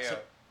it. Like, yo. So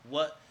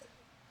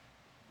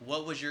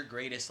what was your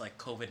greatest like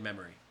COVID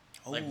memory?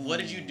 Like, what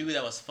did you do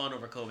that was fun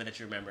over COVID that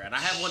you remember? And I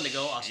have one to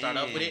go. I'll start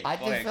off with it. I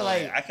Go just ahead, feel go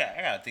ahead. like-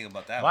 I gotta think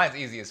about that. Mine's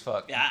easy as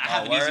fuck. Yeah, I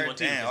have an easy word? one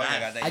too. Damn, 'cause okay, I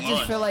got have that I easy. just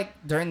fun. feel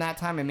like during that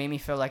time it made me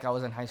feel like I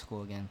was in high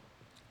school again.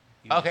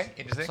 Okay,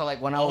 interesting. So like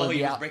when I Oh, would you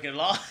be was out, breaking the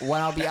law. when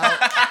I'll be out,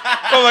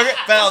 Fellas,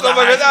 So I'm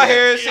motherfuckers out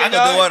here, I shit, can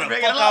dog. do what the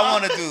Breaking fuck the I law.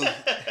 want to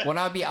do. when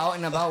I would be out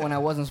and about when I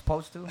wasn't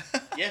supposed to,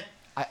 Yeah.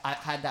 I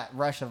had that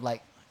rush of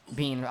like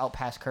being out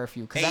past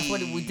curfew because that's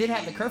what we did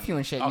have the curfew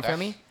and shit. You Okay. feel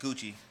me?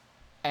 Gucci.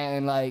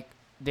 And like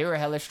they were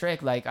hella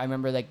strict. Like I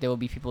remember like there would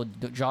be people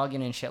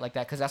jogging and shit like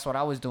that because that's what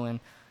I was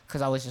doing.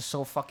 Because I was just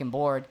so fucking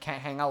bored,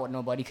 can't hang out with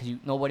nobody because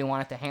nobody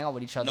wanted to hang out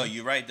with each other. No,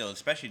 you're right though,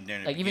 especially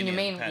during the like even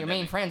beginning your of the main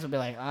pandemic. friends would be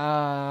like,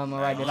 I'm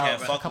gonna ride you it can't out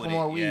for a fuck couple with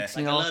more it, yeah. weeks,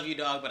 Like, you I know. love you,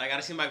 dog, but I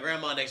gotta see my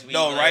grandma next week.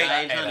 No, Like, right?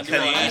 I ain't trying to do Because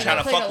all you that. ain't trying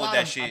to played fuck a with lot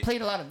that of- shit. I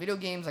played a lot of video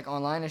games like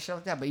online and shit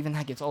like that, but even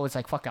that gets always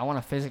like, fuck, I want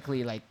to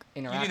physically like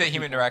interact. You need with that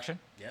human people. interaction.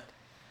 Yeah.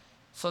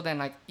 So then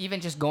like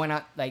even just going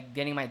out like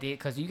getting my date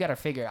because you gotta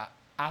figure out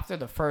after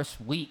the first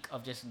week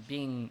of just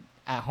being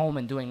at home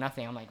and doing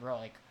nothing, I'm like, bro,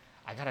 like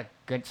I gotta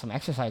get some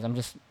exercise. I'm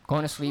just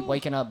going to sleep,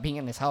 waking up, being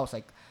in this house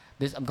like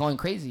this. I'm going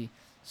crazy.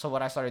 So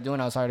what I started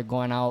doing, I started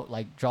going out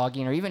like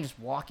jogging or even just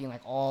walking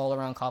like all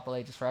around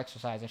Kapolei just for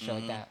exercise and shit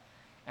like that.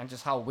 And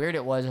just how weird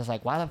it was. It's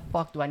like, why the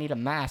fuck do I need a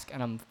mask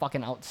and I'm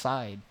fucking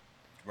outside?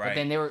 Right. But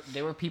then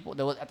there were people.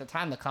 There was at the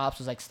time the cops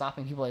was like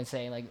stopping people and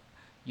saying like,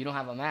 you don't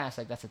have a mask,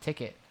 like that's a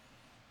ticket.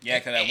 Yeah,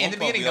 because at in one the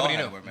point beginning, we all nobody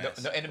had knew. to wear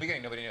masks. In the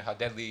beginning, nobody knew how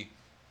deadly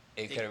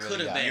it could have It really could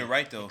have got. been. You're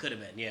right, though. It could have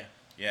been. Yeah.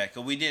 Yeah,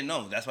 because we didn't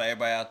know. That's why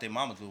everybody out there,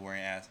 mamas was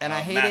wearing And I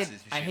masks hated, and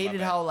shit, I my hated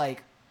bad. how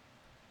like,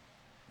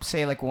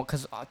 say like,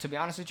 because to be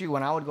honest with you,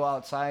 when I would go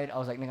outside, I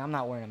was like, nigga, I'm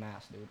not wearing a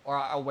mask, dude. Or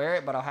I'll wear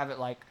it, but I'll have it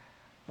like,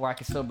 where I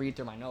can still breathe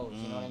through my nose.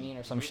 You know what I mean,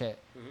 or some shit.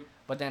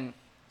 But then,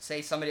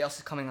 say somebody else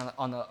is coming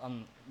on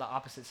the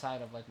opposite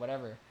side of like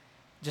whatever,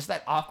 just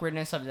that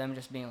awkwardness of them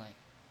just being like,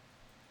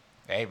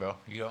 Hey, bro,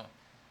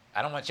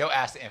 I don't want your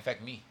ass to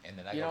infect me, and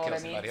then I You go know kill what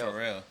I mean? somebody For else.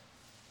 real.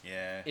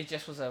 Yeah. it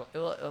just was a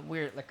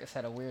weird, like I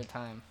said, a weird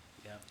time.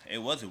 Yeah. It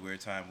was a weird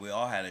time. We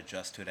all had to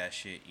adjust to that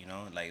shit, you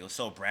know? Like, it was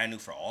so brand new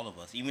for all of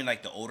us. Even,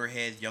 like, the older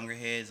heads, younger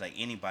heads, like,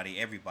 anybody,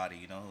 everybody,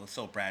 you know? It was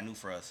so brand new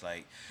for us.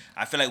 Like,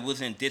 I feel like we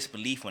was in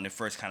disbelief when it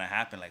first kind of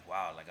happened. Like,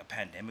 wow, like, a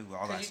pandemic, we're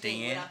all going to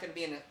stay in. gonna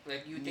be in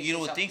like You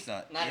don't think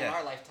not. Not in Yeah.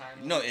 our lifetime.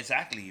 No,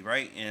 exactly,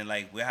 right? And,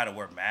 like, we had to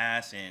wear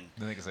masks and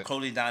The nigga said,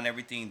 closing down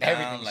everything down.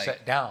 everything like,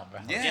 shut down, bro.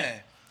 Yeah.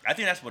 I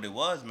think that's what it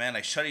was, man.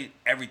 Like shutting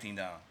everything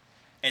down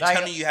and Not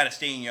telling even- you how to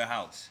stay in your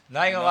house.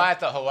 Not even you gonna know? lie, I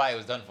thought Hawaii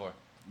was done for.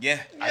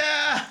 Yeah.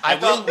 Yeah. I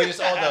thought we just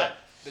all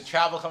the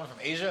travel coming from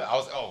Asia. I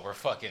was we're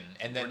fucking,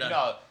 and then We're you done.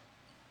 know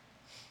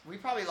We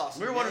probably lost.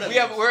 We're one of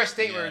them. we're a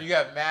state where Yeah. you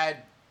have mad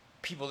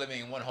people living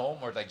in one home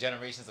or like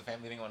generations of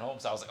family living in one home.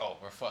 So I was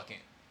like, we're fucking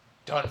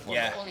done for.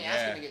 Yeah. Only yeah.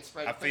 asking to get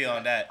spread I quicker. feel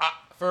on that.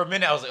 For a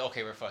minute, I was like,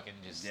 okay, we're fucking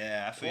just.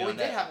 Yeah, I feel Well, we on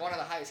did that. have one of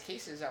the highest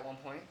cases at one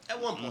point. At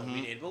one point we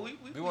Mhm. did, but we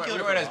We weren't killed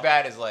it we weren't for a as while.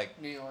 bad as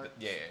like New York.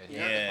 yeah. New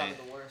York Yeah. is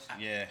probably the worst.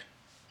 Yeah.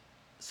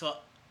 So,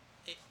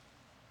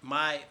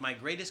 my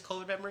greatest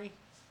COVID memory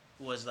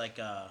was like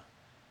I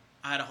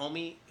had a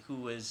homie who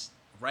was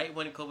right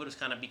when COVID was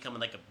kind of becoming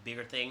like a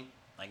bigger thing.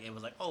 Like it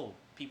was like, oh,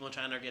 people in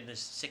China are getting this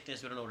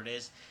sickness. We don't know what it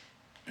is.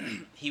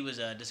 He was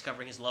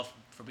discovering his love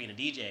for being a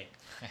DJ.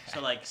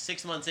 So like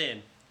 6 months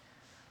in,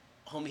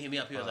 homie hit me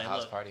up. He was like,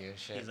 house look, party and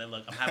shit. he's like,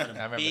 look, I'm having I a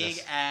remember big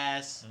this.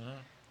 ass, Mhm.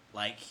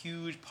 like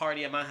huge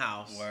party at my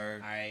house.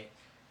 Word. All right,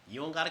 you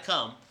don't gotta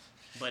come,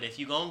 but if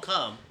you gonna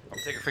come, I'm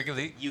taking a freaking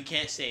leak. you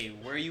can't say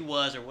where you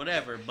was or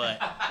whatever, but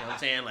you know what I'm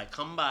saying? Like,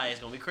 come by, it's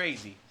gonna be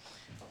crazy.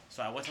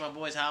 So I went to my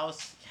boy's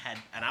house,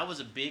 and I was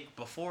a big,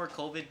 before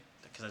COVID,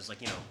 because I was like,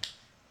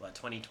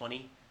 2020?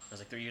 It was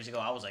like 3 years ago.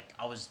 I was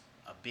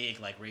a big,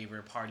 like,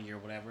 raver, party or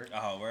whatever.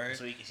 Oh, word.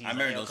 So he's I like,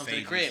 remember yo, those come to the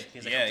phases. crib.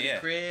 He's like, Yeah, come to yeah. the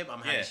crib. I'm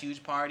having Yeah. this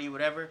huge party,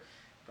 whatever.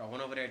 Bro, I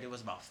went over there. There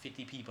was about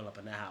 50 people up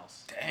in the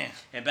house. Damn.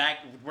 And back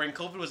when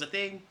COVID was a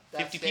thing,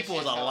 That's 50 people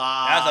was a different.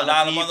 lot. That was a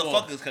lot of people.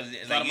 motherfuckers because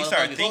lot like of you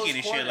start motherfuckers. thinking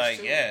and Close shit quarters, like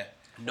too. yeah.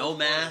 No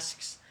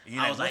masks. You're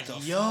I like, was what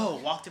like, the yo,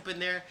 walked up in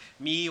there.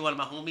 Me, one of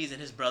my homies, and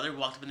his brother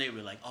walked up in there. We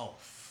were like, oh,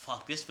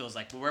 fuck, this feels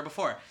like we were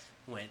before.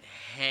 Went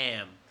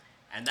ham.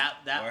 And that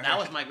Word.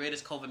 was my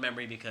greatest COVID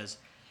memory because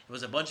it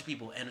was a bunch of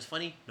people. And it's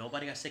funny,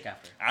 nobody got sick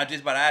after. I was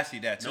just about to ask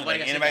you that too. Nobody Like,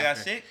 got sick anybody got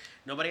after. sick?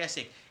 Nobody got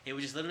sick. It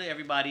was just literally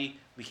everybody.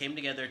 We came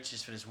together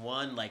just for this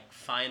one, like,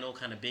 final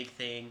kind of big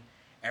thing.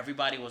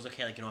 Everybody was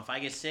okay. Like, if I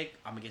get sick,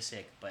 I'm going to get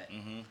sick. But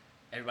Mm-hmm.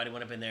 everybody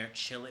went up in there,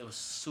 chilling. It was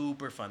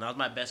super fun. That was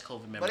my best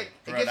COVID memory. But it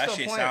Bro, gets that to a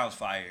shit point. sounds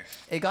fire.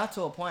 It got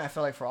to a point. I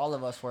feel like for all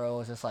of us where it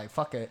was just like,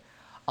 fuck it,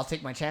 I'll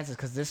take my chances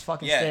because this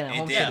fucking Yeah, staying at it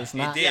home did. shit is It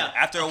not. did.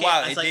 After a okay,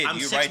 while, it's it like, did. I'm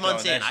You're 6 right,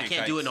 months though. in. That I shit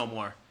can't do it kites. no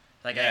more.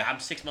 Like, Yeah. I'm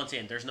 6 months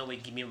in. There's no way you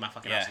can keep me in my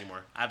fucking Yeah. house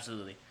anymore.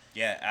 Absolutely.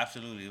 Yeah,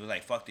 absolutely. It was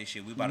like fuck this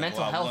shit. We about to Mental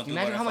go out. We health. gonna do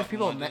Imagine what how the much fuck we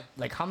people, wanna do.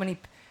 like how many,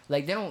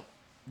 like they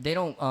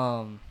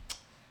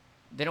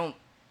don't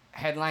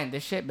headline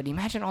this shit. But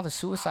imagine all the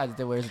suicides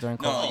there was during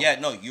No, COVID. yeah,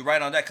 no, you're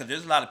right on that because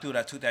there's a lot of people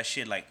that took that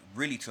shit like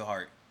really to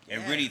heart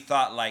and Yeah. really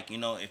thought like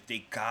if they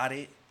got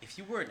it, If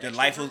you were an their extrovert,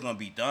 life was gonna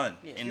be done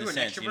yeah, if in you the were an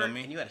sense. extrovert You know what I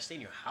mean? and you had to stay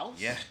in your house,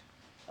 Yeah,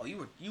 oh,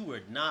 you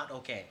were not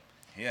okay.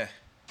 yeah.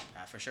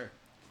 For sure.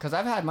 Because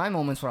I've had my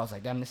moments where I was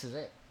like, damn, this is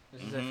it.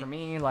 This is it for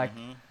me. Like,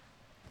 Mhm.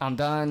 I'm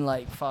done.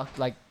 Like, fuck.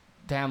 Like,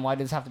 damn, why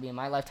does this have to be in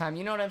my lifetime?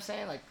 You know what I'm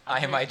saying? Like, I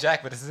am my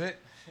Jack, but this is it.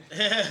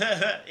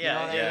 yeah,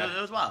 Yeah.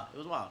 It was wild. It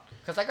was wild.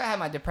 Because, like, I had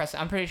my depressing.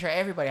 I'm pretty sure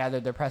everybody had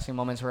their depressing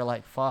moments where,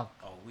 like, fuck.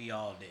 Oh, we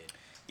all did.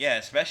 Yeah,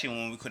 especially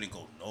when we couldn't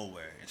go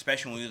nowhere.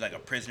 Especially when we was like a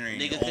prisoner in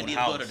Nigga your couldn't own even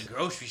house. go to the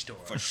grocery store.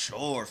 For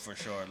sure.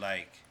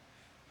 Like,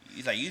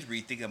 you was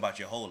really thinking about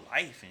your whole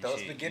life and Those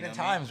shit. beginning you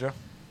know what I mean? times, bro.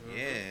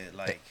 Yeah,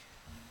 like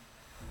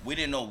we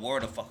didn't know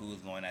where the fuck we was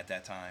going at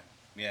that time.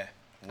 Yeah, what was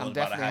I'm about to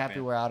definitely happy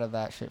happen. we're out of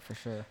that shit for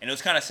sure. And it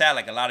was kind of sad.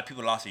 Like a lot of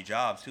people lost their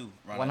jobs too.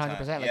 around that 100%.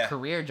 time. Like, Yeah.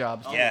 career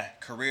jobs. Oh. Yeah,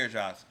 career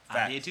jobs. I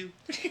Facts. did too.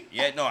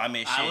 Yeah, no, I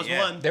mean, shit. I was yeah.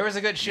 one. There was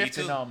a good shift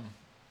in too.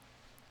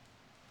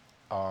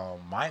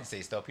 mind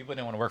states though. People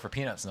didn't want to work for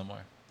peanuts no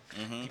more.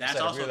 Mm-hmm. That's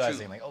Started also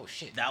realizing true. like, oh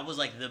shit. That was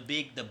like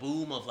the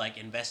boom of like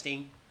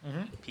investing.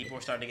 Mhm. People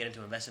were starting to get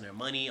into investing their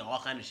money, all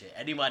kind of shit.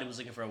 Anybody was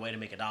looking for a way to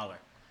make $1.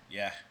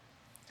 Yeah,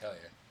 Hell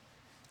yeah.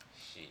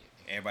 Shit.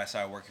 everybody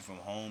started working from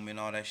home and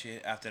all that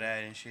shit after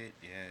that and shit.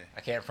 Yeah.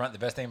 I can't front. The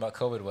best thing about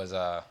COVID was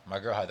my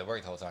girl had to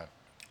work the whole time.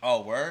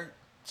 Oh, word.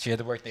 She had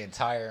to work the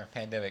entire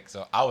pandemic,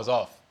 so I was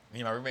off. Me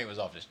and my roommate was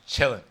off, just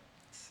chilling.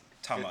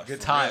 Talking Good- about good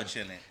for time. real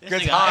chilling. This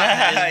Good nigga time.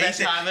 had his he best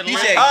said, time in he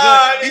life. said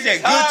Ah, good. He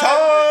said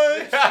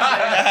niggas good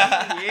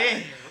times.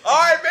 Yeah.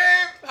 All right,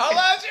 babe. How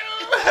about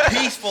you?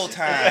 Peaceful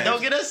time.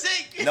 Don't get us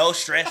sick. No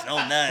stress, no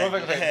none.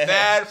 Motherfucker played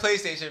mad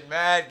PlayStation,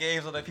 mad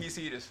games on the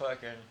PC, just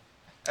fucking.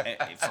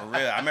 And for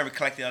real, I remember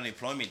collecting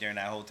unemployment during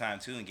that whole time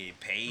too and getting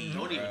paid.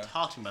 Don't even bruh.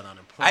 talk to me about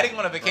unemployment. I didn't go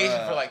on a vacation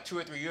Bruh. for like 2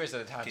 or 3 years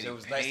at a time, so Getting it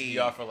was nice to paid. be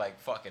off for like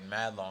fucking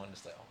mad long.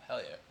 Just like, oh hell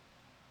yeah.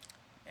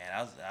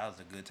 Man, that was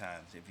a good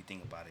times if you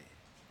think about it.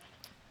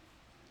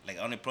 Like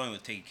unemployment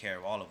was taking care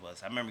of all of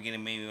us. I remember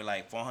getting maybe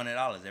like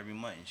 $400 every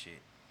month and shit.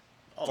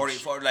 Oh, 40,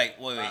 shit. 40 like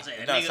wait, I was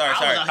saying, no, nigga, sorry, I was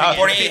sorry. out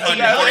here getting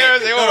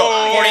 4,800.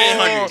 $1,800.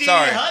 4,800.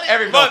 Sorry.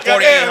 Every No, month.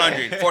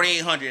 4,800.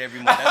 4,800 every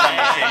month. That's what I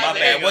meant to say. My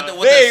There bad. you What go. the,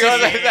 what There you go.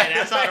 the,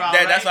 That's all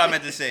right. that's what I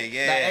meant to say.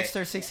 Yeah. That extra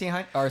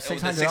 1,600 or It was the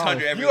 600.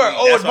 600 every You are week.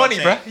 That's owed what I'm money,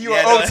 bro. saying. You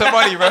Yeah, are owed no. some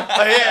money, bro.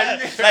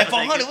 Yeah. Like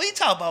 400. What you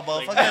talking about,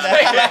 Like,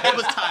 motherfucker? it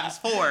was times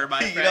 4, my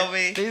friend. You know what I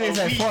mean? They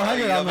said week,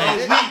 400. I'm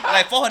like,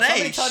 Like 400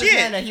 somebody ain't told this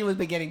man shit. that he was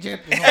been getting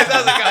gypped. That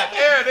sounds like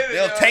goddamn.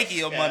 They'll take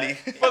your money.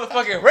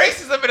 Motherfucking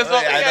racism in this Yeah,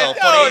 I know.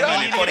 motherfucker.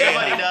 4,800. Yo, dog.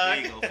 4,800. There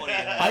you go.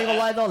 4,800. I ain't gonna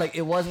lie though, like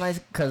it was nice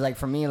because like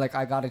for me, like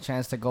I got a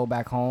chance to go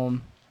back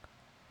home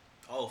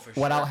Oh, for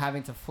sure. without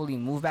having to fully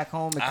move back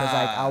home because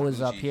like I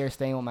was up Gucci. here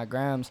staying with my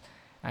grams,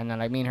 and then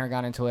like me and her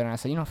got into it, and I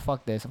said, you know,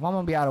 fuck this. If I'm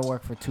gonna be out of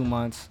work for 2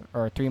 months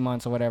or 3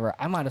 months or whatever,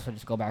 I might as well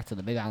just go back to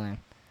the Big Island.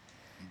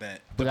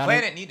 Bet. The Without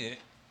planet needed it.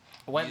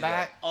 Went Needed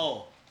back.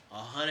 Oh,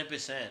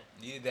 100%.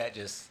 Needed that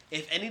just.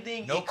 If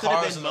anything, No it could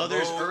have cars been on the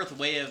Mother's road. Earth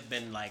way of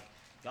been like,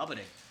 y'all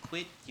better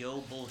quit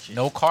your bullshit.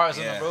 No cars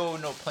on Yeah. the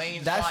road, no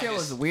planes. That flying, shit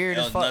was just- weird It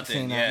as was fuck nothing,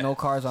 seeing that. yeah. No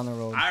cars on the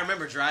road. I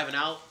remember driving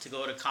out to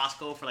go to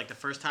Costco for like the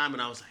first time,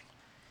 and I was like,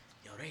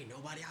 yo, there ain't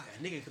nobody out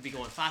here. Nigga could be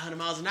going 500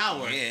 miles an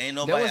hour. Yeah, ain't There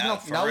nobody was no,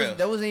 out for real.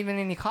 there wasn't even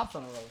any cops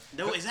on the road.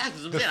 No, exactly.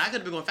 That's what I'm saying. I could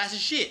have been going fast as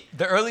shit.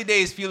 The early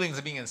days feelings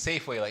of being in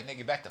Safeway, like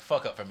nigga, back the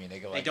fuck up from me,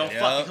 nigga. Like, Like, don't Yeah.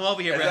 fucking come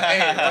over here, bro.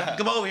 Hey,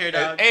 Come over here,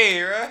 dog.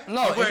 hey, bro.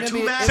 No, You wear it'd two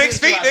be- masks? Six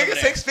feet, Over nigga. there.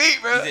 6 feet,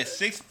 bro. Is it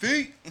 6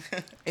 feet?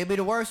 It'd be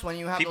the worst when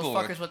you have People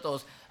those were- fuckers with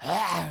those.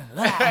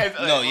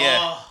 No, yeah.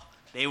 Oh,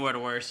 they were the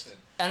worst.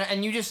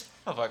 And you just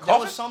Oh, like there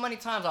coughing? was so many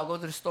times I'll go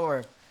to the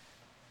store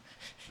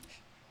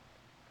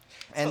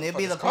and Motherfucker's it'd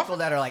be the people coughing?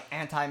 that are like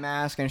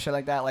anti-mask and shit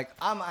like that. Like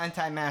I'm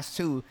anti-mask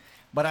too,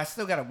 but I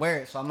still gotta wear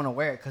it, so I'm gonna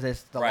wear it because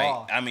it's the Right.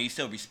 law. I mean, you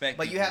still respect.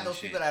 But you people have those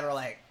and shit. people that are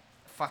like,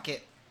 fuck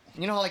it.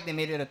 You know how like they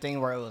made it a thing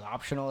where it was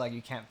optional, like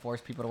you can't force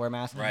people to wear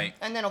masks. Right.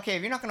 And then okay,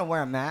 if you're not gonna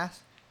wear a mask,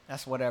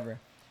 that's whatever.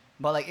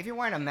 But like if you're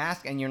wearing a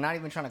mask and you're not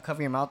even trying to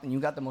cover your mouth and you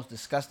got the most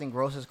disgusting,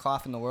 grossest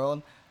cough in the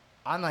world,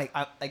 I'm like,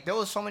 like there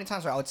was so many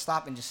times where I would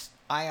stop and just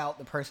eye out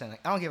the person.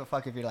 Like I don't give a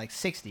fuck if you're like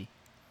 60.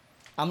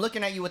 I'm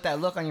looking at you with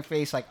that look on your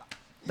face, like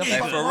the Like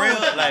fuck for wrong real,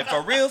 with you? like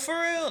for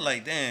real,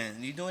 like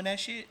damn, you doing that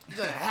shit?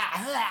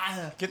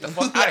 Get the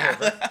fuck out of here,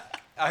 bro.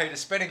 Out here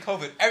just spreading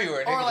COVID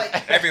everywhere, nigga. Or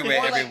like Everywhere,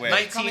 or, like, everywhere. they'll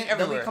 19 come in- They'll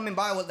everywhere. be coming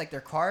by with like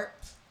their cart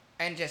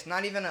and just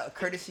not even a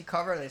courtesy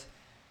cover, this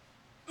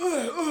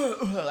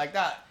like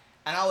that.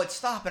 And I would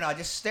stop and I'd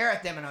just stare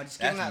at them and I'd just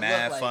give That's them that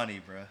mad look like, funny,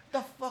 bro.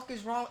 the fuck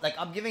is wrong? Like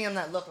I'm giving them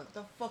that look like,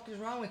 the fuck is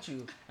wrong with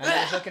you? And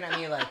they're just looking at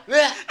me like,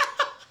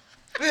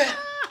 like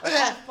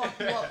I'll fuck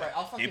you up, right?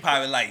 I'll fuck He you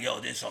probably like, yo,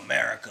 this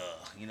America.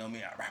 You know what I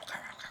mean?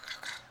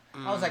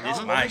 I was like, This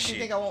oh, my what makes you shit.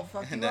 think I won't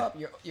fuck you Nah. up?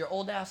 Your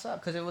old ass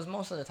up, because it was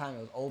most of the time it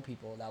was old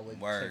people that would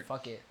say Word.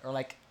 fuck it, or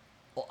like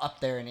up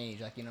there in age,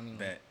 like you know what I mean.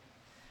 Bet.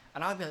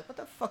 And I'd be like, what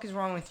the fuck is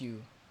wrong with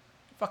you?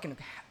 Fucking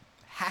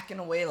hacking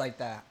away like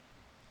that,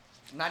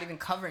 not even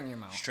covering your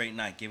mouth, Straight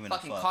night, giving a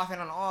fucking fuck. coughing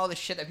on all the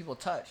shit that people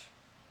touch.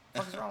 What the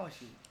fuck is wrong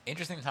with you?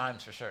 Interesting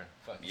times for sure.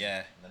 Fuck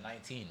Yeah. The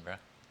 19, bro.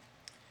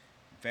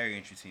 Very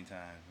interesting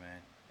times, man.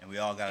 And we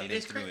all gotta It live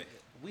is through crazy.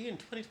 it. We in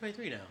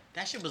 2023 now.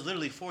 That shit was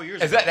literally 4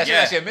 years Is ago. that that's Yeah.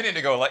 actually a minute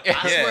ago? Like,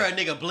 I Yeah. swear a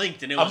nigga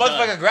blinked and it a was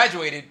motherfucker done.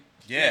 graduated.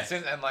 Yeah.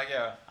 Since, and like,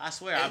 yeah. I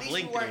swear At I least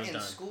blinked we and it weren't was in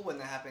done. school when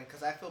that happened,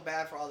 because I feel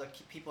bad for all the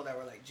people that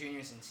were like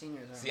juniors and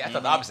seniors. See, I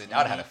thought the opposite. I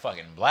would have had a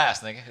fucking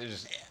blast, nigga. It was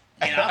just,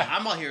 And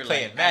I'm out here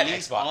Playing like, mad at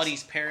least Xbox. all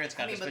these parents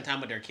got I mean, to spend but-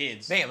 time with their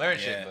kids. they ain't learned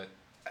Yeah. shit, but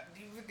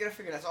You gotta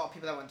figure that's all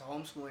people that went to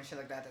homeschool and shit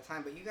like that at the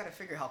time, but you gotta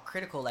figure how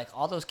critical, like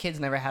all those kids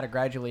never had a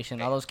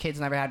graduation, all those kids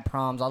never had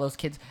proms, all those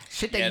kids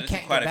shit that Yeah, you there's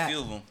can't quite get a back. few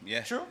of them.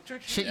 Yeah. true. Shit you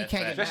That's can't fact.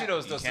 get Especially back.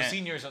 those You those can't.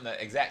 seniors from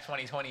the exact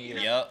 2020 year.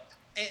 Yup.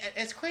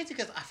 It's crazy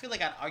because I feel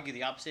like I'd argue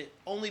the opposite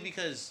only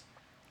because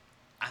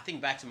I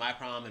think back to my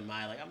prom and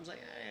my I'm just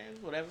like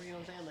whatever, you know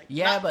what I'm saying? Like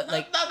Yeah, but,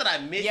 like- not that I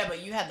miss. Yeah,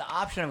 but you had the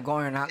option of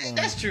going or not going.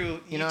 That's true.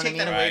 You know what I take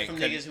that mean? away Right, from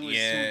 'cause- niggas who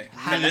yeah. who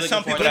Because really there's some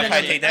looking people forward that to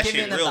might shit. take that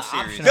Giving shit them real the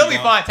serious. option. They'll be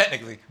Yeah. fine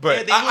technically, but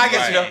Yeah, they I will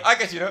get you though. Right. I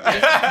get you though.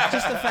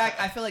 Just the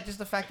fact, I feel like just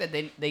the fact that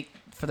they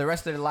for the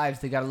rest of their lives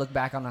they gotta look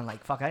back on and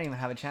like, fuck, I didn't even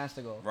have a chance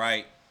to go.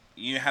 Right.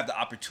 You have the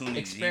opportunity to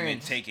even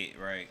Experience. take it,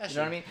 right? That's You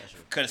know what I true, mean? that's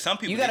true. Because some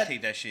people You they gotta-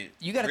 take that shit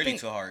you gotta really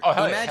think- too hard. Oh,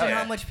 hell yeah, Imagine hell yeah.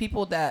 how much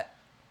people that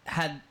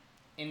had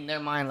in their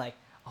mind like,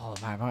 oh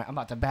my, I'm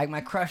about to bag my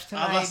crush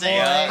tonight. I'm about to say,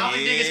 boy. how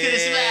many niggas could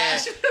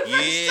have smashed?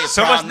 Yeah.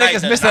 So much prom night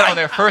niggas missed out on tonight.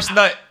 their first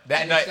nut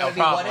that And night it's gonna of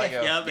be prom. what Like, if.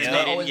 yo. Yep, It's and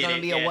Yeah. they always didn't get gonna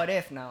it. be a Yeah. what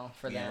if now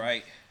for Yeah, them.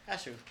 right.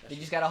 That's true. You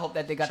just gotta hope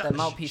that they got Shout- that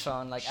mouthpiece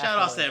on. Like Shout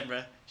out afterwards. Steph,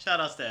 bro. Shout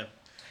out Steph.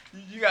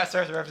 You guys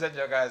start to represent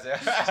your guys there.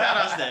 Shout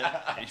out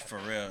Steph. It's for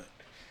real.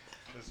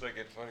 It's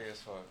fucking funny as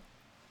fuck.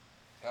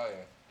 Hell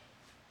yeah.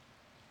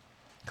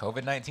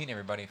 COVID-19,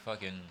 everybody.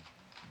 Fucking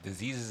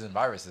diseases and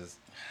viruses.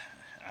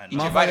 I Eat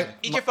know. your, Motherfucker- vitamin,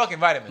 eat your fucking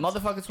vitamins.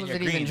 Motherfuckers And your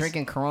wasn't even greens.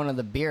 drinking Corona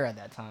the beer at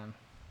that time.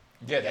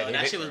 Yeah, Yo,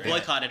 that shit was Yeah.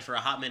 boycotted for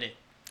a hot minute.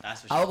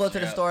 That's for I sure. would go to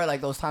the Yeah. store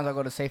like those times I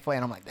go to Safeway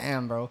and I'm like,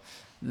 damn, bro,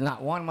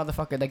 not one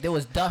motherfucker. Like there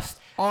was dust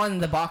on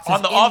the boxes.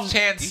 On the in- off You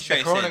chance the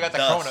straight corona said got the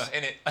dust. corona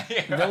in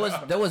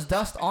it. there was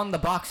dust on the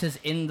boxes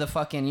in the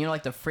fucking, you know,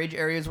 like the fridge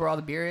areas where all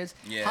the beer is.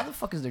 Yeah. How the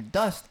fuck is there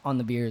dust on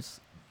the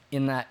beers?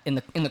 in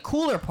the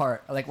cooler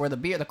part, like where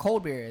the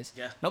cold beer is.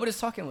 Yeah. Nobody's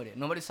fucking with it.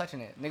 Nobody's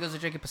touching it. Niggas are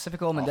drinking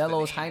Pacifico, Off the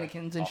Modelo's, name,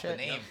 Heinekens, and off the shit.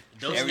 name.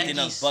 Those Everything else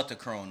Yankees- but the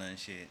Corona and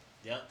shit.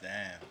 Yep.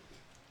 Damn.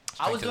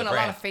 I was to doing the a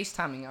lot brand. of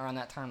FaceTiming around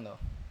that time though,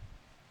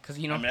 because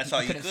you know I mean, that's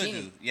all you couldn't could see do.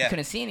 You Yeah.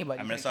 couldn't see anybody.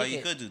 I mean, that's all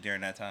you could do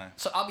during that time.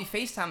 So I'll be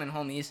FaceTiming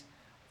homies,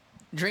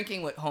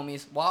 drinking with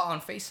homies while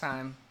on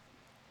FaceTime,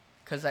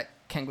 because I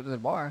can't go to the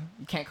bar.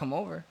 You can't come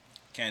over.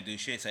 Can't do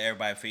shit, so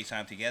everybody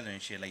FaceTime together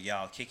and shit, like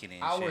y'all kicking it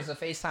and Hours shit. of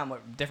FaceTime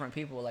with different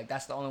people. Like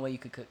that's the only way you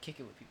could kick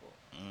it with people.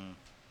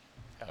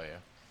 Hell yeah.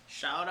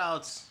 Shout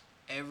outs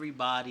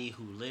everybody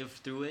who lived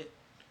through it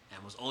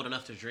and was old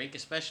enough to drink,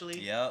 especially.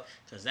 Yep.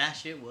 Because that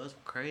shit was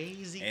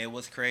crazy. It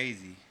was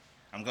crazy.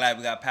 I'm glad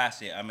we got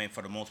past it. I mean,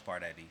 for the most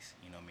part, at least.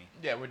 You know what I mean?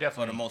 Yeah, we're For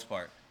definitely. the most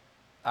part.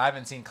 I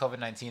haven't seen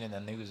COVID-19 in the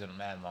news in a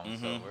mad long,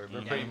 so Mhm. we're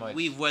Yeah, pretty much.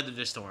 We've weathered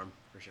the storm,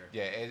 for sure.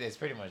 Yeah, it's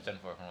pretty much done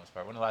for the most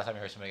part. When the last time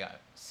you heard somebody got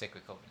sick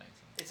with COVID-19?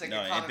 It's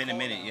No, it's been a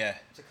minute, yeah.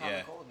 It's a common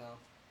Yeah. cold now.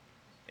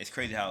 It's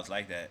crazy how it's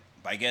like that.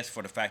 But I guess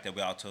for the fact that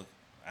we all took,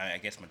 I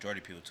guess majority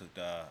of people took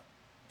the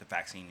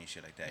vaccine and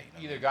shit like that. You know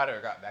Either what got it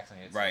or got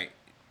vaccinated. I mean? Right.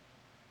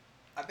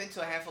 I've been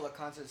to a handful of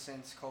concerts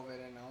since COVID,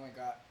 and I only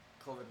got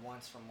COVID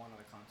once from one of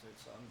the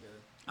concerts, so I'm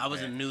good. I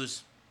was in Yeah. the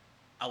news.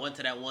 I went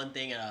to that one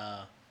thing.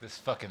 This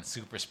fucking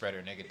super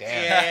spreader, nigga.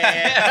 Yeah, Damn.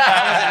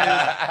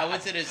 yeah. I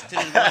went to this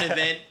one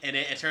event, and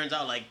it turns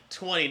out like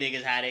 20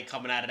 niggas had it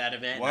coming out of that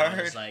event. And I was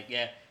Word? just like,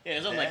 yeah, it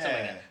was something like Damn.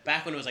 that.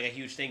 Back when it was like a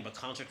huge thing, but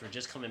concerts were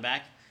just coming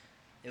back.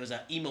 It was an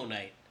emo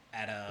night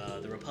at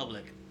the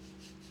Republic,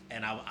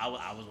 and I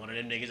was one of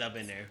them niggas up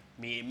in there.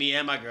 Me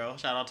and my girl.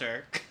 Shout out to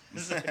her.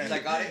 I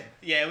got it.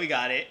 Yeah, we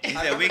got it. He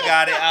said, we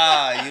got it.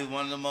 Ah, you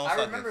one of the motherfuckers.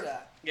 I remember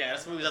that. Yeah,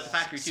 that's when we was at the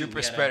factory too. Super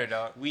We had spreader,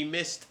 dog. We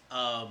missed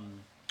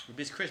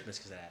Christmas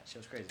because of that. Shit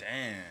was crazy.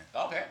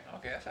 Damn. Okay,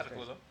 that's kind of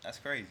cool though. That's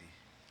crazy.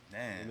 We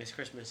Damn. missed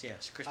Christmas. Yeah,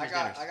 Christmas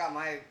I dinners. got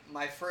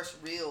my first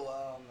real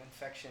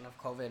infection of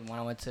COVID when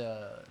I went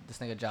to this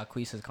nigga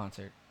Jacquees'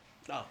 concert.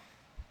 Oh,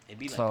 it'd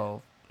be like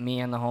So me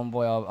and the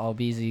homeboy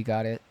Albizi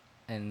got it,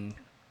 and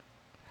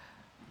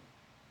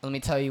let me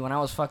tell you, when I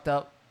was fucked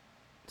up,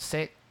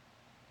 sick,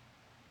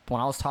 when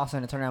I was tossing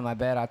and turning on my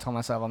bed, I told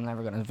myself I'm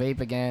never gonna vape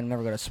again, I'm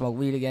never gonna smoke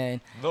weed again.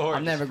 Lord,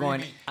 I'm never free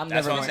going. me. I'm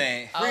That's never what I'm going.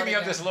 saying. Free me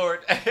of this, Lord.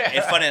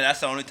 It's funny. That's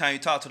the only time you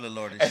talk to the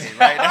Lord and shit,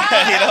 right?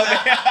 You know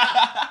what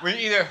I When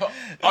you're either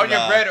on your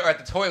Nah. bread or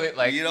at the toilet,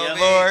 like, mean? You know what I yeah,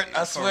 mean? Lord, I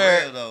For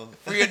swear, real, though.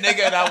 free a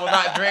nigga and I will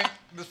not drink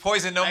this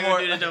poison no I more.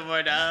 ain't gonna do this no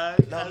more,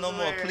 dog. No, no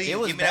more, please. It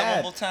was Give me that one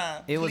bad. more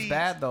time. It was please.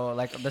 bad though.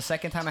 Like the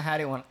second time I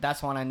had it,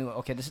 that's when I knew.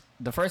 Okay,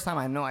 the first time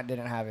I know I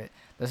didn't have it.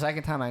 The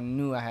second time I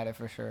knew I had it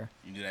for sure.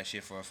 You do that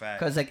shit for a fact.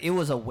 Cause like it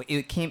was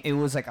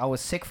like I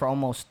was sick for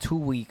almost 2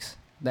 weeks.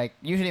 Like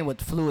usually with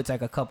flu it's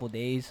like a couple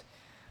days,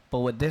 but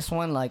with this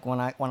one, like when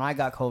I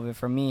got COVID,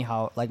 for me,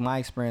 how like my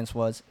experience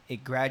was,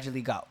 it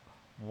gradually got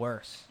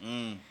worse.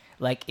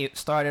 Like it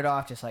started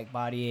off just like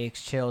body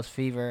aches, chills,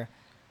 fever,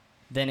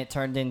 then it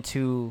turned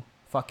into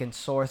fucking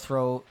sore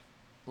throat.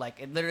 Like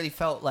it literally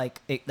felt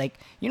like it, like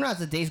you know, as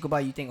the days go by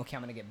you think, okay,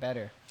 I'm gonna get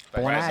better.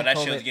 But when Right, I so had that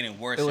shit COVID, was getting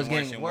worse it was and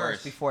worse getting and worse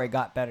worse. before it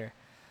got better.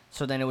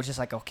 So then it was just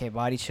like, okay,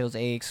 body chills,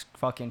 aches,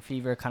 fucking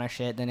fever kind of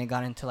shit. Then it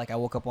got into like I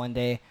woke up one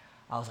day,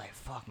 I was like,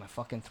 fuck, my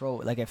fucking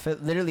throat. Like it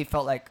literally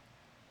felt like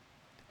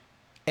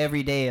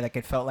every day, like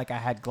it felt like I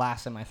had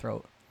glass in my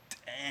throat.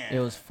 Damn. It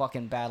was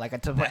fucking bad. Like I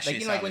took, That like shit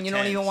you know, like when sound you don't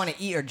even intense. want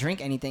to eat or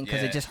drink anything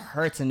because Yeah. it just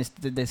hurts and it's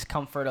the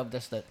discomfort of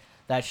just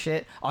that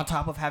shit on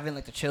top of having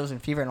like the chills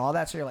and fever and all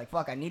that. So you're like,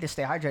 fuck, I need to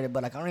stay hydrated,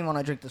 but like I don't even want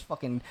to drink this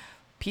fucking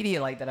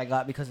Pedialyte that I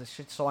got because it's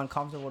shit's so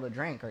uncomfortable to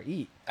drink or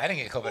eat. I didn't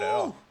get COVID at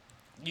all.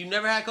 You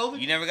never had COVID?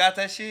 You never got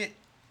that shit?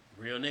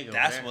 Real nigga.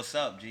 That's over what's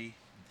up, G.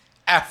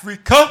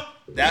 Africa.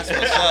 That's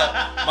what's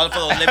up.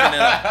 Motherfucker was living in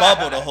a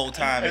bubble the whole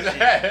time and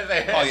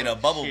shit. Call you the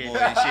bubble boy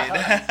and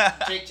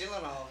shit. Jake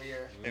Gyllenhaal over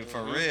here, And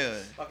for real.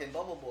 fucking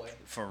bubble boy.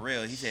 For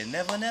real. He said,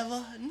 never,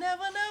 never,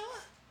 never,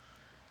 never.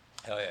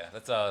 Hell yeah.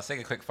 Let's take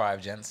a quick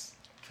 5, gents.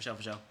 For sure,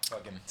 for sure.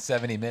 Fucking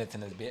 70 minutes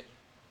in this bit.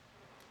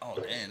 Oh,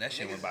 damn. That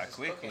shit went by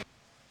quick.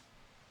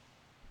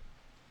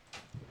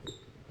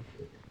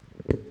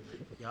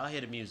 Y'all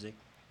hear the music.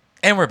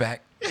 And we're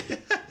back.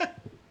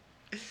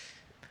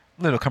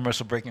 Little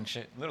commercial break and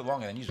shit. A little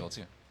longer than usual,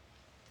 too.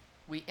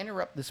 We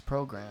interrupt this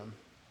program.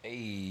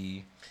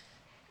 Hey.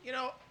 You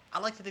know, I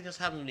like to think that's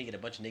happening when you get a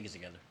bunch of niggas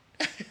together.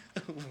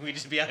 We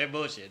just be out here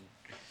bullshitting.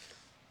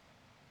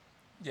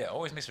 Yeah,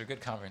 always makes for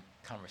good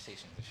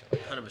conversations and shit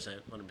like that. 100%,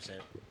 100%.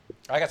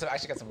 I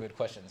actually got some good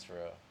questions for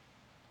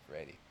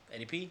Eddie.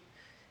 Eddie P?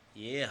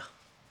 Yeah.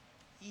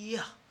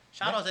 Yeah.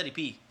 Shout out to Eddie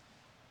P.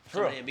 For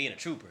real. Somebody and being a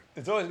trooper.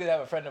 It's always good to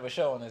have a friend of a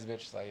show on this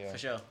bitch. Like, yeah. For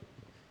sure.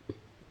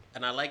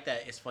 And I like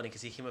that. It's funny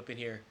because he came up in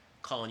here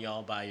calling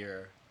y'all by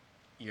your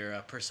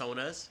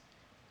personas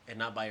and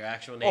not by your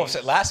actual name. Oh,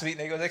 shit, last week,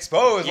 nigga was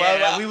exposed. Yeah,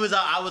 Well, we was.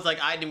 I was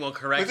like, I didn't want to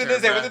correct within her.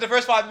 this day, bruh. within the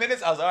first 5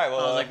 minutes, I was all right. Well,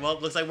 I was like, well,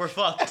 looks like we're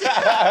fucked.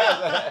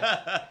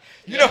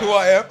 you know who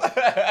I am.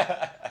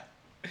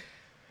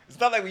 It's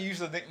not like we use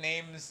the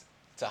nicknames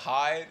to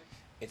hide.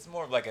 It's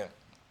more of like a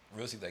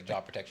real like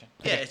job protection.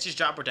 Yeah, it's just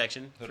job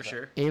protection for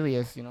sure.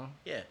 Alias, you know.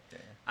 Yeah.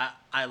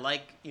 I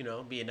like,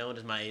 being known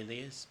as my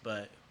alias,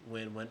 but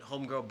when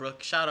homegirl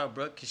Brooke, shout out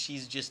Brooke, because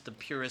she's just the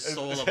purest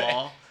soul of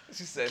all.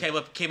 She said, came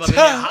up in here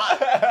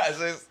hot.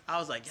 So I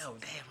was like, yo,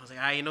 damn. I was like,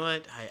 all right, you know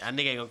what? I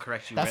nigga ain't gonna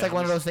correct you. That's man. like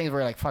one of those things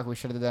where like, fuck, we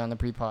should have done that on the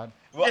pre-pod.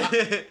 well,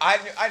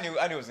 I knew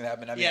it was gonna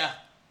happen. I mean, Yeah,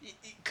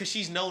 because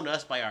she's known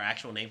us by our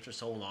actual names for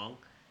so long.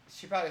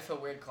 She probably feel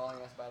weird calling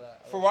us by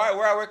that. for where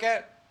I work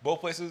at,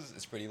 both places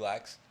it's pretty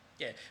lax.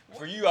 Yeah.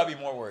 For you, I'd be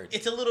more worried.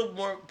 It's a little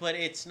more, but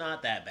it's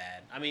not that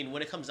bad. I mean,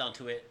 when it comes down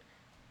to it,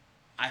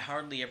 I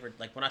hardly ever,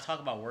 like, when I talk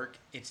about work,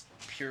 it's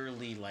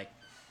purely, like,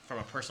 from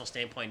a personal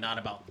standpoint, not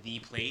about the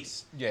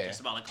place. Yeah. Just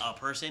about, like, a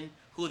person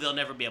who they'll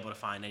never be able to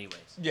find anyways.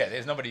 Yeah,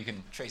 there's nobody you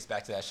can trace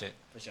back to that shit.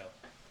 For sure.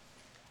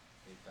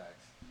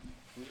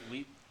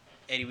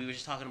 Eddie, we were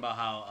just talking about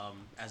how,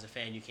 as a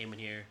fan, you came in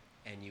here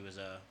and you was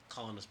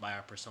calling us by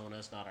our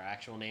personas, not our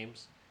actual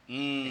names.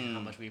 And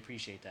how much we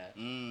appreciate that.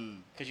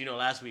 Because,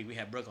 last week we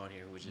had Brooke on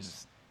here who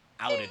just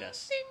outed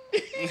us.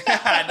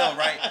 I know,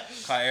 right?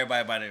 Call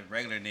everybody by their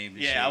regular name.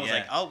 And Yeah, shit. I was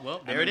like, oh,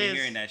 well, there it is.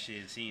 Hearing that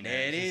shit and seeing that.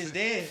 There it is,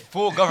 there.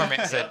 Full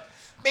government said,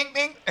 bing,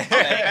 bing.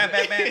 Bam,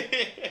 bam, bam.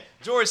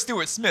 George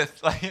Stewart Smith.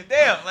 Like,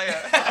 damn. Like,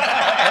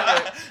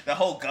 The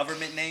whole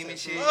government name and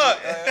shit. Look,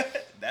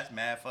 That's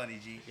mad funny,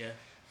 G. Yeah.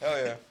 hell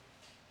yeah.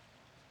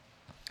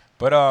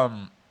 But,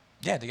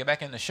 yeah, to get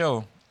back in the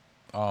show,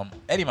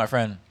 Eddie, my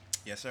friend,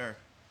 Yes, sir.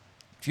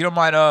 if you don't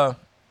mind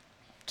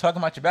talking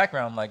about your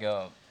background, like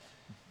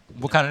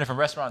what kind of different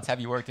restaurants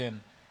have you worked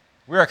in?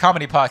 We're a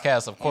comedy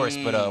podcast, of course,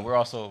 but we're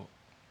also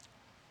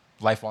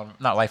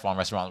not lifelong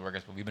restaurant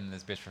workers, but we've been in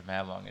this bitch for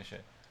mad long and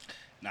shit.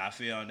 Nah, I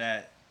feel on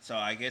that. So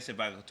I guess if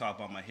I could talk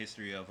about my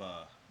history of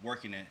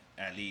working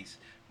at least,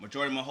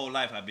 majority of my whole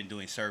life I've been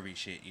doing serving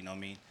shit, you know what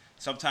I mean?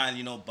 Sometimes,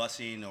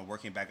 busing or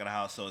working back at the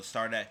house. So it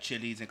started at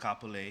Chili's in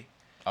Kapolei.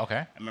 Okay.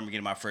 I remember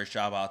getting my first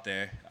job out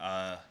there.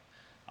 I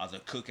was a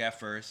cook at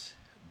first,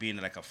 being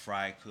like a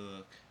fry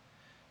cook,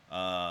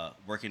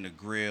 working the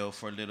grill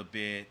for a little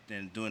bit,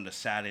 then doing the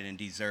salad and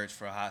desserts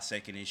for a hot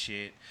second and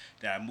shit.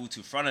 Then I moved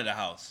to front of the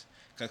house.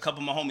 Cause a couple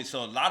of my homies,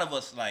 so a lot of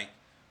us like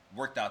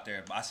worked out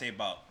there. But I say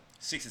about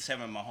 6 or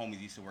 7 of my homies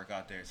used to work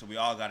out there. So we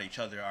all got each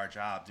other our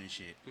jobs and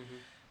shit. Mm-hmm.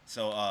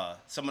 So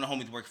some of the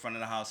homies worked front of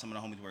the house, some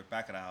of the homies worked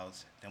back of the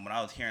house. Then when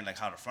I was hearing like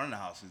how the front of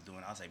the house was doing,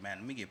 I was like, man,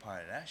 let me get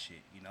part of that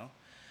shit,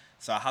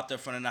 So I hopped up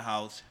front of the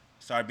house,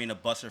 started being a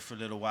busser for a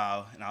little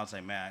while, and I was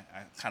like, man, I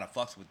kind of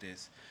fucks with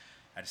this.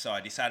 So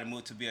I decided to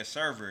move to be a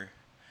server.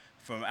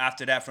 From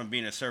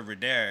being a server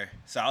there,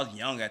 so I was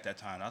young at that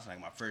time. I was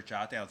like my first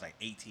job there, I was like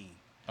 18.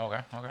 Okay.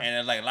 And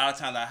then, like a lot of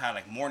times I had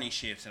like morning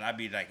shifts, and I'd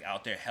be like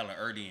out there hella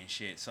early and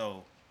shit.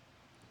 So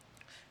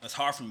it was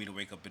hard for me to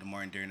wake up in the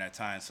morning during that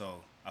time.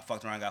 So I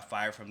fucked around, got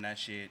fired from that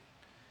shit.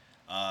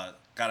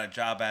 Got a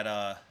job at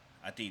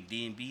I think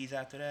D&B's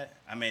after that.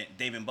 I meant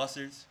Dave &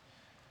 Buster's.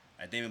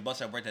 At Dave &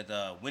 Buster's, I worked at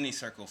the Winning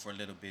Circle for a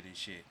little bit and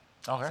shit.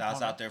 Okay. So I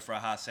was out there for a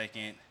hot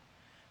second.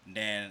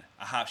 Then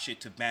I hopped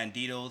shit to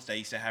Banditos that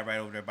used to have right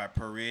over there by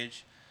Pearl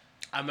Ridge.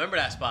 I remember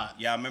that spot.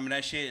 Yeah, I remember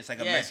that shit. It's like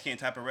a Yeah. Mexican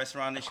type of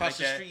restaurant and Across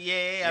shit like the that.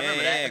 street. Yeah, I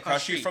remember that. Yeah, across the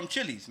street from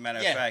Chili's, matter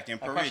of fact, in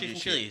Pearl across Ridge the street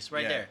and from shit. Chili's,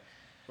 right Yeah. there.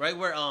 Right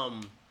where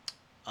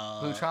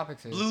Blue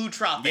Tropics is. Blue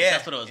Tropics, Yeah,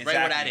 that's what it was. exactly. Right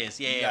where that is.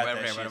 You Yeah, got right that over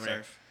there, shit, right over there.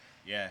 Surf.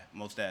 Yeah,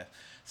 most that.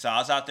 So I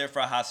was out there for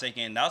a hot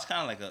second. That was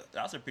kind of like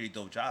that was a pretty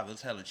dope job. It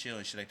was hella chill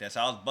and shit like that.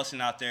 So I was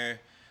busting out there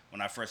when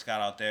I first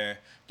got out there.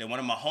 Then one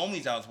of my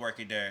homies I was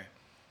working there,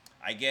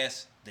 I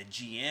guess the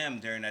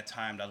GM during that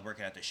time that I was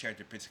working at the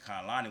Sheraton Prince of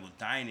Kalani was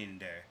dining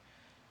there.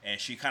 And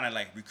she kind of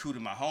like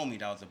recruited my homie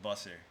that was a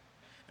busser.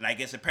 And I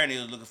guess apparently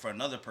he was looking for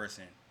another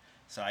person.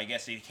 So I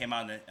guess he came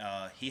out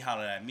and he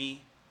hollered at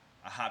me.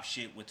 I hopped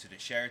shit, went to the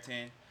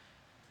Sheraton.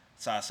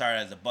 So I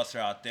started as a busser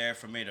out there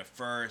for maybe the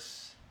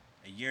first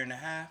a year and a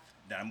half.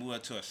 Then I moved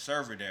up to a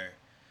server there.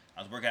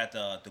 I was working at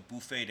the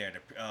buffet there,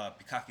 the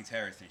Pikaki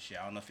Terrace and shit.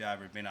 I don't know if y'all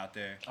ever been out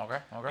there. Okay.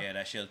 Yeah,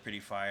 that shit was pretty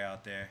fire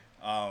out there.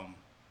 I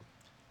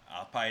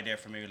was probably there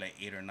for maybe like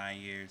 8 or 9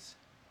 years.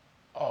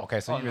 Oh, okay.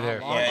 So Oh, you were not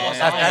there. long.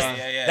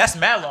 Yeah. That's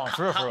mad long,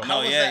 for real.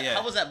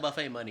 How was that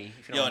buffet money?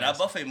 If you Yo, don't that mind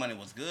buffet money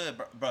was good,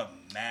 bro.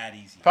 Mad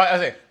easy. Probably, I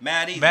was like,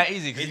 Mad easy. Mad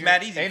easy, 'cause It's you-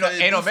 mad easy. ain't no-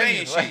 because ain't no it's buffet menu.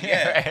 and shit,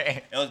 yeah.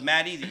 Right. It was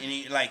mad easy,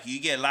 and you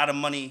get a lot of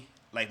money,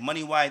 like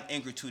money wise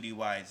and gratuity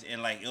wise,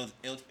 and like it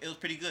was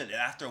pretty good. And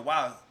after a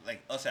while,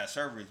 like us as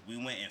servers, we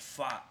went and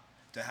fought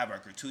to have our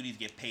gratuities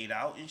get paid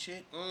out and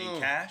shit in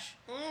cash.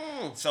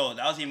 So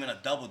that was even a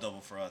double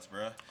for us,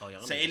 bro. Oh,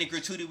 yeah, So any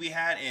gratuity we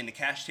had and the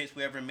cash tips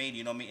we ever made,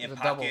 you know what I mean, in It was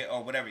a pocket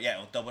or whatever, yeah, it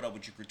was doubled up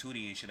with your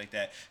gratuity and shit like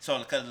that. So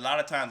because a lot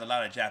of times, a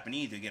lot of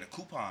Japanese they get a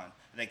coupon,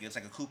 like it's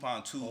like a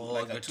coupon too, Oh,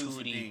 like a two for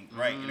gratuity. thing,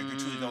 right? And the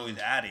gratuity is always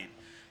added.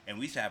 And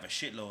we used to have a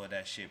shitload of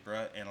that shit,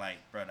 bro. And like,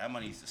 bro, that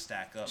money used to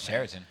stack up. man.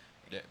 Sheraton.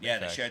 Yeah,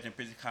 the Sheraton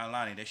Prison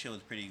Kalani, that shit was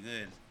pretty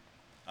good.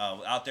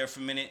 Out there for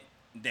a minute.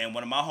 Then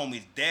one of my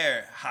homies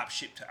there hop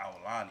shipped to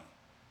Aulani.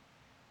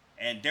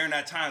 And during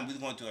that time, we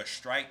was going through a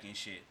strike and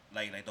shit.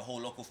 Like the whole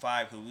Local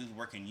 5, because we was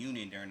working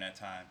union during that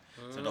time.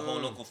 So the whole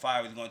Local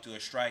 5 was going through a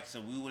strike, so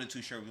we weren't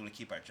too sure if we were going to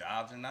keep our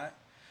jobs or not.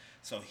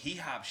 So he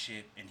hop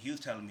ship, and he was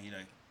telling me,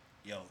 like,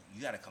 yo,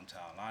 you got to come to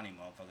Aulani,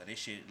 motherfucker. This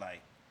shit,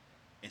 like,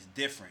 it's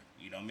different.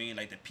 You know what I mean?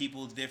 Like the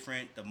people's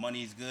different, the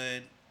money's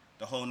good,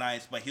 the whole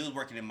night. But he was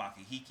working in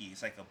Makahiki.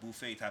 It's like a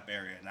buffet type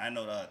area, and I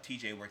know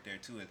TJ worked there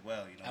too as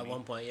well. You know. At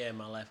one point, yeah, in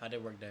my life, I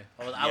did work there.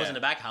 I was in the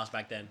back house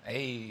back then.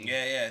 Hey.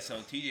 Yeah. So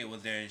TJ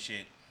was there and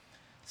shit.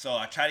 So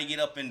I tried to get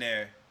up in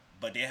there,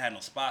 but they had no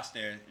spots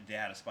there. They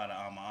had a spot at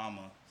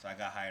Ama, so I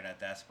got hired at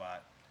that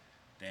spot.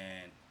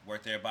 Then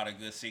worked there about a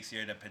good 6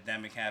 years. The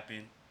pandemic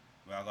happened,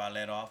 where I got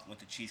let off. Went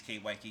to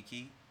Cheesecake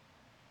Waikiki.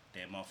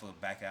 Then motherfucker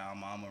back at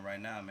Ama right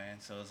now, man.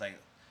 So it's like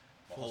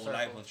my whole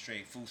life was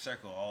straight full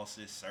circle, all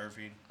just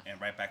serving and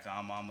right back at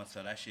Ama.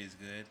 So that shit's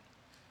good.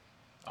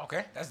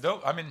 Okay, that's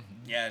dope. I mean,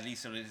 yeah, at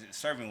least so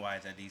serving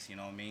wise, at least you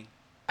know what I mean.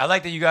 I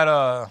like that you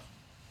got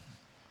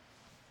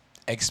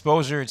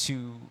exposure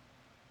to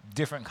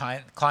different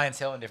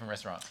clientele in different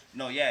restaurants.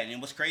 No, yeah, and it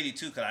was crazy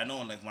too, cause I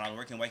know like when I was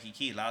working in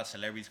Waikiki, a lot of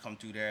celebrities come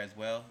through there as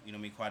well. You know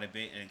what I mean, quite a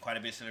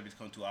bit of celebrities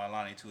come to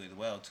Aulani too as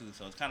well too.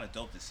 So it's kind of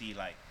dope to see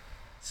like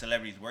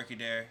celebrities working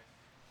there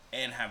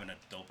and having a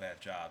dope ass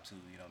job too.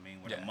 You know what I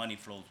mean, where the money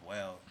flows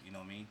well. You know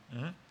what I mean.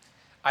 Mm-hmm.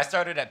 I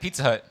started at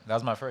Pizza Hut. That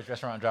was my first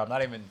restaurant job.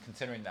 Not even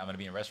considering that I'm gonna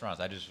be in restaurants.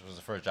 I just was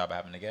the first job I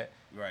happened to get.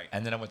 Right.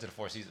 And then I went to the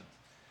Four Seasons.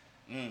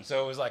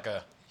 So it was like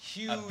a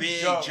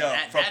big jump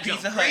from that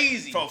Pizza Hut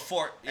crazy. from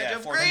Fort. Yeah,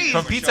 jump Fort crazy. Seasons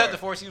From for Pizza sure. Hut to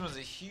Four Seasons was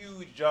a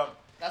huge jump.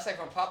 That's like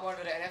from Popcorn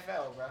to the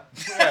NFL, bro.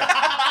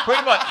 Yeah,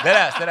 pretty much. Dead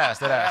ass.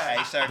 Yeah,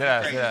 he started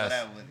Dead crazy ass. for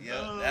that one.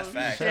 Yeah, that's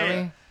fact. You feel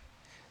me?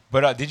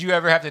 But did you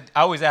ever have to?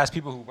 I always ask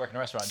people who work in a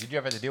restaurant. Did you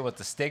ever have to deal with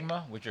the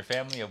stigma with your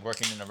family of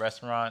working in a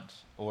restaurant,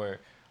 or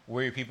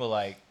were your people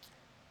like,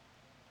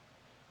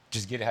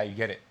 just get it how you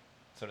get it,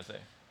 so to say?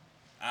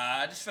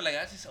 I just feel like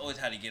I just always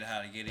had to get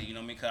how to get it. You know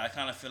what I mean? Cause I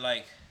kind of feel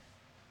like,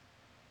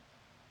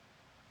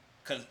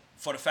 cause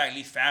for the fact, at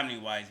least family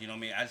wise, you know what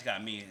I mean. I just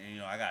got me, and you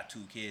know I got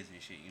 2 kids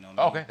and shit. You know what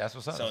I mean? Okay, that's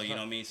what's up. So you know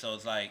what I mean. So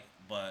it's like,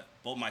 but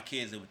both my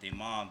kids live with their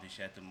moms and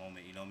shit at the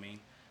moment. You know what I mean?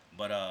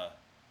 But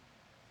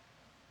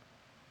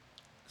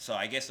so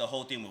I guess the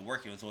whole thing with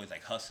working was always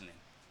like hustling,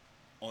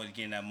 always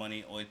getting that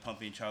money, always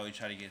pumping, try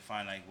to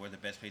find like where the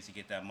best place to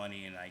get that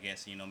money. And I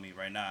guess you know what I mean.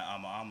 Right now,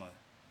 Ama,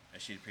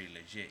 that shit's pretty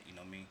legit. You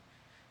know what I mean?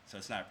 So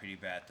it's not pretty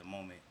bad at the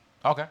moment.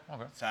 Okay.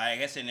 So I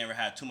guess they never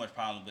had too much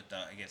problem with the,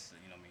 I guess,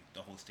 you know what I mean,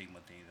 the whole stigma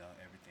thing,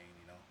 everything,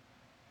 you know.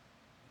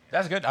 Yeah.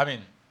 That's good. I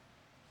mean,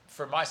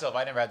 for myself,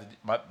 I never had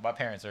to. My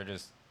parents are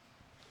just,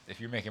 if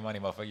you're making money,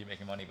 motherfucker, you're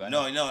making money. But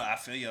No, I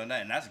feel you on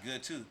that, and that's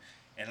good too.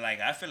 And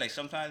like I feel like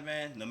sometimes,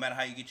 man, no matter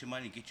how you get your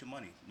money,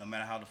 no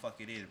matter how the fuck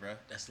it is, bro.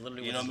 That's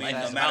literally you what know what I mean.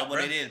 life No is matter about, what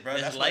bro. it is, bro.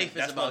 This That's life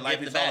what is about life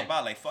giving is the all bag.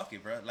 about. Like fuck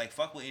it, bro. Like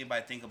fuck what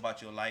anybody think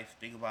about your life.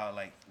 Think about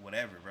like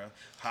whatever, bro.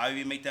 However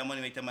you make that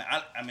money,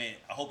 I mean,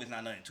 I hope it's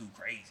not nothing too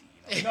crazy.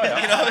 You know,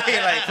 you know what I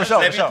mean? Like, For sure,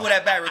 let for me sure. pull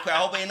that back real quick. I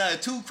hope it ain't nothing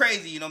too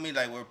crazy. You know what I mean?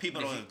 Like where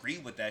people don't agree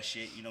with that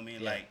shit. You know what I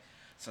mean? Yeah. Like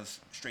some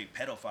straight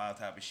pedophile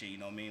type of shit. You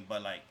know what I mean?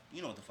 But like,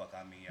 you know what the fuck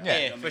I mean? Yeah. You Yeah,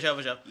 know what I for mean? sure,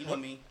 for sure. You know what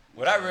I mean?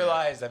 what I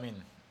realized, I mean,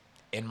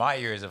 in my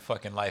years of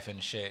fucking life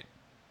and shit,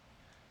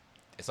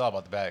 it's all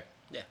about the bag.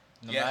 Yeah.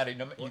 No Yeah. matter,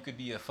 you could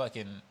be a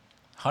fucking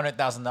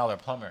 $100,000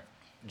 plumber,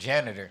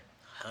 janitor.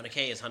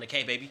 100K is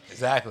 100K, baby.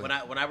 Exactly. When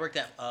I worked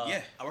at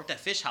Yeah. I worked at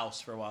Fish House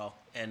for a while,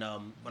 and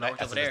when I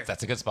worked over there,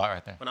 That's a good spot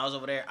right there. when I was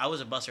over there, I was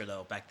a busser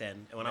though back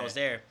then, and when I was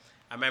there,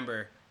 I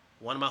remember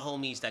one of my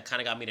homies that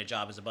kind of got me the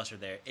job as a busser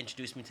there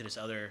introduced me to this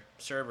other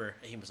server,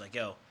 and he was like,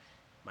 "Yo,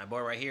 my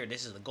boy right here,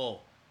 this is the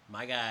goal.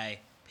 My guy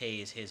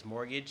pays his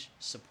mortgage,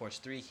 supports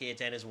 3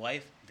 kids and his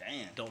wife.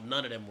 Damn. Don't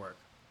none of them work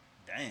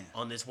Damn.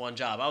 on this one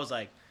job." I was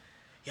like,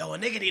 "Yo, a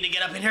nigga need to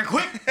get up in here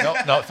quick."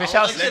 No, Fish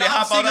House. Let me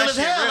hop on that shit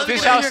real Fish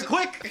quick. House,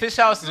 quick. Fish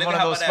House is Let one me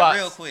of hop those on that spots.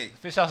 real quick.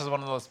 Fish House is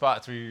one of those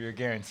spots where you're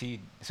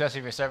guaranteed, especially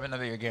if you're serving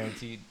another, you're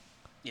guaranteed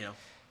You know,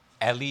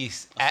 at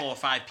least a 4 or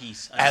 5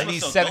 piece. at That's what's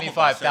least so dope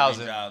about 75,000.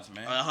 serving jobs,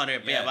 man.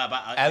 100, Yeah. yeah,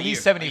 by at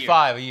least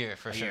 75 a year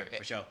for A sure. year,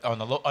 for sure. On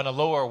a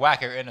lower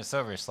whacker end of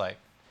service, like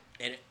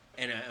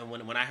And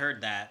when I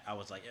heard that, I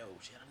was like, "Yo,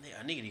 shit,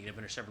 I need to get up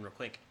in there serving real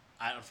quick."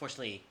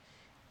 Unfortunately,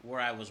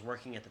 where I was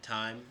working at the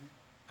time,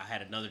 I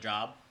had another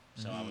job,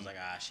 so I was like,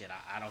 shit,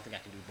 I don't think I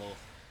can do both.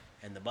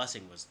 And the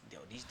busing was,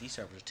 these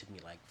servers took me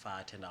like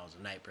 $5-10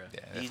 a night, bro.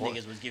 Yeah, These for-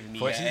 niggas was giving me.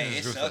 for- Hey,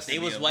 It's it ruthless. sucks to They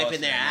be was a wiping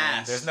busser, their man.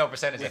 ass. there's no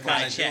percentage. With that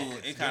my comes.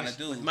 check. It kind of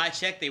do. With my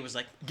check, they was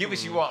like, Give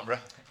what you want, bro.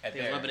 At they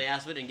the was wiping end. their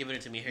ass with it and giving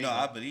it to me. Here No, you go.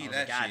 I believe was that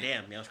like, God shit.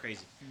 damn, that was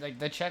crazy. Like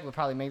the check would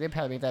probably make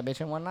that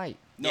bitch in one night.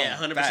 No, Yeah,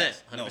 100%.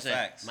 facts. 100%. No,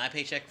 facts. My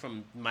paycheck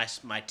from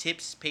my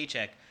tips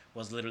paycheck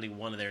was literally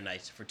one of their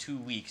nights for 2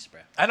 weeks,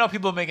 bro. I know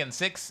people making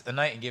 $6 a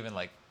night and giving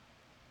like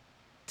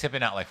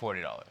tipping out like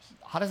 $40.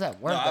 How does that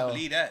work No, I though?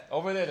 believe that.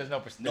 Over there, there's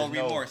no No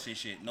remorse and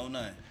shit. No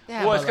none.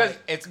 Yeah, Well, but, like,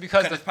 it's because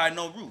Because the there's probably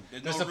no rule.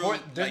 There's the no support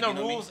rule, there's like, no you know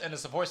what I mean? rules, and the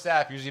support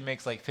staff usually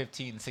makes like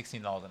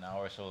 $15-16 an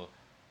hour. So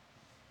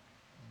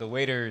the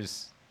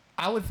waiters,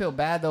 I would feel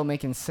bad though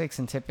making 6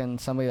 and tipping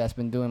somebody that's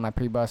been doing my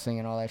pre-busing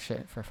and all that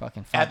shit for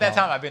fucking $5. at that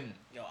time, I've been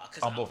Yo,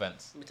 on both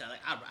ends. Let me tell you,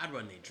 like, I'd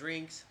run their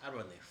drinks, I'd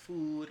run their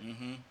food,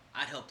 Mm-hmm.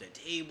 I'd help their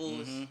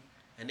tables. Mhm.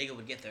 a nigga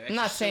would get their. I'm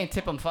not saying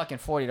tip them fucking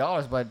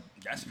 $40, but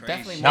That's crazy.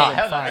 definitely No, more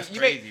hell than no. five. That's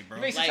crazy, bro.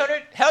 You make Like-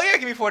 600? Hell yeah,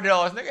 give me $40,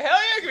 nigga. Hell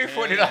yeah, give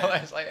me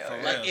 $40. Like, For yeah.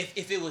 real. Like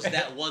if it was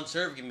that one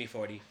server, give me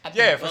 40. At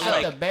Yeah, the, for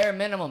at sure. the bare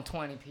minimum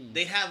 20 piece.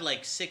 They'd have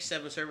like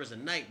 6-7 servers a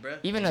night, bro.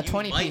 Even And a you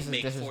 20 might piece is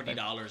make disrespectful.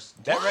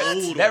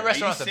 $40. That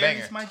restaurant's a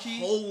serious, banger. my G?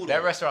 Total.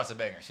 That restaurant's a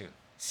banger, too.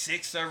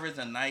 6 servers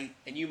a night.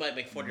 And you might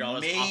make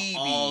 $40 Maybe.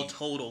 off all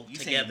total You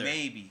together. say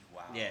maybe.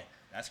 Wow. Yeah.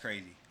 That's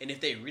crazy. And if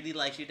they really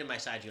like you, they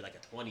might side you like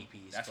a 20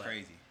 piece. That's but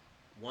crazy.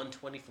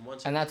 120 from one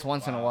server. And that's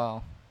once in a Wow.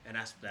 while. And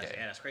that's Yeah.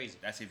 that's crazy.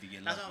 That's if you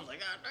get That's lucky. why I was like,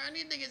 God, darn,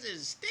 these niggas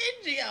is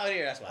stingy out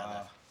here. That's why I Wow.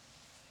 left.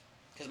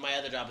 Because my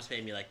other job was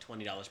paying me like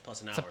 $20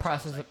 plus an hour. It's a so I was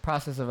process like,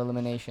 process of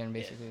elimination,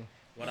 basically. You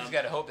what just I'm,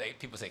 gotta hope that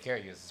people take care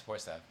of you as a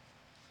support staff.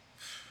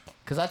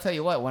 Cause I tell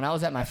you what, when I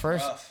was at my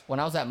first rough.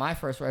 my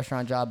first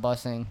restaurant job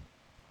busing,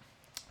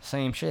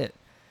 same shit.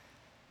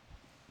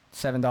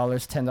 $7,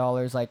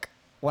 $10. Like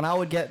when I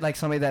would get like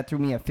somebody that threw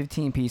me a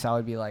 15 piece, I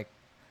would be like,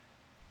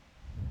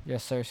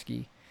 yes, sir,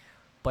 ski.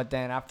 But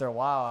then after a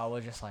while, I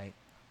was just like,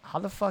 how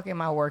the fuck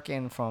am I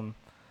working from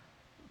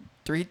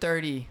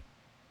 3:30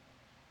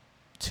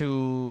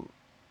 to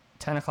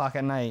 10 o'clock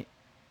at night,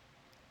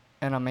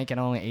 and I'm making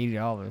only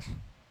 $80?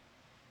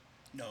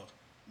 No,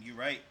 you're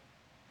right.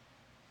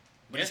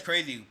 But it's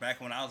crazy. Back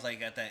when I was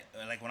like at that,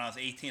 like when I was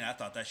 18, I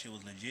thought that shit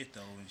was legit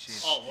though and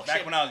shit. Oh, well, back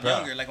shit. when I was Bruh.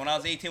 younger, like when I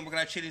was 18, working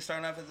at Chili's,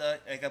 starting off as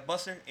like a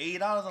buster,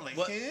 $80. I'm like,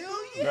 What? hell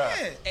yeah.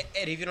 Bruh.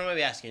 and if you don't mind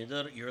me asking,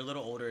 you're a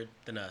little older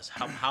than us.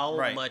 How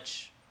Right.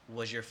 much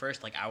was your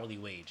first like hourly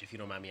wage, if you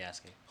don't mind me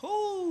asking?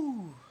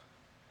 Whoo.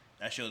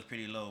 That shit was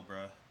pretty low,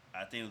 bro.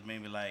 I think it was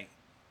maybe like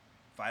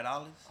 $5.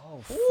 Oh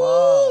fuck!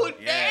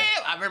 Ooh, Yeah.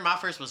 damn! I remember my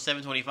first was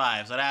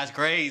 $7.25, so that's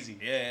crazy.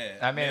 Yeah.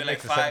 I mean, maybe it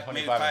like makes it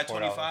maybe $7.25 or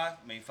 $5.25,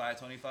 maybe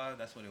 $5.25.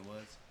 That's what it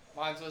was.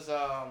 Mine was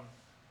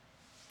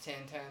 10.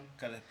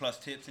 Cause it plus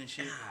tips and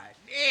shit. God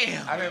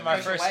damn! I mean, my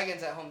There's first,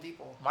 wagons at Home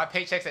Depot. my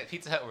paychecks at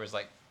Pizza Hut was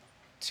like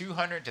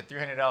 $200 to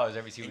 $300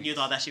 every 2 and weeks. you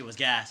thought that shit was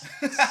gas.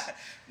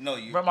 No,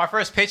 you. Bro, my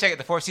first paycheck at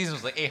the Four Seasons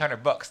was like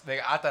 $800.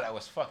 Nigga, I thought I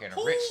was fucking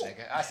rich,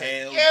 nigga. I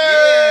said, Hell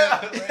yeah.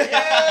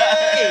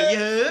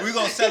 Hey, yeah. We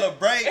gonna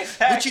celebrate.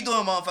 What you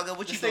doing, motherfucker?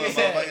 What you This doing, nigga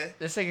said- motherfucker?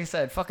 This nigga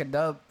said, "Fuck a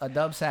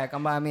dub sack.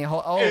 I'm buying me a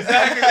whole." Oh,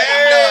 Exactly. No,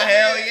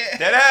 hell yeah.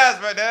 Dead ass,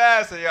 bro. Dead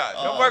ass. So, yeah.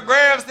 No Oh, more man.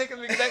 grams,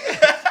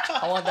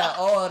 nigga. I want that.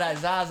 Oh, that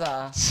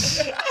Zaza.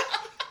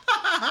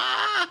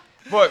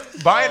 But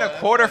buying a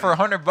quarter for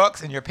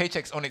 $100 and your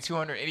paycheck's only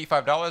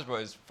 $285, bro,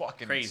 is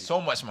fucking Crazy. so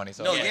much money.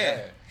 So No, Yeah.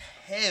 yeah.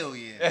 Hell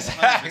yeah.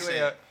 Exactly, 100%.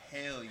 yeah.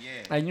 Hell yeah.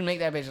 Like you make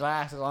that bitch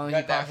last as long as Got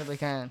you that possibly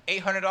can.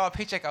 $800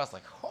 paycheck, I was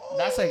like, oh.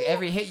 That's like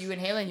every hit you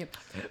inhaling. You.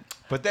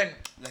 But then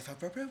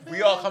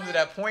we all come to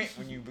that point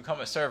when you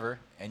become a server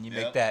and you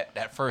make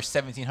that first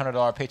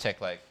 $1,700 paycheck.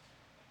 Like,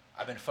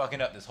 I've been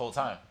fucking up this whole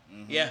time.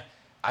 Yeah,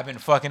 I've been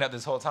fucking up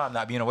this whole time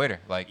not being a waiter.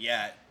 Like,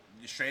 Yeah,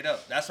 straight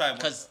up. That's why.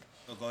 because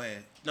Oh, go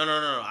ahead. no.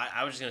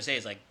 I was just gonna say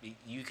it's like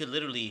you could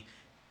literally,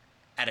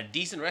 at a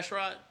decent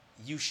restaurant,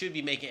 you should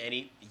be making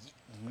any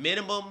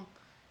minimum,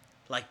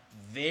 like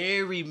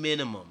very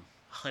minimum,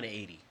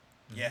 180.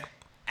 Yeah.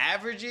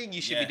 Averaging,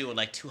 you should Yeah. be doing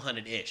like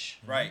 200 ish.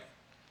 Right.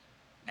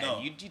 And No.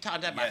 you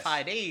times that by Yes.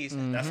 5 days.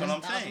 That's what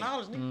I'm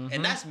 $1,000, saying. nigga.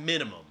 And that's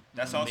minimum.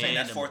 That's what I'm saying.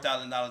 That's Minimum.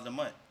 $4,000 a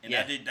month, and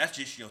Yeah. that's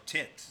just your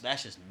tips.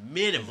 That's just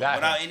minimum. Exactly.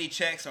 Without any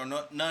checks or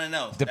nothing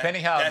else.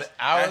 depending That- how that's-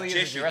 the hourly that's is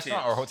just at your your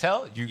restaurant tips. or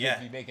hotel, you Yeah.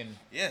 could be making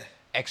Yeah.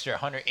 extra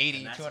 $180,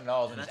 And that's-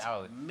 $200 in and his that's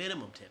hourly.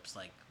 minimum tips,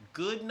 like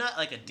good nut,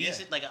 like a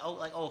decent, like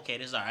okay,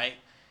 this is all right.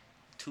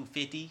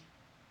 250.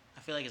 I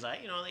feel like it's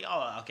like like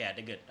okay, I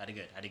did good.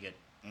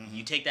 Mm-hmm.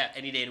 You take that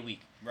any day of the week.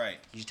 Right.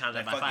 You times that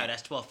Like, by fuck 5, it.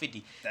 that's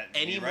 1250. That-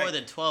 Any you're more right.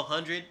 than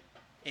 1200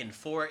 in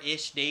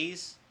 4-ish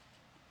days,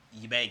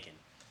 you banking.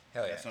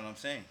 Hell yeah. That's what I'm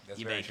saying. That's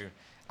You very bank. true.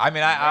 I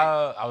mean, Right.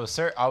 I was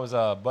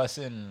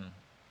bussing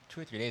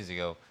 2 or 3 days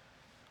ago.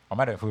 Or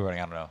might have been food running,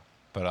 I don't know.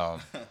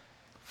 But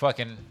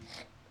fucking,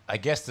 I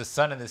guess the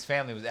son of this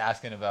family was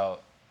asking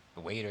about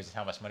the waiters and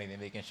how much money they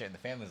make and shit. And the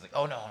family was like,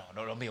 "Oh no,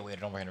 don't be a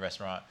waiter. Don't work in a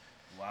restaurant."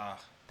 Wow.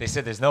 They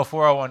said there's no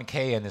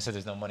 401k and they said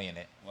there's no money in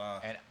it.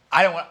 Wow. And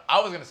I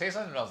was gonna say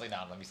something, but I was like,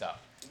 "Nah, let me stop."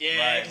 Yeah,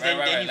 Right, 'cause then,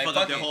 right, then right. you Like, fuck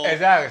up fuck their it. whole.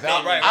 Exactly. So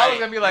family. I was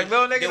gonna be like,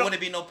 "Little nigga." There don't-" wouldn't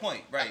be no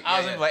point. Right. I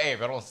was yeah, gonna be like, "Hey,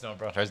 bro, don't snow,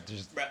 bro. There's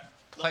Bruh,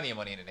 plenty of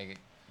money in it, nigga.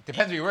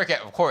 Depends where you work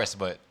at, of course,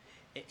 but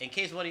in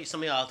case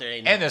some of y'all out there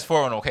ain't and there's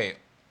 401k,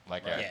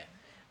 like Right. that.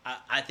 Yeah,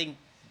 I think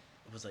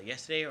it was like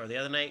yesterday or the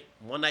other night.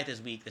 One night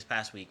this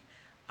past week,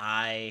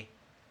 I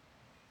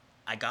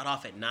got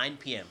off at 9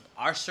 p.m.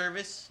 Our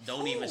service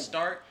don't even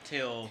start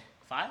till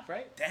 5,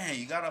 right? Damn,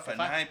 you got off at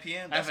 5? 9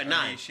 p.m. I have That's at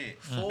early 9. as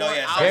shit. 4 No,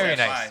 yeah, hours. Very at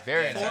nice, 5.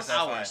 very Yeah, nice. starts 4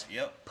 at 5. hours.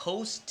 Yep.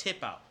 Post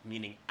tip out,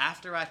 meaning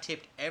after I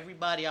tipped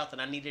everybody out that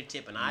I needed to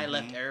tip, and I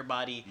left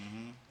everybody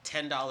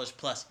 $10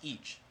 plus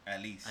each.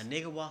 At least. A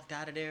nigga walked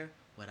out of there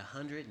with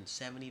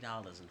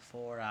 $170 in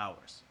 4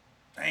 hours.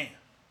 Damn.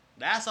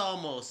 That's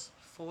almost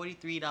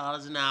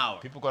 $43 an hour.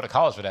 People go to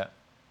college for that.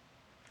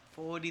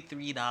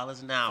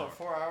 $43 an hour. For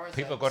 4 hours.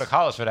 People go to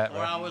college for that, 4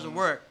 bro. hours of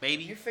work,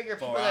 baby. You figure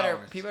 4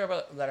 people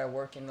hours. that are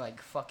working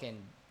like fucking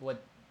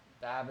what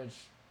the average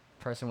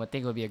person would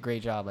think it would be a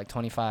great job, like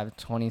 25,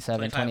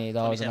 27, 28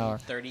 dollars an hour.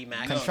 30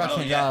 max.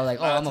 Construction job, like,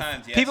 a lot oh, of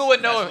times, yes. People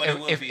would That's know what it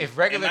would be, if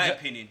regular in my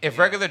opinion, if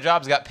yeah. regular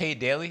jobs got paid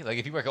daily. Like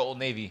if you work at Old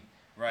Navy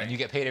Right. and you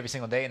get paid every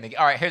single day, and they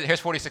all right,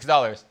 here's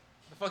 $46.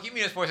 The fuck you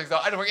mean it's $46?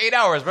 I just work 8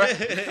 hours, bro. The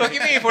fuck you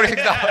mean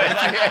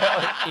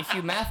 $46? If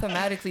you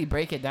mathematically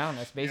break it down,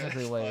 that's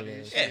basically what it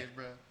is. Yeah.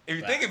 If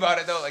you think about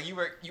it though, like you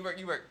work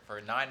for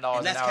 $9 an hour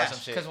or some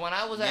shit. Because when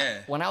I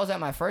was at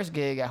my first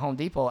gig at Home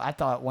Depot, I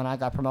thought when I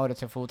got promoted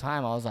to full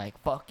time, I was like,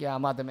 fuck yeah,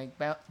 I'm about to make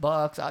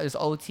bucks. I was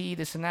OT,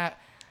 this and that.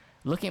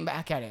 Looking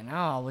back at it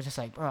now, I was just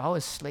like, bro, I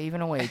was slaving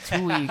away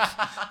 2 weeks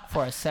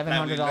for a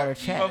 $700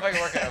 check.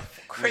 Motherfucker working a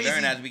crazy We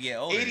learn as we get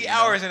older, 80 you know?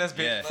 hours in this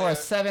bitch. Yeah. For a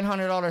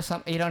 $700,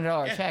 some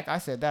 $800 check, I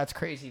said that's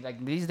crazy.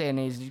 Like these days and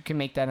age, you can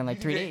make that in like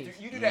 3 days.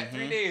 You do that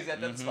 3 days at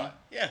that spot.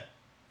 Yeah.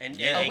 And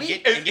Yeah. and A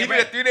get You and do get that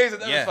bread. 3 days at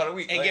that Yeah. spot a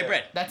week. And Like, get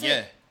bread. That's Yeah.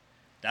 it.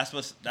 That's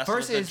what's the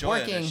Versus joy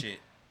of working that shit.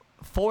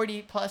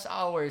 40 plus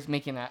hours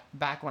making that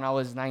back when I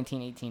was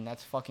 19, 18.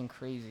 That's fucking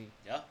crazy.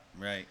 Yeah.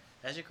 Right.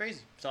 That's just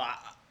crazy. So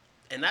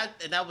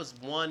that was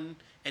one,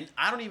 and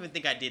I don't even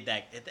think I did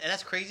that. And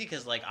that's crazy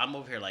because like I'm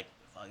over here like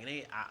fucking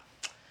the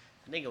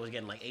nigga was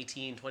getting like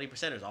 18,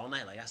 20%ers all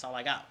night. Like that's all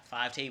I got.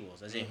 5 tables.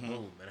 That's it.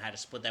 Boom. And I had to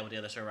split that with the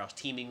other server I was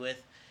teaming with.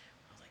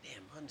 I was like,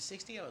 damn,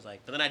 160. I was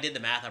like, but then I did the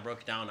math. I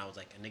broke it down. I was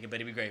like, a nigga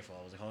better be grateful.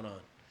 I was like, hold on,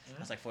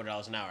 that's like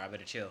 $40 an hour. I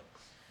better chill.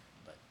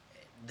 But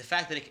the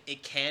fact that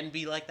it can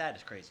be like that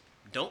is crazy.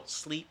 Don't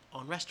sleep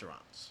on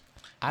restaurants.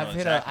 I've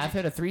exactly.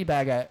 hit a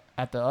 3-bag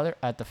at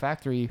the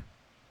factory,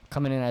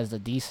 coming in as the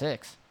D6.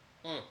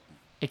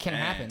 It can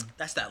Man. happen.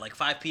 That's that like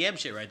 5 p.m.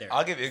 shit right there.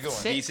 I'll give you a good one.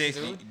 Sick. D6,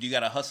 dude. you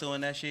got to hustle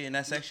in that shit in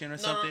that section or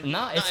something?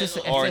 No, it's just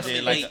Or it's is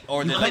just- it like late.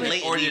 or You the come in like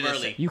late or and did leave it-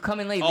 early. you come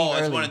in late, Oh, leave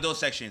it's early. one of those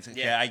sections.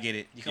 Yeah. Yeah, I get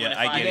it. You come in Yeah,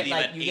 at I 5 get and it.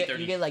 leave at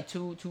you get 8:30. like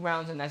two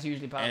rounds, and that's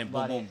usually And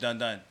boom, about boom, it.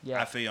 done.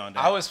 Yeah. I feel you on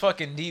that. I was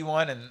fucking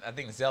D1, and I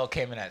think Zell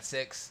came in at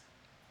 6,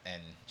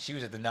 and she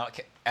was at the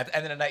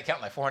end of the night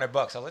counting like $400.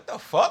 I was like, the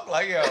fuck,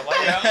 like yo, like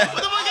What the fuck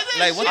is that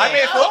Like, what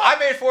shit? I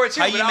made four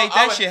too. How but you I- make I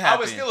that was- shit I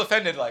was happen? still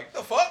offended, like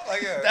the fuck,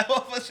 like yo. That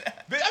was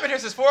Bitch, I've been here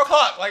since 4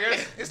 o'clock. Like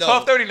it's No.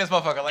 12:30 in this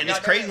motherfucker. Like and it's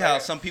goddamn, crazy how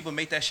like, some people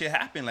make that shit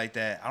happen like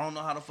that. I don't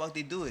know how the fuck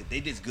they do it.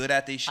 They just good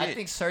at their shit. I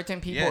think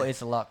certain people, Yeah.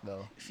 it's luck though.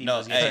 no,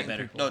 Females get hey,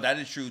 better. no, that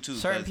is true too.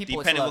 Certain 'cause people,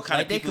 it's depending luck. what kind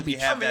Like, of they people could be- you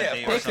have I mean, that yeah,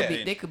 day of or course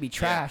something. They could be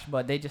trash,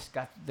 but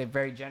they're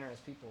very generous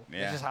people.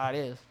 Yeah. It's just how it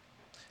is.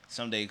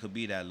 Someday it could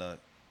be that luck.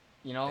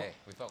 You know. Hey,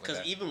 we fuck with Because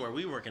that. even where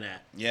we working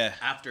at, Yeah.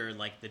 after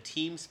like the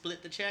team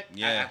split the check,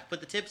 Yeah. I put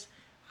the tips.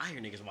 I hear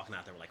niggas walking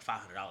out there with like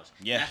 $500.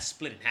 Yeah. That's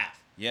split in half.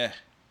 Yeah.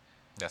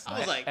 That's I nice.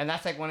 was like, And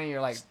that's like one of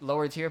your like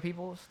lower tier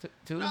people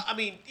too. no, I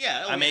mean,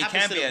 yeah. I mean, it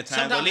happens can to be the- at times, but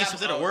Sometimes at least-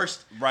 happens to the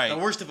worst. right. The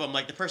worst of them,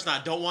 like the person I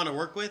don't want to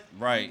work with.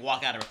 Right.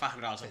 Walk out of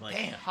 $500. I'm like,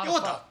 Damn, how yo,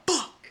 the what the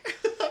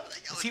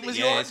fuck? he was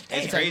Yeah, yours.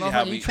 it's It's crazy like,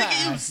 how motherfucker, we. you try.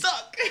 Nigga, you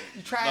suck. You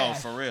No,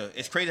 trash. for real.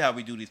 It's crazy how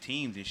we do these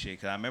teams and shit.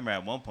 Cause I remember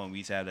at one point we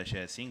used to have that shit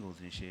at singles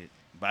and shit.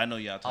 But I know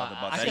y'all talk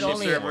about I that could shit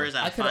only- before. Servers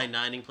I at a could- fine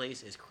dining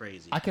place is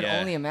crazy. I could Yeah.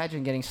 only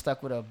imagine getting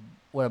stuck with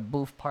a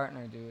booth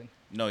partner, dude.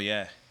 No,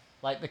 yeah.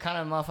 Like the kind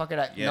of motherfucker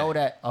that Yeah. know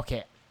that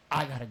okay,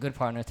 I got a good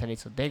partner today,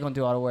 so they gonna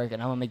do all the work,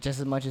 and I'm gonna make just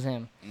as much as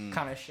him.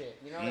 Kind of shit.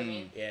 You know what I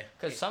mean? Yeah.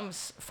 Because some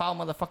foul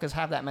motherfuckers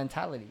have that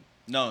mentality.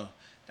 No,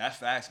 that's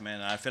facts,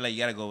 man. I feel like you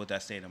gotta go with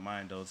that state of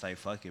mind though. It's like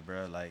fuck it,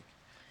 bro. Like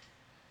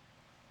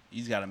you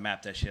just gotta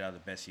map that shit out the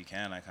best you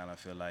can. I kind of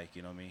feel like,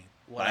 you know what I mean.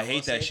 What But I I hate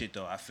will that say- shit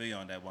though. I feel you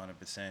on that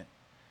 100%.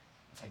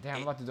 It's like damn,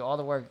 I'm about to do all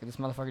the work. This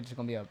motherfucker just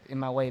gonna be up in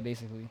my way,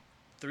 basically.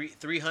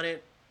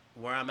 300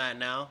 where I'm at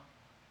now,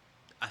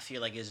 I feel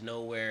like is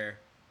nowhere,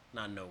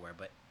 not nowhere,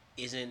 but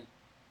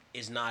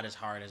is not as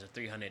hard as a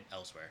 300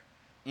 elsewhere.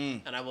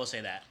 Mm. And I will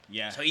say that.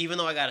 Yeah. So even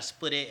though I got to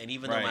split it, and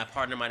even though Right. my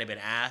partner might have been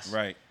ass,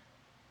 Right.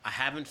 I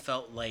haven't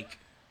felt like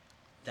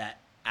that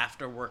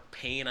after work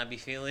pain I be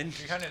feeling.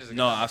 300 is a good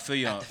No, number. I feel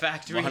you At on the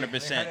factory.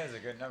 100%. 300 is a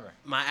good number.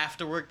 My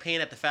after work pain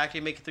at the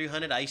factory making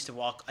 300. I used to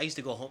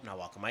go home, not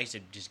walk home. I used to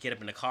just get up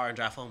in the car and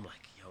drive home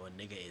like, yo, a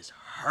nigga is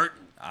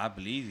hurting. I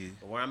believe you.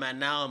 But where I'm at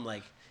now, I'm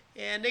like,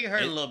 yeah, nigga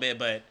hurting a little bit,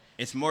 but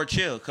It's more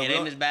chill. Cause it we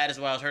ain't don't- as bad as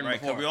what I was hurting Right,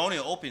 before. because we only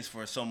opens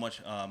for so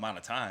much amount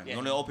of time. Yeah. We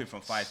only open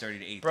from 5:30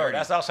 to 8:30. Bro,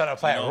 that's outside of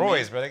Planet You know what I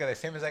Roy's, mean? bro. They got the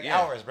same exact Yeah.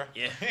 hours, bro.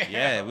 Yeah.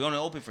 Yeah, we only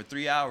open for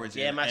 3 hours.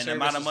 Yeah, my and the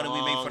amount of service money is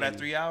we make for long that and-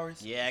 3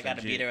 hours. Yeah, I it's got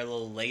to be legit. there a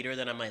little later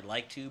than I might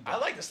like to. But I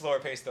like the slower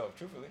pace though,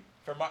 truthfully.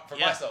 For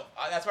Yeah. myself,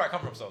 that's where I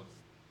come from. So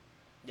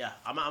Yeah,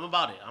 I'm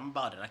about it. I'm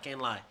about it. I can't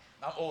lie.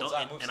 I'm old, Don't- so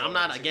I and move and slower, I'm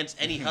not too. against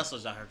any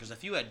hustlers out here. Because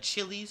if you had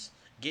Chili's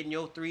getting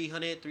your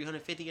 300,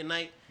 350 a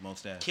night,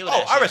 Most deaf. kill Oh,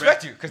 that I shit,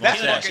 respect bro. you, 'cause Kill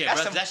that's that fucking- shit, that's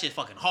bro. some- 'Cause that shit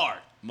fucking hard.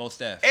 Most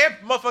deaf. And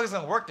motherfuckers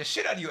gonna work the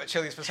shit out of you at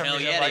Chili's for some Hell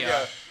reason. yeah, like, they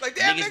are. like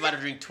damn, Niggas nigga. about to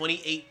drink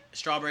 28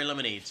 strawberry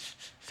lemonades.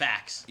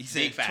 Facts. He Big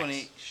said facts.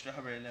 20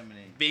 strawberry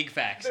lemonade. Big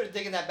facts.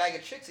 digging that bag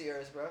of chicks of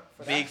yours, bro.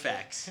 Big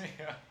facts.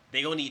 Yeah.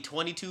 They gonna need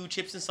 22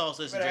 chips and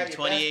salsas Better and have drink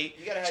your best- 28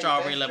 you gotta have your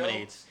strawberry best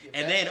lemonades, jokes, your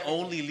and best then everything.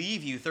 only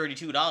leave you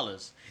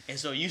 $32, and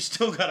so you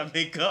still gotta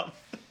make up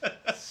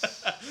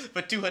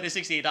for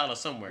 $268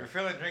 somewhere.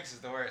 Refilling drinks is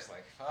the worst.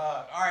 Like,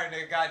 fuck. All right,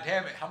 nigga. God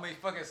damn it. How many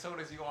fucking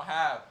sodas you gonna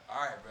have?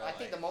 All right, bro. I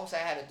think the most I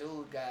had a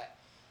dude got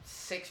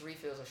 6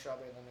 refills of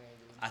strawberry lemonade.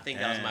 Dude. I think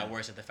that was my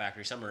worst at the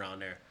factory, somewhere around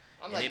there.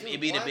 I'm like, it'd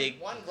be the big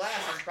one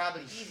glass is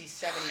probably easy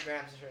 70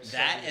 grams of sugar.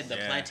 that and the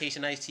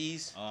plantation iced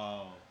teas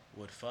Oh,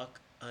 would fuck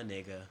a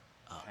nigga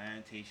up.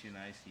 plantation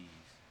iced teas.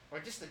 Or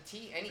just the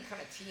tea, any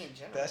kind of tea in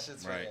general. That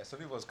shit's Right. Yeah, some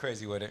people was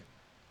crazy with it.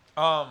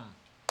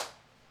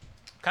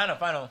 Kind of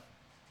final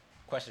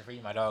question for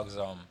you, my dogs.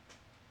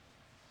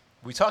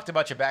 We talked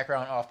about your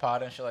background off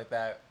pod and shit like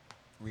that.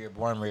 Where you're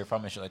born, where you're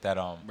from, and shit like that.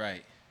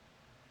 Right.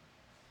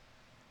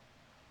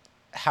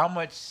 How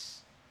much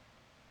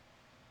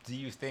do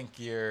you think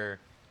your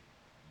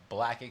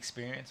black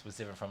experience was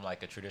different from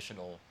like a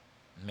traditional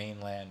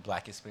mainland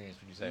black experience?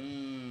 Would you say?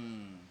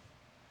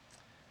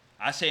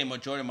 I say a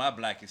majority of my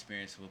black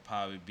experience would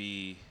probably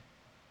be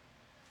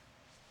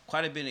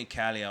quite a bit in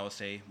Cali. I would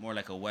say more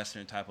like a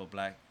Western type of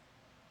black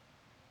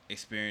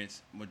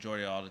experience.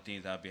 Majority of all the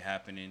things that would be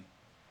happening,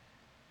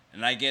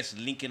 and I guess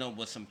linking up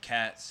with some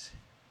cats.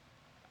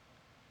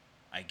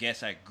 I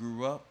guess I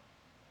grew up.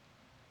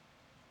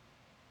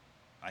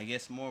 I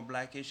guess more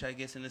blackish. I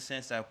guess in the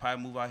sense that I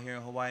probably move out here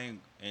in Hawaii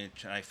and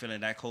try feel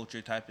in that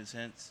culture type of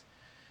sense.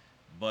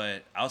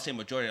 But I would say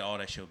majority of all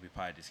that shit would be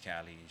probably just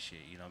Cali and shit.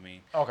 You know what I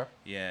mean? Okay.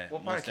 Yeah.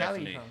 What part of most Cali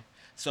you definitely. from?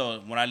 So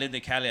when I lived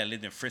in Cali, I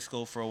lived in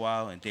Frisco for a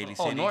while in Daly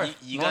City. north.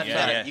 You North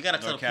gotta Cali. you gotta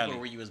tell North people Cali.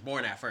 where you was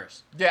born at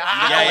first. Yeah.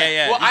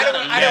 Yeah. Well, I don't.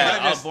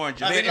 I was Just, born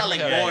I mean, not like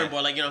Yeah. born,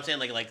 but like, you know what I'm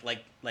saying?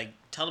 Like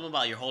tell them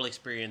about your whole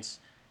experience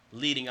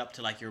leading up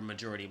to like your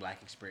majority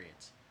black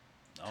experience.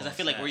 Because I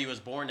feel like where you was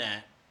born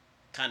at,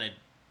 kind of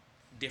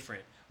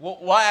different. Well,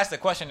 why I asked the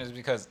question is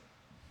because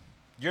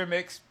your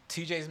mix,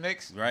 TJ's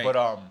mix, Right. But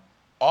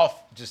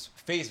off just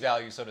face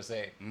value, so to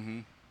say,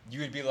 you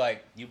would be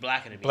like You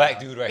blacker than me. black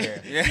dog. dude right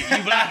here. You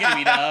blacker than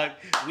me, dog.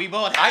 We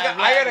both. I have got a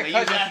black, but you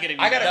cousin. blacker than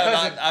me, I got a dog.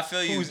 cousin. I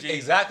feel you, who's G.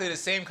 exactly the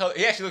same color.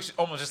 He actually looks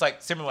almost just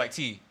like similar like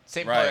T.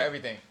 Same Right. color,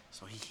 everything.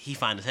 So he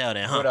fine as hell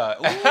then, huh?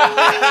 But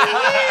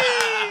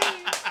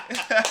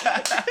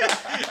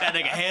That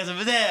nigga handsome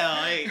as hell.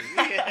 Hey.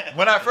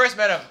 when I first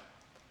met him,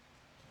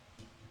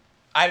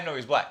 I didn't know he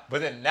was black.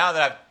 But then now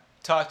that I've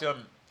talked to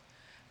him,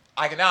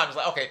 I'm just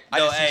like, okay, I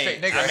just see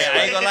straight nigga. I mean, right I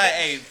ain't here. gonna lie.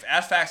 Hey,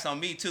 that's facts on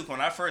me too. When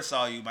I first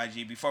saw you, my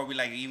G, before we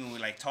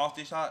talked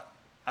this shot,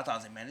 I thought I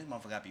was like, man, this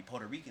motherfucker gotta be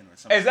Puerto Rican or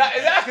something.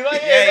 Exactly.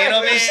 Like, Yeah, you know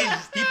what I exactly. mean?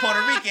 He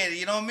Puerto Rican,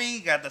 you know what I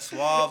mean? Got the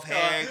suave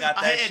hair, got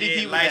I that had shit,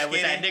 DP with light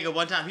that skin. nigga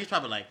one time. He's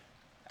probably like,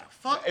 the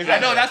fuck? Exactly. I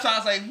know, that's why I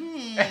was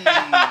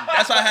like,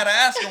 That's why I had to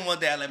ask him one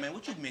day. I was like, man,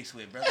 what you mix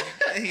with, brother?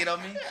 You know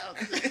what I mean?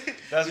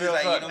 That's He real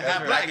was like, talk. you don't That's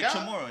have real. black That's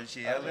and Chamorro and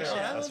shit. That's I was like, real.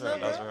 shit, I That's was real.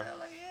 like, That's bro. real. I was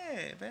like,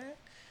 yeah, man.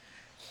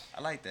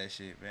 I like that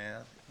shit,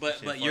 man. But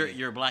Shit your funny.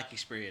 your black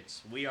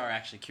experience, we are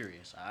actually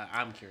curious.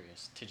 I'm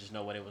curious to just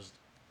know what it was.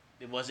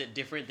 Was it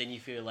different than you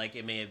feel like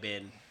it may have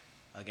been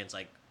against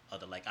like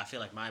other I feel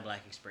like my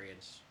black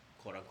experience,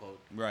 quote unquote,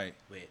 Right.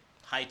 with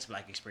Heights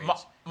black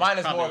experience. Mine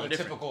is probably more a of a little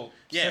different. typical,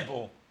 Yeah.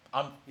 simple.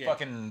 I'm Yeah.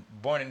 fucking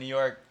born in New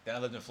York, then I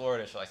lived in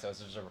Florida, so like so it's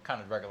just a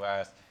kind of regular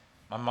ass.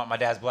 My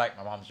dad's black,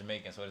 my mom's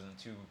Jamaican, so it isn't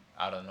too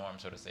out of the norm,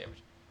 so to say.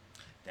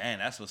 Damn,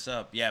 that's what's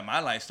up. Yeah, my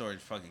life story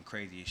is fucking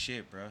crazy as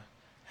shit, bro.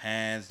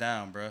 Hands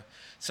down, bro.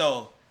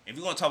 So if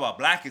we're gonna talk about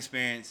black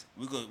experience,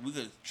 we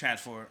could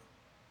transfer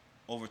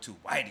over to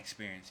white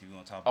experience. If we're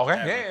gonna talk about Okay,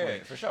 that real yeah,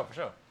 quick. for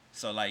sure.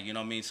 So like, you know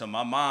what I mean? So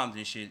my mom's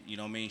and shit, you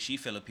know what I mean? She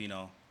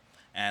Filipino,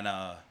 and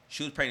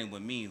she was pregnant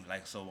with me.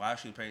 Like, so while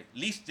she was pregnant, at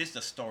least this is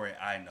the story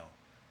I know.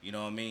 You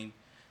know what I mean?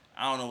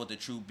 I don't know what the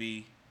truth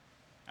be.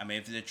 I mean,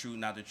 if it's the truth,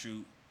 not the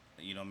truth.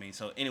 You know what I mean?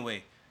 So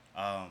anyway,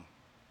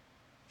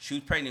 she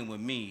was pregnant with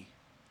me,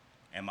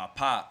 and my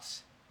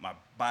pops, my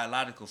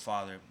biological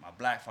father, my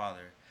black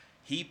father,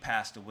 he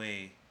passed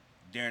away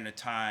during the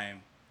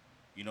time,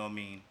 you know what I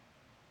mean,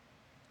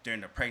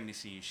 during the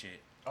pregnancy and shit.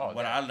 Oh,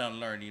 what damn. I done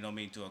learned, you know what I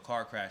mean, through a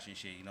car crash and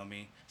shit, you know what I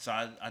mean? So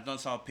I done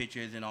saw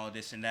pictures and all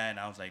this and that, and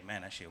I was like,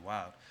 man, that shit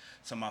wild.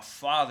 So my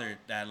father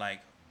that,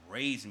 like,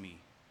 raised me,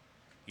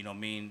 you know what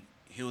I mean,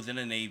 he was in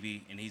the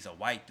Navy, and he's a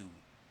white dude.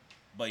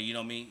 But, you know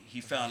what I mean, he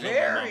fell in love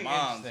Very with my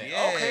mom. interesting.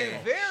 Yeah. Okay,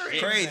 very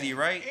Crazy, interesting.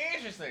 right?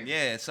 Interesting.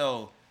 Yeah,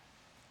 so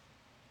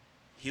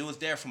he was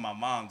there for my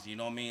mom's, you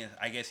know what I mean?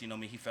 I guess, you know what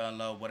I mean, he fell in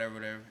love, whatever.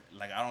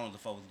 Like, I don't know what the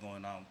fuck was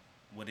going on,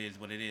 what it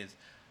is.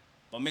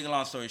 But make a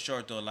long story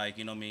short, though, like,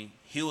 you know what I mean?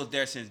 He was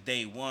there since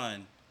day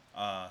one,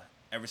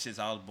 ever since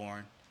I was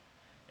born.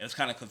 It was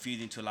kind of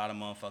confusing to a lot of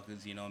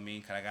motherfuckers, you know what I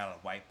mean? Because I got a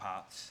white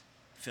pops,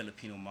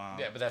 Filipino mom.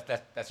 Yeah, but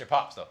that's your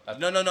pops though.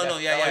 No,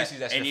 yeah. That's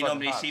And your you know, fucking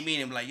they pops. see me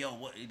and I'm like, yo,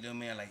 what, you know what I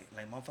mean?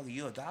 Like, motherfucker,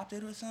 you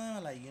adopted or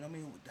something? Like, you know what I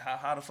mean?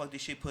 How the fuck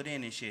this shit put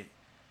in and shit?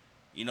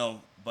 You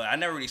know, but I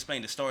never really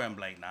explained the story. I'm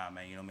like, nah,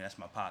 man, you know what I mean? That's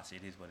my pops.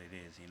 It is what it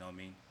is, you know what I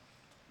mean?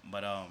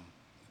 But,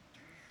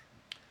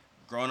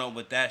 growing up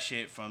with that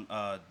shit from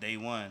day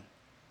one,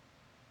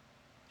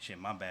 shit,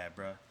 my bad,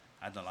 bro.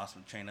 I done lost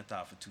my train of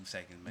thought for 2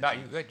 seconds, man. No,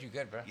 you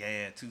good, bro.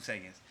 Yeah, 2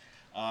 seconds.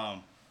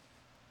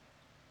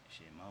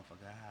 Shit,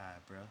 motherfucker high,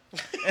 bro.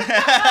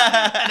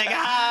 Nigga,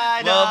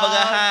 hi, Motherfucker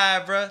dog.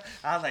 high, bro.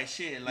 I was like,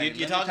 shit. Like, You let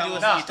me talking to tell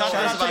us? my- You talking to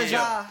Shout us out to about the your?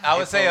 job. I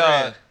would It's say,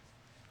 for real.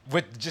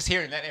 with just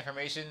hearing that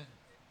information,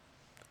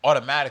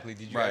 automatically,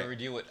 did you Right. ever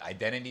deal with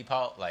identity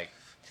like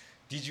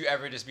Did you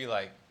ever just be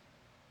like,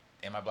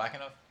 am I black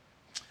enough?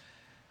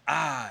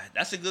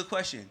 That's a good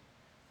question.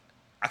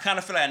 I kind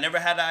of feel like I never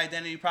had an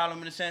identity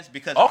problem in a sense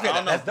because Okay, I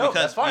don't know that's dope.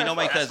 because That's fine, you know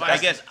that's fine. because I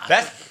guess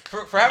That's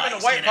for having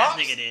a white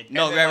pops. Nigga did.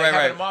 No, and then, right.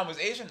 Having a mom was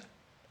Asian.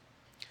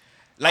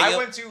 like I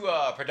went to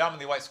a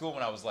predominantly white school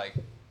when I was like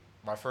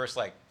my first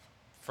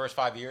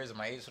 5 years of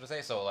my age, so to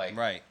say. So like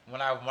Right.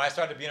 when I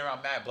started being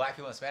around mad black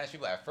people and Spanish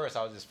people, at first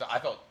I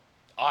felt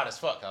odd as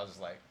fuck. I was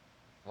just like,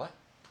 what?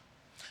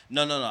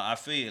 No. I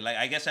feel you. Like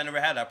I guess I never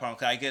had that problem.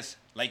 Cause I guess,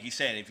 like you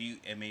said, if you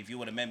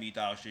would have met me, you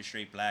thought I was just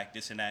straight black,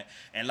 this and that.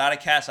 And a lot of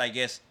cats, I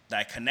guess, that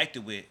I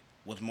connected with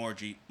was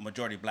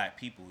majority black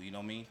people. You know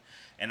what I mean?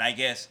 And I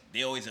guess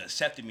they always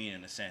accepted me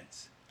in a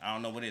sense. I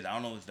don't know what it is. I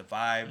don't know if it's the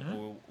vibe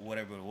or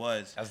whatever it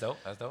was. That's dope.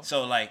 That's dope.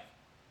 So like,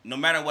 no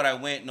matter what I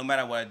went, no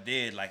matter what I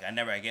did, like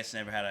I guess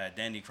never had an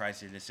identity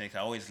crisis in the sense. I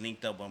always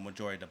linked up with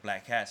majority of the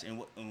black cats.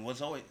 And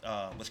what's always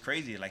what's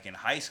crazy, like in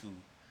high school,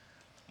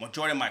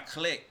 majority of my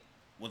clique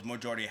was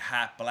majority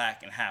half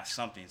black and half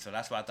something. So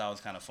that's why I thought it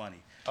was kind of funny.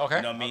 Okay.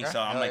 You know what I mean? Okay.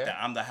 So I'm Hell like yeah.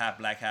 I'm the half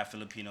black, half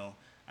Filipino.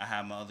 I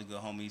have my other good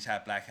homies,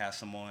 half black, half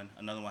Samoan.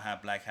 Another one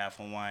half black, half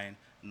Hawaiian.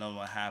 Another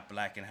one half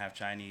black and half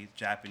Chinese,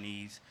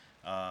 Japanese.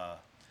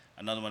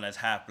 Another one that's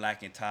half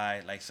black and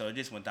Thai. Like, so it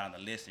just went down the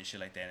list and shit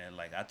like that. And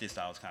like, I just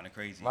thought it was kind of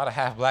crazy. A lot of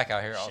half black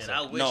out here Shit,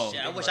 also.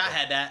 I wish I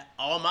had that.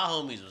 All my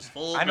homies was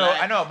full I know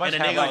a bunch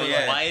and the of nigga black was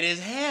people. white as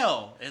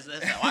hell.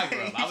 That's how I grew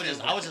up.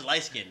 I was just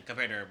light skinned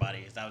compared to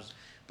everybody.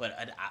 But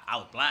I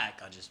was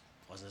black. I just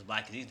wasn't as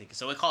black as these niggas.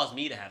 So it caused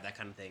me to have that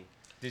kind of thing.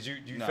 Did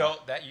you No.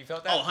 felt that? You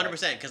felt that? Oh,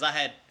 100%. Because I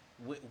had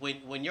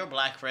when your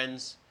black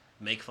friends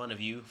make fun of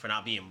you for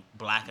not being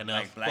black enough,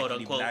 Like black, quote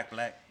unquote.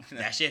 black.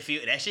 That shit hit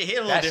a little That shit different. hit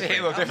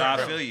a little different, No, I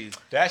bro. feel you.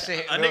 That shit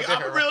hit a A little nigga, I'm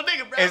a different, real bro.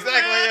 nigga, bro. Exactly,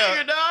 I'm a real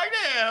yeah. nigga,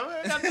 dog.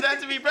 Damn. Don't do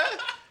that to me, bro.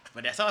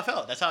 But that's how I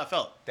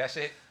felt. That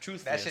shit.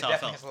 Truthfully, That shit that's how I definitely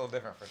felt. hits a little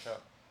different for sure.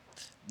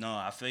 No,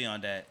 I feel you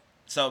on that.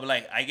 So,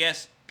 like, I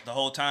guess the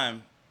whole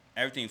time,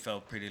 everything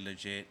felt pretty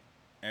legit.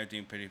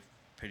 Everything pretty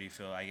pretty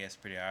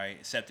alright.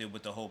 Accepted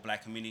with the whole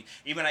black community.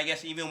 Even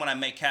when I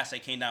met cats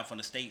that came down from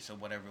the States or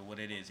whatever, what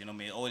it is, you know what I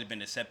mean? Always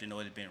been accepted,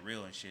 always been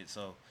real and shit.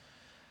 So,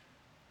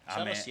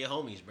 Shout out to your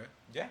homies, bro.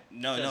 Yeah.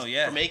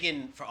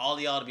 Yeah. For all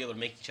of y'all to be able to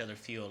make each other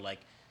feel like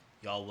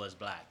y'all was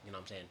black. You know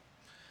what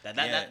I'm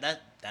saying?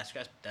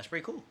 That's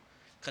pretty cool.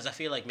 Because I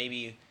feel like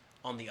maybe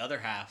on the other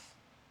half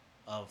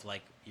of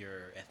like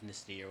your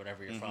ethnicity or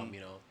whatever you're from,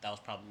 you know,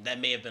 that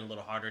may have been a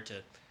little harder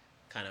to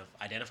kind of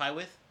identify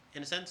with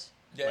in a sense.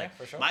 Yeah, like,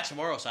 for sure. My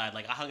Chamorro side,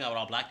 like I hung out with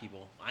all black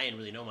people. I didn't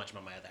really know much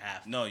about my other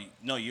half. No,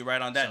 you're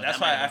right on that. So That's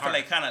that might why have I been feel hard.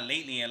 like kind of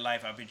lately in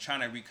life I've been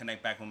trying to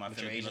reconnect back with my With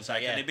your Filipino Asian side.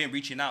 side, yeah. They've been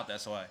reaching out.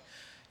 That's why.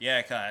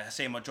 Yeah, cause I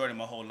say majority of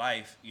my whole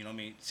life. You know what I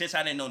mean? Since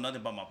I didn't know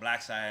nothing about my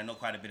black side, I know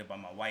quite a bit about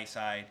my white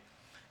side.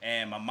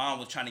 And my mom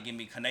was trying to get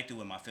me connected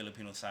with my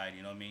Filipino side.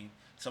 You know what I mean?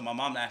 So my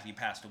mom actually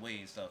passed away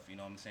and stuff. You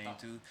know what I'm saying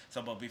too.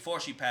 So, but before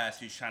she passed,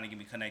 she was trying to get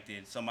me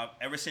connected. So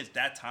ever since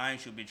that time,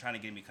 she's been trying to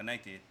get me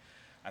connected.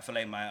 I feel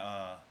like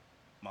my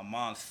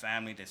mom's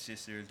family, their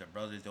sisters, their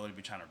brothers, they always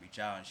been trying to reach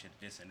out and shit,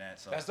 this and that.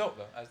 So That's dope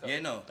though. That's dope. yeah,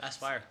 no, That's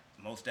fire.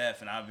 most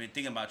def. And I've been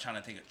thinking about trying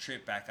to take a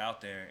trip back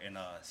out there and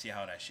see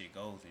how that shit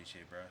goes and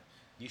shit, bro.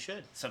 You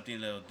should. Something a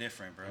little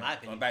different, bro. In my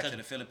opinion, Going back to 'cause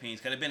the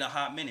Philippines, cause it's been a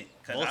hot minute.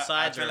 Cause both I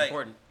sides feel are like,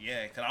 important.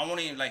 Yeah, cause I'm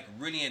only like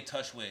really in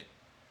touch with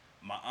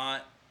my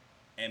aunt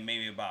and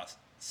maybe about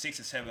 6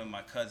 or 7 of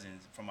my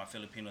cousins from my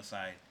Filipino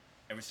side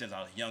ever since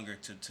I was younger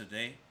to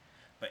today.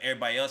 But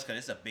everybody else, cause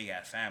it's a big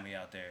ass family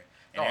out there,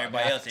 and Oh,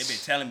 everybody man. else, they've been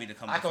telling me to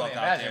come I the can fuck only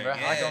out imagine, there.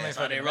 bro. Yeah. I can only That's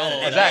how they fucking roll.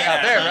 imagine. That's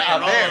Exactly, how out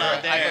they there, roll bro.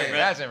 out there, I can bro.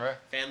 imagine, bro.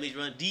 Families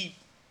run deep.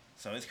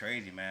 So it's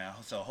crazy, man.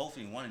 So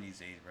hopefully one of these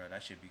days, bro,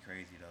 that should be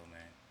crazy though,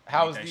 man.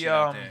 How's Get that shit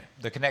out the there.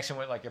 the connection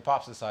with like your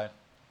pops' side?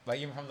 Like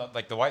even from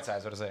the white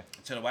side, what to say?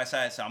 To the white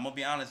side, so I'm gonna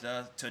be honest,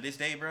 to this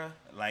day, bro,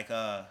 like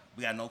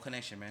we got no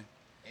connection, man.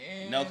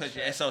 No, cause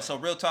so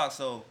real talk.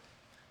 So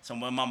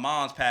when my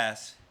mom's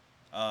passed,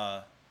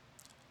 I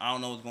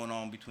don't know what's going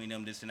on between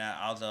them, this and that.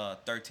 I was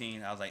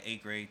 13. I was like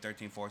 8th grade,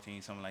 13,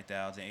 14, something like that.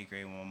 I was in 8th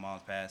grade when my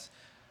mom's passed.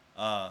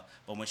 But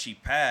when she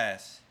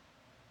passed,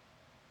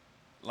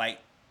 like,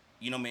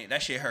 you know what I mean,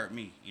 that shit hurt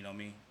me. You know what I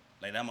mean?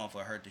 Like that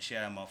motherfucker hurt the shit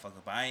out of that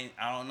motherfucker. But I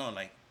don't know.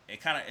 Like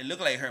it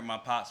looked like it hurt my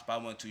pops, but I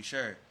wasn't too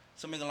sure.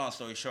 So make a long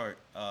story short,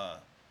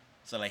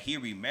 so like he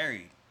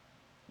remarried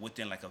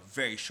within like a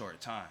very short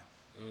time.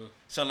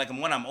 So like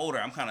when I'm older,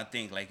 I'm kind of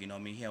think like, you know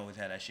what I mean, he always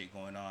had that shit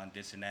going on,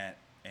 this and that,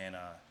 and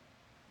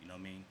you know what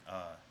I mean.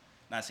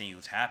 Not saying he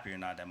was happy or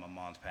not that my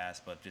mom's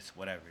passed, but just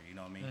whatever, you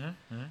know what I mean.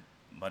 Mm-hmm.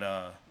 But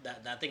I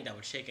think that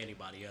would shake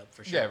anybody up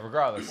for sure. Yeah,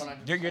 regardless. 100%.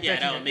 You're Yeah,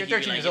 that would 13, make you're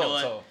you be 13 like, years you know old,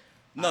 what? so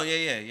no,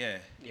 yeah.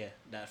 Yeah,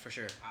 that for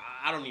sure.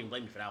 I don't even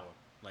blame you for that one.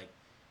 Like,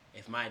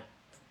 if my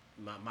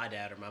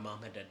dad or my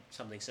mom had done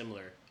something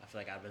similar, I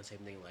feel like I'd been the same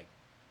thing. Like,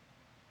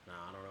 nah,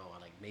 I don't know.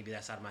 Like maybe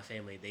that side of my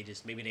family,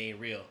 maybe they ain't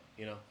real,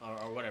 you know,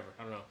 or whatever.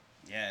 I don't know.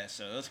 Yeah,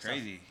 so it was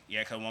crazy.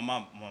 Yeah, cause when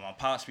my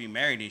pops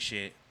remarried and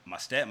shit, my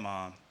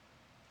stepmom,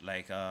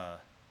 like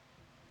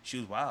she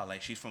was wild.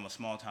 Like she's from a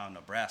small town,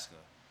 Nebraska.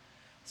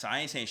 So I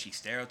ain't saying she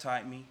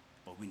stereotyped me,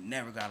 but we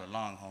never got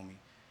along, homie.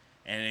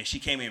 And then she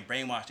came in and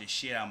brainwashed the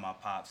shit out of my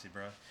pops,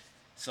 bro.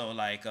 So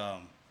like,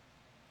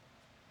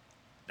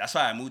 that's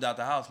why I moved out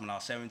the house when I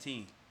was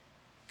 17.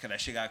 Cause that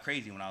shit got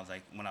crazy when I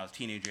was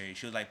teenager age.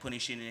 She was like putting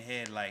shit in her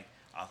head like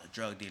I was a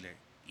drug dealer.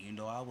 Even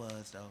though I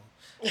was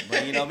though.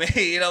 But you know what I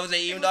mean? You know what I'm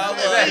saying? Even though I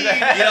was. You know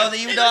what I'm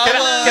saying? Even though I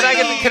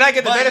was. Can I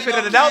get the But you benefit know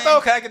of the what doubt I'm though?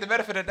 saying? Can I get the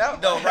benefit of the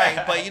doubt? No,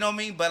 right. But you know what I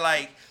mean?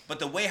 But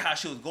the way how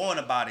she was going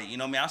about it, you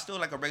know what I mean? I was still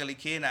like a regular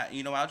kid. I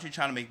was just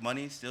trying to make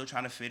money, still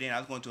trying to fit in. I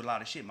was going through a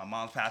lot of shit. My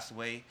mom's passed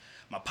away.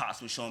 My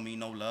pops was showing me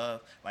no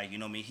love. Like, you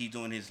know what I mean? He's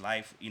doing his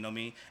life, you know what I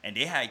mean? And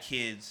they had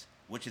kids,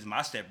 which is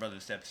my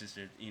stepbrother,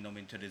 stepsister, you know what I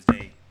mean, to this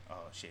day. Oh,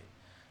 shit.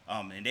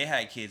 And they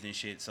had kids and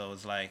shit. So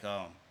it's like,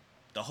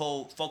 the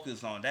whole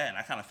focus on that. And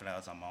I kind of feel like I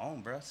was on my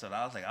own, bro. So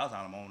I was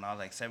on my own when I was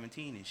like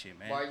 17 and shit,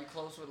 man. Why are you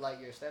close with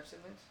like your step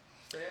siblings?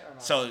 Or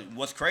not? So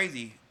what's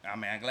crazy? I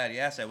mean, I'm glad you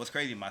asked that. What's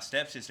crazy? My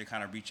stepsister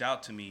kind of reached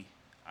out to me.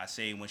 I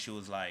say when she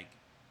was like,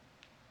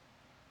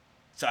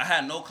 so I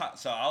had no.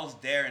 So I was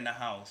there in the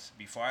house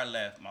before I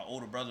left. My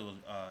older brother was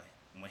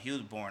when he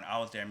was born. I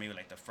was there maybe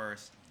like the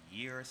first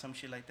year or some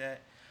shit like that.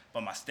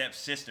 But my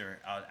stepsister,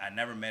 I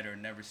never met her,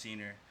 never seen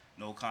her,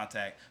 no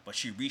contact. But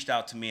she reached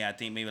out to me. I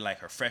think maybe like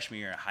her freshman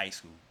year in high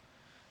school.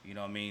 You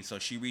know what I mean? So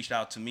she reached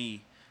out to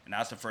me, and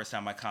that's the first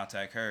time I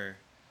contact her.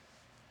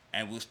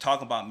 And we was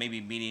talking about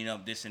maybe meeting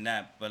up, this and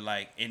that, but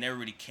like it never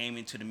really came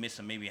into the midst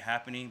of maybe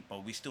happening.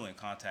 But we still in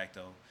contact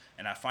though.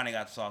 And I finally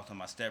got to talk to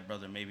my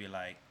stepbrother maybe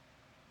like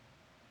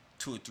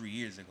 2 or 3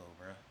 years ago,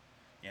 bro.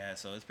 Yeah,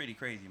 so it's pretty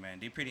crazy, man.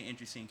 They're pretty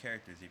interesting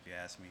characters, if you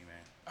ask me,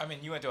 man. I mean,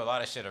 you went through a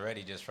lot of shit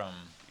already, just from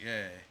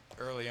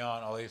early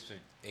on, all the way to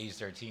age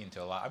 13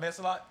 to a lot. I mean, it's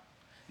a lot.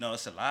 No,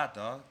 it's a lot,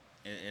 dog.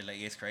 Like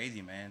it's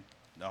crazy, man.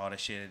 All the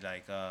shit,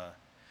 like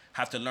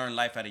have to learn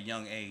life at a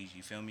young age.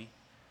 You feel me?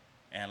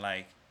 And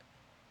like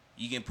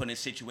you get put in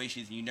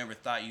situations you never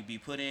thought you'd be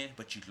put in,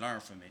 but you learn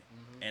from it,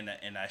 and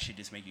that shit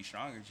just make you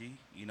stronger, G.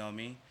 You know what I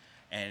mean?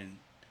 And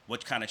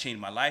what kind of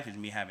changed my life is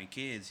me having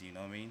kids. You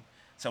know what I mean?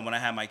 So when I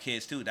had my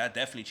kids too, that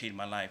definitely changed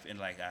my life. And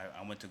like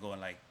I went to go and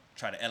like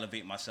try to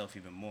elevate myself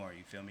even more.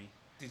 You feel me?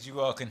 Did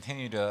you all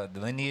continue the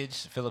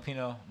lineage,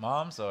 Filipino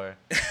moms, or?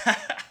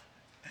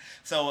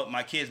 So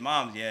my kid's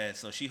mom, yeah.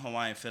 So she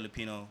Hawaiian,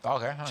 Filipino,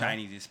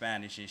 Chinese, and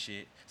Spanish and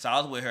shit. So I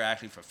was with her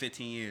actually for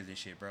 15 years and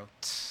shit, bro.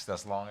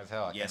 That's long as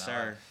hell. Yes,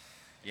 sir.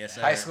 Yes,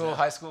 sir.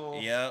 High school.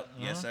 Yep.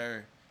 Yes,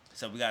 sir.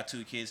 So we got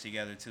 2 kids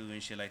together too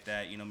and shit like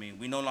that. You know what I mean?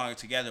 We no longer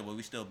together, but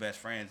we still best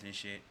friends and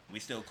shit. We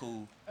still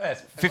cool.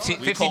 That's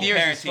 15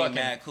 years is fucking,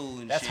 mad cool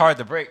and that's shit. hard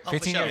to break.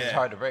 15 sure. years is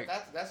hard to break.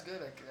 That's good.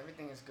 Like,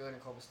 everything is good in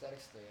copacetic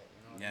state.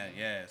 You know.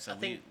 Yeah. So I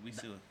think we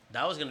still.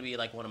 that was gonna be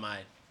like one of my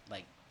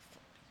like,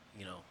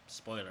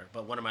 spoiler,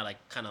 but one of my like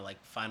kind of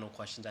like final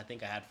questions I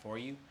think I had for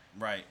you.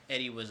 Right.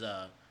 Eddie was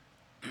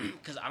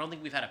because I don't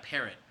think we've had a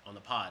parent on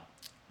the pod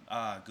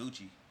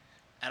Gucci.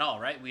 at all,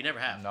 right? We never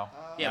have. No.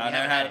 Yeah, I we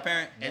never haven't had a it.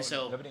 parent. And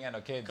so Nobody got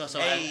no kids. So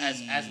Hey.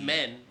 as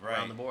men Right.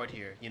 around the board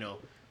here,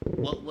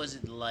 what was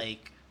it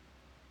like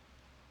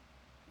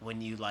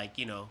when you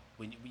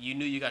when you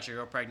knew you got your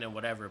girl pregnant,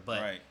 whatever,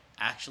 but Right.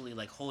 actually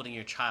like holding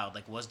your child,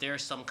 like was there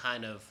some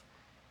kind of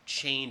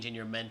change in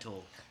your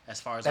mental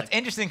as far as That's like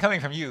interesting coming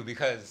from you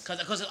because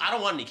because I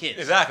don't want any kids.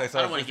 Exactly, so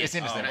I don't want any it's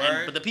kids.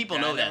 interesting. But the people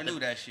Yeah, know I that. never knew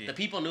that shit. The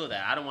people know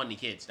that. I don't want any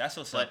kids. That's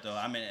what's But up though.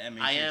 I mean,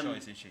 it's I your am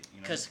choice and shit.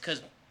 You know?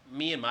 because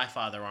me and my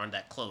father aren't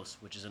that close,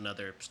 which is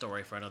another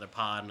story for another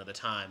pod, another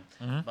time.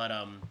 But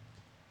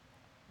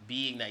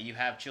being that you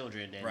have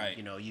children and Right.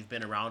 you've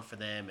been around for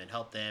them and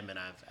helped them, and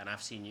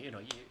I've seen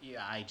your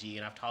IG,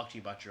 and I've talked to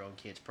you about your own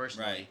kids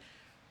personally. Right.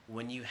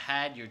 When you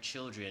had your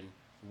children,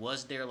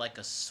 was there like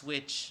a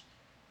switch,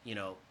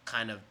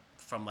 kind of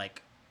from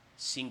like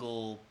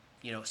single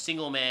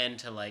man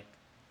to like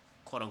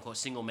quote unquote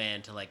single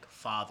man to like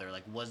father?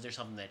 Like, was there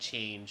something that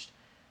changed?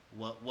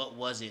 What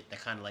was it that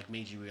kind of like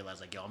made you realize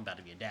like, yo, I'm about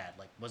to be a dad?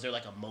 Like, was there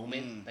like a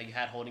moment that you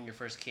had holding your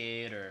first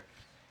kid, or?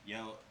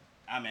 Yo,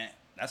 I mean,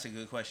 that's a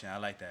good question. I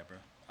like that, bro.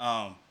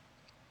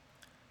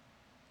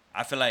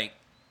 I feel like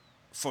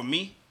for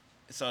me,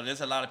 so there's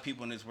a lot of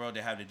people in this world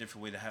that have the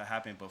different way that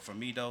happen, but for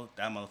me though,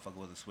 that motherfucker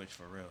was a switch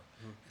for real.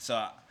 So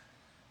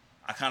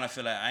I kind of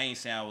feel like I ain't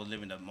saying I was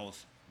living the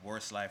most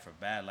worst life or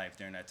bad life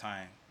during that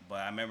time,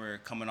 but I remember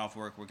coming off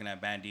work, working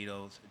at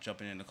Banditos,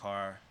 jumping in the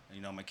car.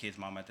 My kid's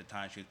mom at the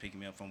time, she was picking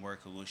me up from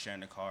work, we was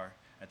sharing the car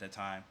at that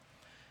time.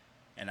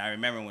 And I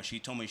remember when she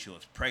told me she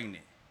was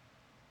pregnant,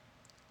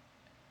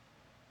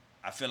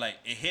 I feel like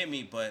it hit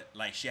me, but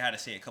like she had to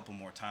say it a couple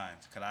more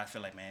times, cause I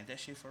feel like, man, is that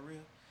shit for real?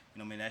 You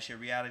know what I mean? That shit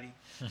reality.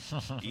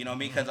 You know what I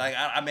mean? Cause like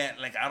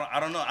I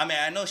don't know. I mean,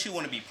 I know she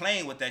wouldn't be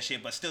playing with that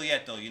shit, but still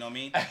yet though. You know what I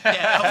mean?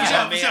 Yeah, You know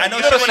what I mean? I know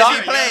she Little wouldn't shock,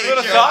 be playing.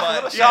 little sure, shock, but,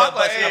 little shock,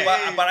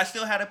 like, but I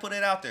still had to put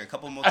it out there a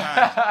couple more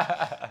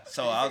times.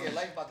 So I was. Your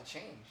life about to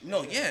change.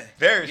 No, yeah,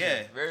 Very true,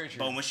 yeah, very true.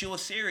 But when she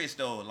was serious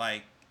though,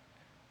 like,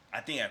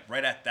 I think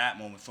right at that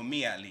moment, for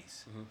me at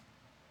least,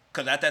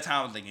 because at that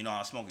time I was like, I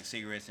was smoking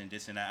cigarettes and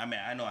this and that. I mean,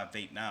 I know I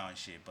vape now and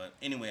shit, but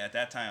anyway, at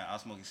that time I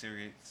was smoking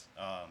cigarettes,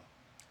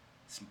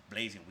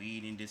 blazing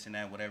weed and this and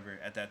that, whatever.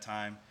 At that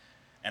time,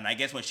 And I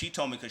guess when she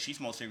told me, because she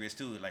smoked cigarettes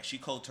too, like she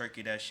cold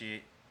turkey that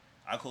shit.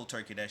 I cold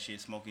turkey that shit,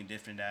 smoking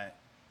different that.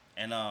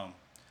 And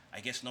I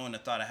guess knowing the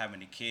thought of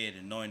having a kid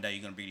and knowing that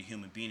you're going to bring a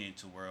human being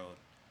into the world,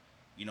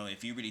 you know,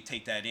 if you really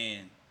take that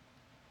in,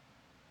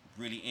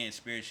 really in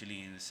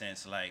spiritually in a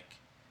sense, like,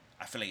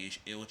 I feel like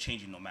it will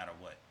change you no matter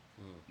what.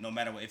 No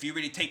matter what. If you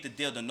really take the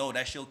deal to know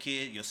that's your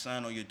kid, your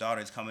son or your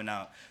daughter is coming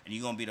out, and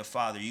you're going to be the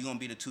father, you're going to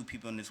be the two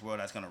people in this world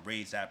that's going to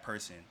raise that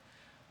person.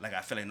 Like, I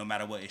feel like no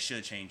matter what, it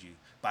should change you.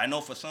 But I know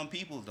for some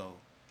people, though,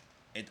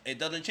 it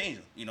doesn't change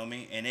them. You know what I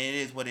mean? And it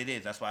is what it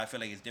is. That's why I feel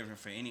like it's different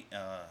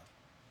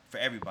for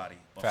everybody.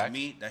 But Fact. for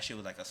me, that shit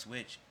was like a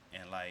switch.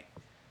 And, like,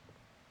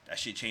 that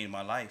shit changed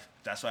my life.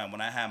 That's why when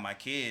I had my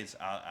kids,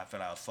 I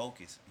felt I was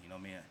focused. You know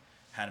what I mean?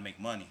 How to make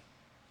money.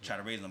 Try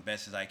to raise them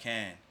best as I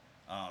can.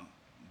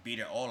 Be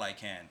there all I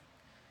can.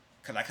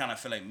 Because I kind of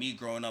feel like me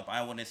growing up,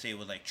 I wouldn't say it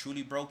was like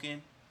truly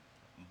broken,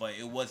 but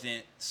it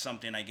wasn't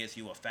something I guess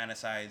you would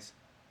fantasize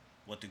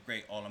what the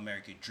great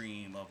all-American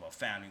dream of a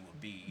family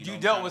would be. You know You what I'm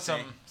dealt trying with to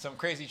say? some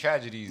crazy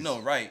tragedies. No,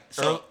 right.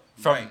 So,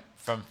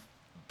 From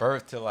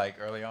birth to like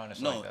early on and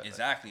stuff no, like that.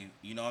 exactly.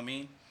 You know what I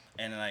mean?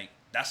 And like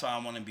that's why I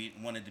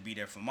wanted to be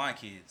there for my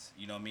kids.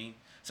 You know what I mean?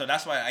 So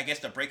that's why I guess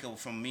the breakup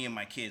from me and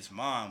my kid's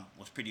mom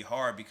was pretty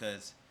hard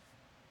because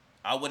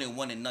I wouldn't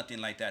wanted nothing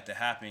like that to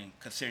happen,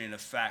 considering the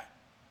fact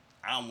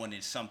I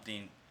wanted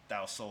something that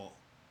was so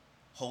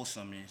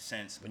wholesome in a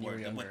sense, When you were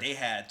younger. what they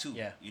had too.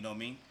 Yeah. You know what I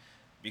mean?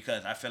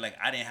 Because I feel like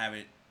I didn't have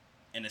it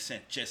in a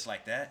sense just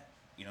like that.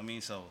 You know what I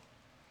mean? So,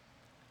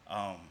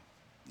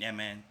 yeah,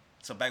 man.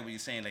 So back what you're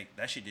saying, like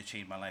that shit just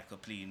changed my life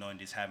completely. Knowing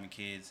just having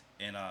kids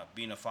and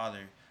being a father,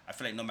 I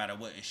feel like no matter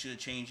what, it should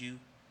change you.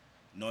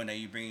 Knowing that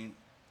you bring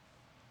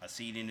a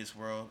seed in this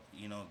world,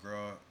 you know, a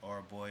girl or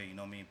a boy, you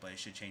know what I mean? But it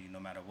should change you no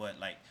matter what.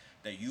 Like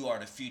that you are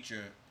the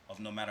future of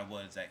no matter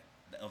what is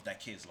of that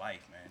kid's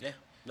life, man. Yeah.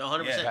 No,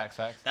 100%. Yeah.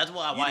 Facts. That's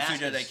why You're I the ask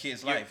future of is that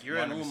kid's you're- life, You're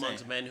in a room 100%.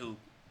 amongst men who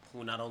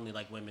not only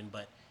like women,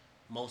 but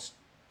both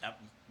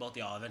of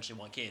y'all eventually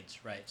want kids,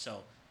 right?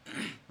 So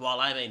while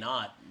I may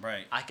not,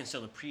 Right. I can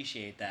still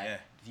appreciate that Yeah.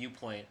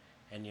 viewpoint.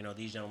 And you know,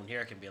 these gentlemen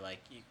here can be like,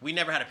 we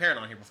never had a parent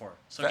on here before,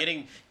 so That-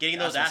 getting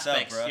That's those what's up,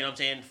 aspects, bro. you know what I'm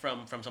saying,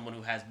 from someone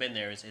who has been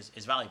there is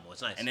valuable.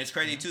 It's nice. And it's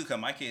crazy too, cause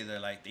my kids are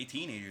like they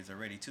teenagers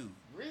already too.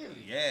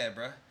 Really? Yeah,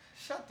 bro.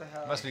 Shut the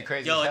hell. Must be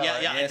crazy. Yo, as hell, yeah,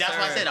 right? yeah. Yes, That's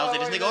why I sir. said I was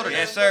like, this nigga older. than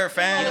Yes, us. sir, This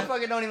fam.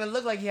 motherfucker don't even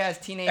look like he has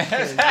teenage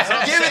kids. Give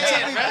it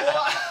to me, bro.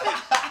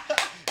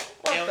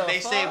 What And the they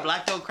say fuck?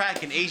 black don't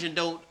crack and Asian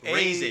don't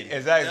raisin.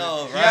 Exactly.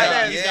 Yo, You right, got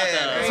that? He's got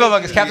the- This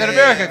motherfucker's Captain Yeah.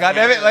 America.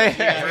 Goddamn it! Like,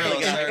 Yeah, Real,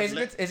 really,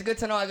 sir. It's good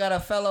to know I got a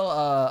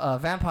fellow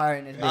vampire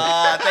in this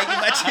bitch. Thank you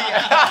much.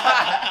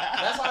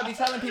 That's why I be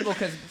telling people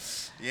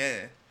because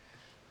Yeah.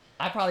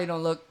 I probably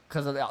don't look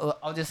because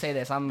I'll just say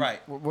this. Right.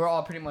 We're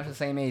all pretty much the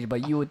same age,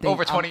 but you would think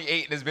over I'm-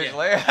 28 in this bitch.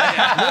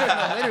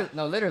 Yeah. Like,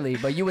 literally,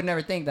 but you would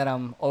never think that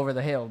I'm over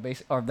the hill,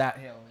 or that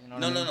hill. You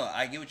know what I mean? No.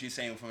 I get what you're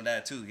saying from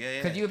that too. Yeah,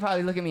 yeah. Because you would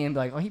probably look at me and be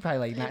like, oh, he probably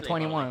like not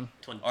 21.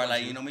 Or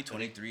like, you know me,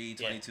 23,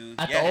 22.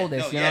 At the Yeah,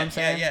 oldest, you know what I'm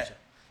saying? Yeah.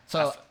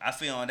 So I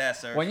feel on that,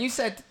 sir. when you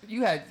said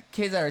you had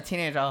kids that are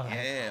teenagers, I was like,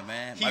 Yeah,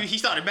 man. He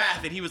started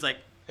math and he was like,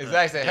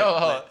 exactly. Hold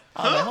on.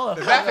 I was like, hold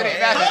the The fuck math up. ain't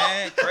Yeah,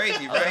 math. man. Crazy, I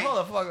was like, right? hold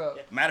the fuck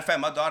up. Matter of fact,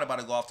 my daughter about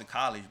to go off to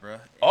college, bro.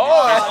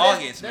 Oh, it's there's-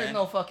 August, There's man.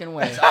 no fucking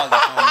way. It's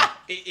August, homie.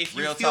 if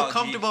you Real feel talk, G.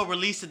 comfortable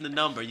releasing the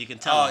number, you can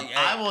tell Oh, him.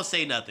 yeah. I won't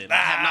say nothing. I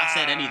have not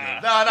said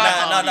anything.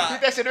 No. No.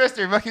 Keep that shit a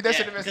mystery, bro. Keep that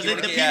shit a Because mystery.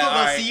 the people Yeah, gonna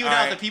alright, see you now.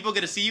 alright. The people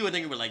gonna see you and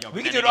then we're like, yo, We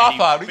man, can do that it nigga off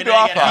pod. need- We man, can do that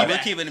off nigga pod. need We'll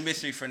that. keep it a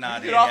mystery for now. We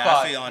Then. can do it Yeah, I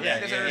off feel pod. on Yeah, that.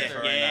 that's Yeah, a yeah, mystery. for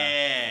right now.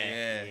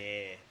 Yeah.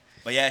 Yeah.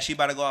 But yeah, she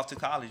about to go off to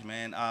college,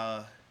 man.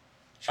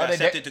 She Are got they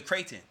accepted to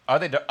Creighton Are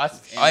they? in Hey,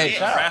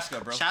 shout out.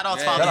 Nebraska, bro. Shout out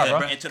to yeah, fatherhood, yeah,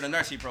 bro. into the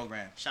nursing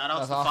program. Shout out to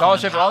That's the awesome.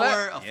 Scholarship, all that?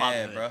 power of Yeah,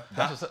 fatherhood. bro.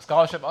 That's a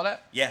scholarship, all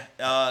that. Yeah,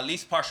 at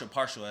least partial. At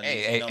Hey,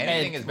 least, hey, you know what I mean?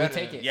 anything is we'll better.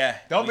 take than- it. Yeah.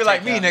 Don't we be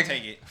like take me, it, we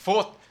take nigga. it.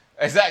 Full.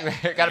 Exactly.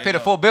 Got to Yeah, pay the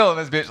no. full bill in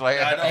this bitch. Like,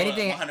 I know,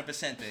 Anything-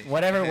 100% thing.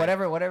 Whatever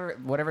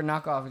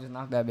knockoff, just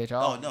knock that bitch Oh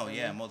off. no,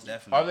 yeah, most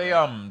definitely. are they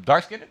bro.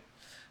 dark skinned?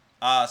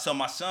 So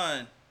my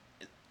son,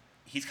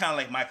 he's kind of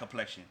like my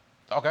complexion.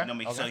 Okay. You know what I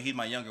mean? Okay. So he's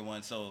my younger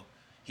one. So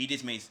he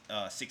just made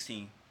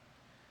 16.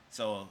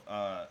 So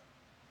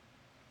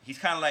he's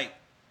kind of like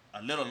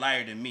a little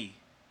lighter than me.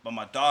 But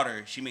my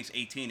daughter, she makes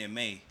 18 in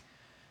May,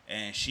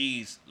 and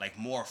she's like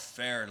more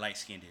fair, light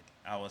skinned,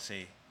 I would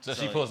say. So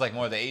she pulls like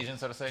more of the Asian,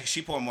 so to say.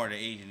 She pour more the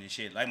Asian and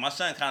shit. Like my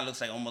son kind of looks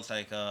like almost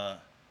like I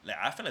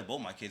feel like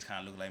both my kids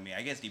kind of look like me.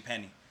 I guess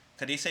depending,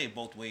 cause they say it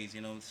both ways.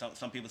 You know,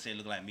 some people say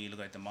look like me, look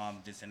like the mom,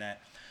 this and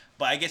that.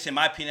 But I guess in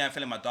my opinion, I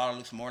feel like my daughter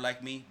looks more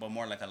like me, but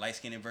more like a light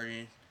skinned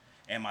version.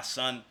 And my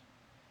son,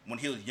 when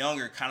he was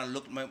younger, kind of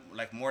looked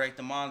like more like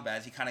the mom. But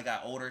as he kind of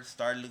got older,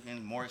 started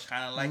looking more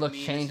kind of like Look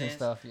me. changed in a and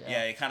sense. stuff, yeah.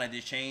 Yeah, it kind of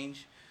did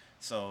change.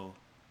 So.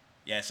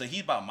 Yeah, so he's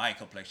about my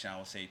complexion, I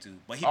would say, too.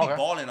 But he Okay. be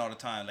balling all the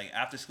time, like,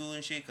 after school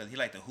and shit, because he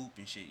like to hoop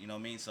and shit, you know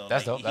what I mean? So,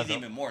 That's like, dope, that's he's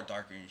dope. even more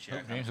darker and shit, I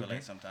Hoop kind dreams, of feel hoop like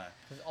dreams. sometimes.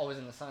 It's always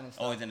in the sun and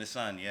stuff. Always in the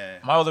sun, yeah.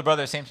 My older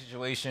brother, same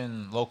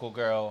situation, local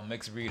girl,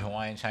 mixed breed,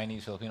 Hawaiian,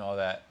 Chinese, Filipino, all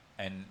that.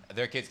 And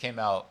their kids came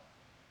out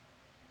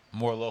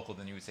more local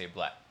than you would say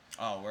black.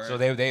 Oh, word. So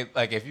they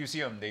like if you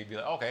see them, they'd be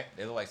like, okay,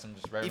 they look like some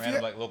just If random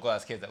you're- like local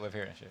ass kids that live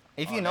here and shit.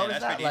 If Oh, you man, notice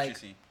that's that, pretty like,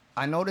 interesting.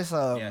 I notice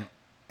Yeah.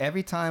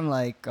 every time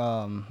like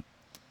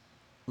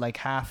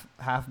half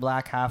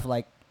black, half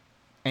like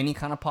any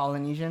kind of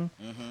Polynesian,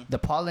 Mm-hmm. the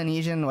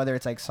Polynesian, whether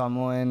it's like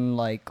Samoan,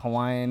 like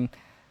Hawaiian,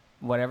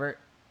 whatever,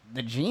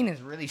 the gene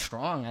is really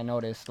strong. I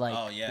noticed, like,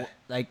 Oh, yeah.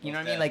 like you know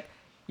Most what I mean, def. like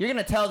you're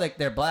gonna tell that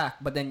they're black,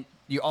 but then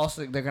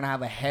they're gonna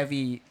have a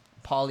heavy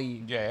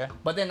poly. Yeah.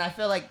 But then I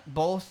feel like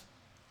both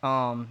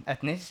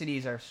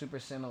ethnicities are super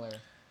similar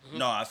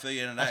No, I feel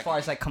you in that. as far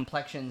as like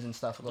complexions and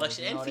stuff goes.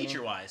 Complexion you know and what I mean?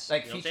 feature wise.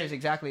 Like features,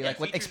 exactly. Yeah, Like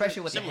with, features especially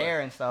are with similar. the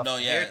hair and stuff. No,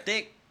 They're yeah.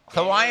 thick.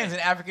 Hawaiians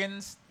and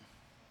Africans,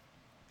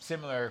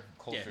 similar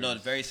cultures. No,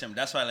 it's very similar.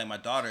 That's why, like, my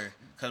daughter,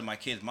 because my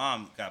kid's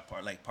mom got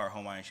part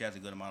Hawaiian. She has a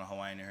good amount of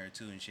Hawaiian in her,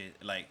 too, and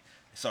shit. Like,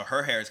 so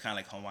her hair is kind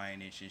of like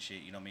Hawaiian-ish and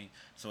shit, you know what I mean?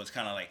 So it's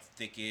kind of, like,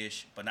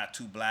 thickish, but not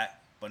too black,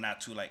 but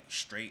not too, like,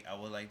 straight, I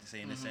would like to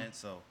say, in a sense.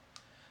 So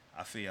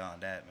I feel you on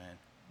that, man.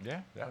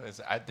 Yeah,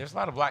 there's a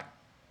lot of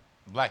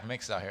black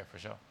mix out here for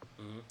sure.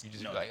 You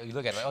just No. like you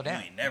look at it, like, oh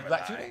damn, You ain't never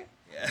black too, lied. nigga?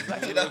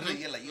 Yeah. You know what I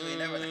mean? You're like, you ain't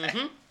never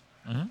lied.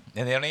 And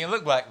they don't even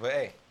look black, but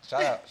hey,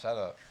 shout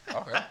out.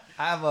 Okay.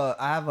 I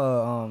have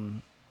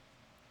a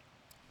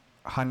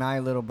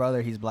Hanai little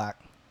brother. He's black,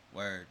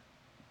 Word.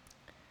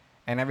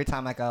 and every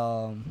time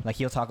like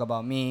he'll talk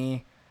about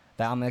me,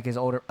 that I'm his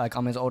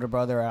older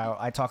brother.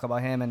 I talk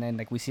about him, and then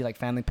like we see like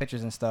family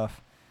pictures and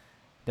stuff.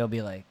 They'll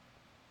be like,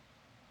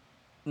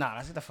 "Nah,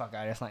 let's get the fuck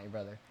out. That's not your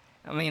brother."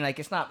 I mean, like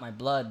it's not my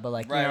blood, but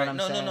like Right, you know right. what I'm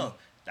No, saying? no.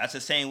 That's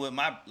the same with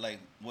my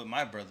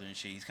brother and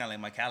shit. He's kind of like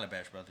my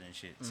Calabash brother and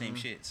shit. Same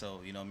shit.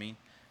 So you know what I mean.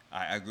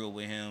 I grew up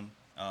with him.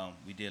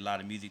 We did a lot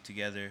of music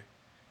together.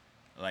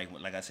 Like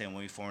I said, when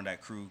we formed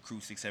that crew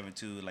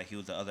 672, like he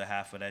was the other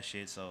half of that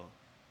shit. So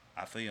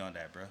I feel you on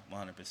that, bro.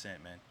 100%,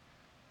 man.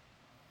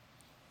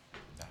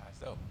 Nah, that's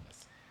dope.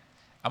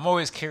 I'm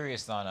always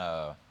curious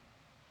on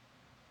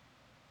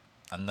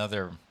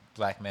another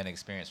black man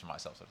experience for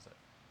myself, so to say.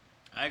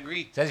 I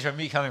agree. Especially for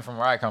me coming from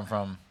where I come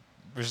from,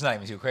 which is not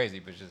even too crazy,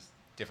 but just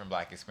different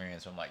black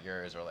experience from like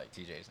yours or like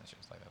TJ's and shit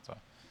like that. So,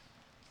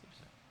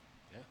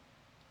 Yeah.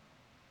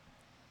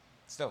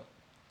 still,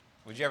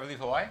 would you ever leave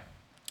Hawaii?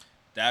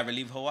 Did I ever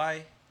leave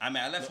Hawaii? I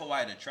mean, I left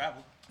Hawaii to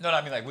travel. No,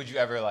 I mean like, would you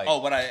ever like?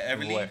 Oh, would I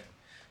ever move away? leave?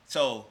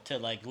 So To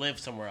like live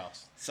somewhere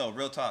else.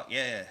 real talk,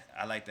 yeah,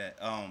 I like that.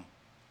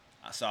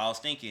 So I was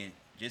thinking,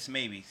 just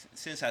maybe,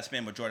 since I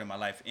spent majority of my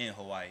life in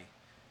Hawaii,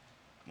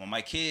 when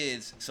my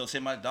kids, so say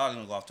my daughter's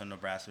gonna go off to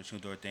Nebraska, she'll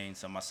do her thing.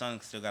 So my son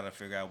still gotta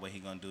figure out what he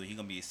gonna do. He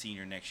gonna be a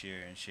senior next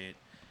year and shit,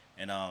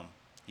 and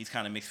he's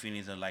kind of mixed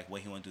feelings of like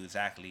what he wanna do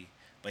exactly.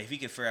 But if he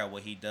can figure out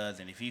what he does,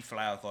 and if he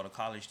fly out, go to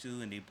college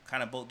too, and they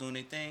kind of both doing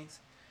their things,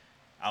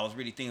 I was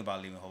really thinking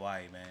about leaving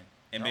Hawaii, man.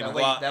 And maybe That go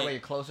way, out. that way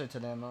you're closer to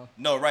them, huh?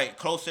 No, right,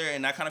 closer,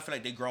 and I kind of feel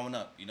like they're growing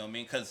up. You know what I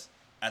mean? Because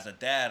as a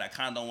dad, I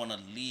kind of don't want to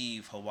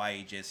leave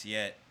Hawaii just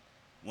yet,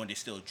 when they're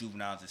still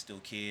juveniles and still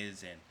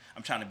kids, and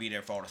I'm trying to be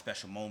there for all the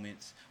special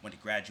moments when they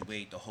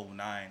graduate, the whole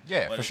nine.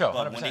 Yeah, but, for sure,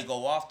 But when 100%. they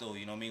go off, though,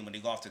 you know what I mean? When they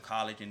go off to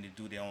college and they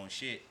do their own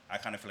shit, I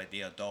kind of feel like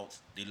they're adults.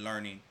 They're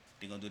learning.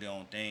 They're gonna do their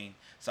own thing.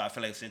 So I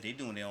feel like since they're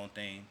doing their own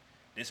thing,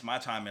 this is my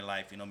time in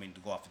life. You know what I mean? To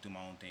go off and do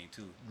my own thing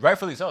too.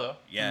 Rightfully so, though.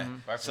 Yeah.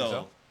 Rightfully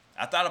so.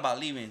 I thought about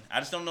leaving. I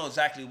just don't know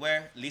exactly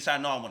where. At least I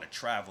know I want to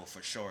travel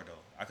for sure, though.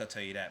 I could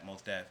tell you that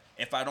most def.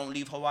 If I don't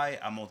leave Hawaii,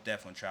 I'm most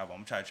definitely travel.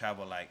 I'm trying to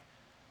travel like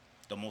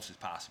the most as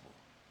possible.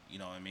 You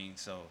know what I mean?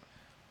 So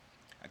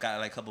I got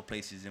like a couple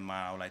places in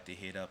mind I would like to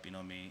hit up. You know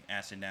what I mean?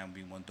 Amsterdam would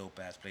be one dope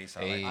ass place.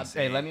 I Hey. like to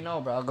say. Hey, let me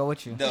know, bro. I'll go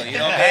with you. No, you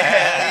know what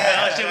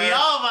I Oh shit, we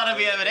all about to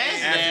be having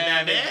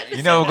Amsterdam, man.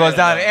 You know what goes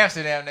down in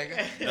Amsterdam, nigga.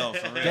 mean? No,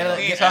 for real. Get a-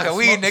 We ain't get- talking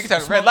weed, nigga.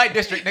 Talking red light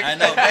district, nigga. I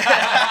know.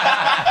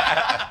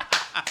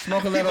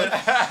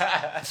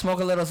 Smoke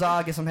a little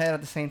Zog, get some head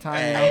at the same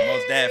time. You know? Hey,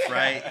 most def,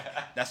 right?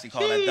 That's what we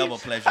call that double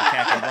pleasure.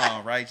 Can't go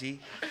wrong, right, G?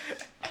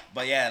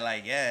 But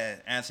yeah,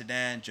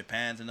 Amsterdam,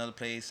 Japan's another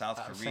place. South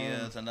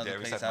Korea's another Yeah,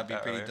 we place. talked That'd be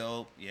about that pretty earlier.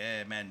 dope.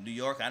 Yeah, man. New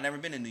York. I never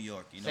been to New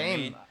York. You know what I Same.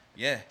 mean?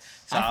 Yeah.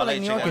 So I I'll feel let like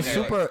New you York go is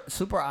there.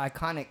 super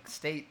iconic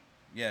state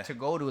Yeah. to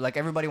go to. Like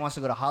everybody wants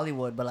to go to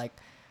Hollywood, but like,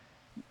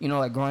 you know,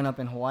 like growing up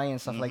in Hawaii and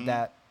stuff like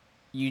that,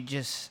 you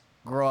just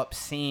grow up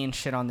seeing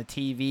shit on the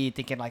TV,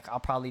 thinking like I'll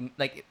probably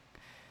like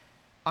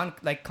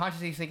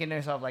consciously thinking to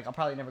yourself like I'll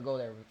probably never go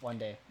there one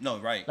day. No,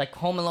 right. Like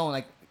Home Alone,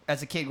 like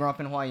as a kid growing up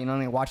in Hawaii, you know what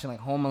I mean, watching like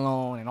Home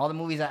Alone and all the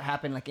movies that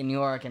happen like in New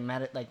York and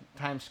like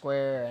Times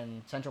Square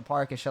and Central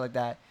Park and shit like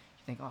that.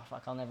 You think, oh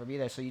fuck, I'll never be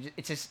there. So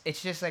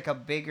it's just like a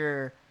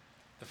bigger.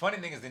 The funny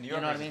thing is the New You know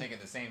Yorkers what I mean? are thinking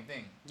the same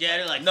thing. Yeah,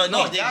 they're like, No,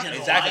 exactly.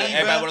 exactly. Hawaii,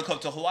 Everybody bro. want to come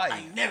to Hawaii.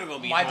 I never gonna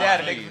be. My in dad,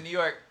 a Hawaii. nigga from New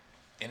York,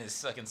 in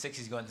his fucking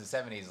 60s going to the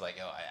 70s, like,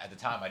 yo, at the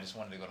time, I just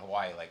wanted to go to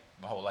Hawaii, like,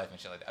 my whole life and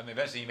shit like that. I mean,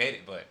 eventually he made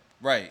it, but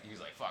Right. he was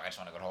like, fuck, I just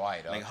want to go to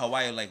Hawaii, dog. Like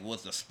Hawaii, like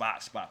was the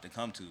spot to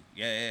come to.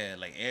 Yeah.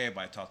 Like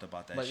everybody talked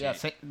about that But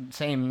shit. yeah,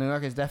 same. New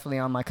York is definitely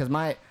on my, cause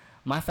my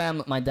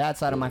family, my dad's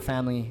side of my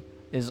family,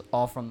 is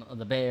all from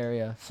the Bay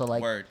Area. So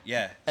like Word,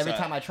 yeah. every So,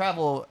 time I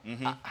travel,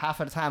 Mhm. half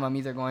of the time I'm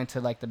either going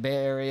to like the Bay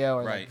Area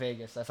or Right. like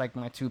Vegas. That's like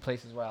my two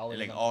places where I always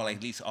like end up all going. like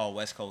at least all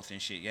West Coast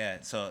and shit. Yeah.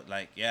 So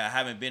like yeah, I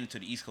haven't been to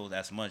the East Coast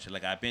as much.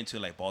 Like I've been to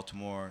like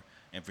Baltimore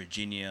and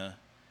Virginia.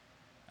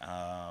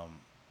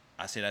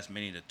 I say that's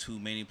the two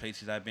main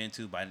places I've been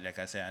to. But like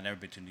I said, I've never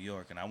been to New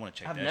York, and I want to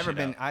check I've that never shit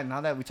been. out.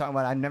 Now that we talk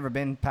about it, I've never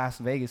been past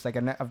Vegas. Like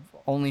I've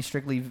only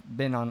strictly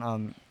been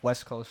on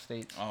West Coast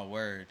states. Oh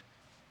word.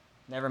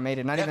 Never made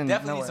it. Not Def- even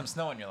definitely nowhere. need some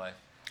snow in your life.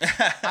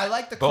 I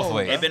like the Both cold.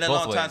 ways. bro. It's been a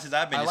Both long time ways. since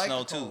I've been I in like snow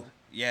the too. cold.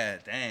 Yeah,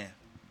 damn.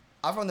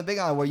 I'm from the Big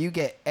Island where you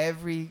get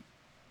every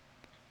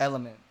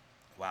element.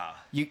 Wow.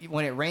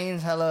 When it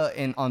rains hella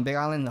on Big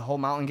Island, the whole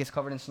mountain gets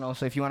covered in snow.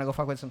 So if you want to go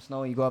fuck with some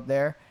snow, you go up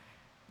there.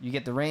 You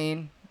get the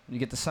rain. You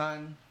get the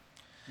sun.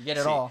 You get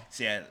it all.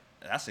 See,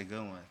 that's a good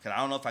one. Cause I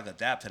don't know if I could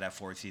adapt to that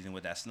fourth season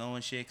with that snow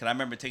and shit. Cause I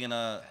remember taking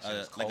shit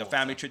is like a cold,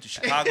 family son. trip to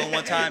Chicago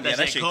one time. Yeah, That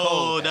that shit shit cold,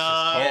 cold.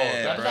 dog. Yeah,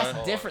 Yeah, but bro.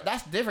 that's different.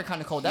 That's different kind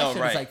of cold. That No,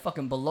 shit right. is like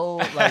fucking below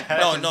like No,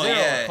 fucking no, zero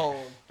yeah.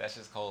 cold. That's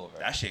just cold, bro.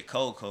 That shit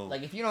cold.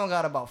 Like if you don't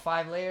got about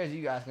 5 layers,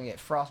 you guys gonna get You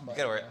frostbite.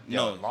 gotta wear bro.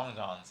 yo, No. long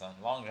johns, son.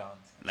 Long johns.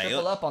 Like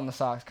Triple up on the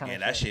socks, kind yeah,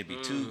 of. that shit be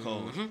too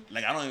cold. Mhm.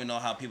 Like I don't even know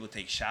how people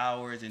take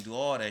showers and do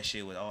all that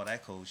shit with all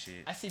that cold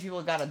shit. I see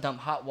people gotta dump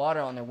hot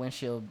water on their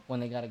windshield when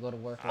they gotta go to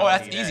work. Oh,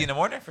 that's believe easy that. in the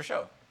morning for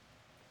sure.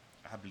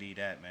 I believe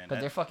that, man.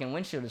 Because their fucking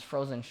windshield is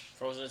frozen.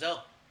 Frozen as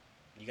hell.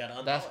 You gotta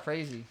unthaw That's it.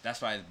 crazy.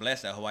 That's why it's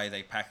blessed that Hawaii is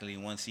like practically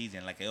one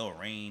season. Like it'll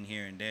rain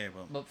here and there,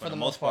 but for the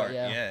most part,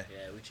 yeah. Yeah,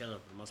 we chilling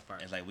for the most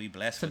part. It's like we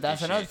blessed. So with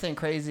that's this another shit. thing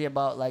crazy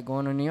about like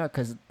going to New York,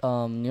 because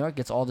New York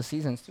gets all the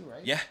seasons too,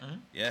 right? Yeah, Mhm.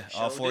 yeah,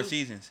 all Sure 4 do.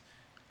 seasons.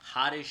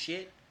 Hot as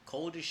shit,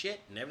 cold as shit,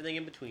 and everything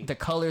in between. The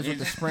colors with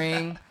the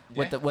spring,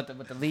 with Yeah.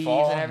 the leaves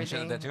Fall and and shit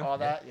everything, like that too. all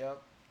Yeah. that.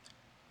 Yep.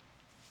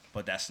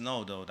 But that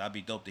snow though, that'd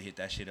be dope to hit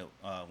that shit up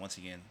once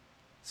again,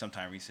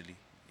 sometime recently.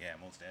 Yeah,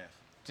 most def.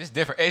 Just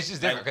different. It's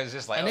just different Like- because it's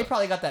just like And they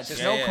probably got that Yeah,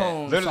 snow yeah.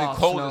 cone. literally soft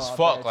cold snow as out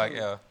fuck. there, Like too.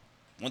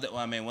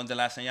 yeah. When's the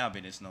last time y'all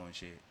been in snow and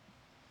shit?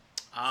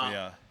 So Uh,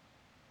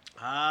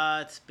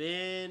 yeah. It's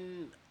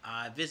been.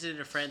 I visited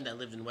a friend that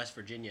lived in West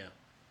Virginia.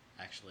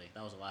 Actually,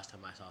 that was the last time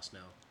I saw snow.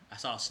 I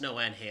saw snow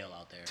and hail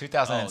out there.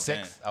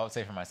 2006, I would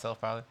say for myself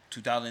probably.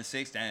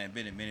 2006. Damn, it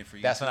been a minute for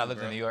you. That's when I too, lived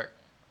bro. in New York.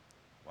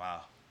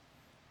 Wow.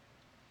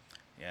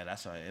 Yeah,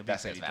 that's right. It'd be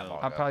That's pretty it, man.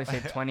 dope. I'll probably say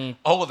 20,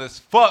 Old as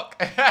fuck.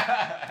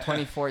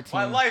 2014.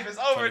 My life is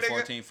over, nigga.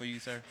 2014 for you,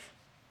 sir.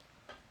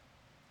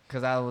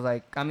 Because I was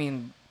like, I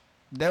mean,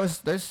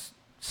 there's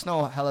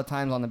snow hella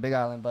times on the Big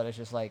Island, but it's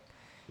just like,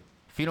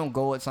 if you don't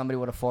go with somebody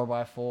with a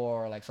 4x4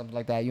 or like something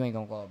like that, you ain't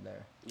gonna go up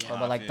there. Yeah. So, I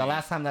but like feel the you.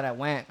 last time that I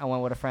went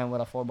with a friend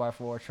with a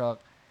 4x4 truck,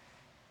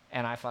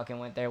 and I fucking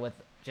went there with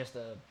just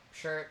a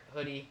shirt,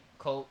 hoodie,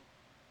 coat,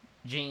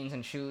 jeans,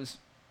 and shoes,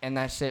 and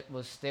that shit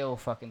was still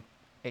fucking.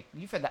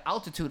 You felt the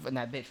altitude from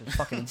that bitch was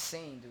fucking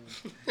insane,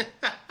 dude.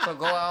 So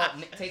go out,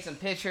 take some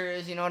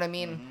pictures, you know what I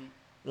mean? Mm-hmm.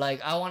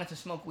 Like, I wanted to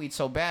smoke weed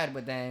so bad,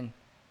 but then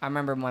I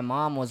remember my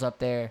mom was up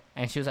there,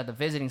 and she was at the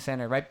visiting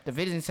center. Right, the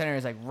visiting center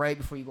is like right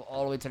before you go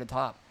all the way to the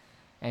top,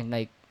 and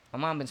like my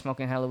mom been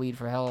smoking hella weed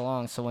for hella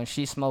long. So when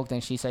she smoked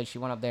and she said she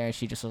went up there and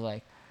she just was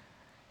like,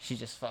 she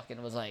just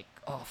fucking was like,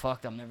 oh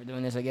fuck, I'm never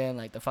doing this again.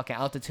 Like the fucking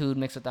altitude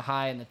mixed with the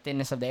high and the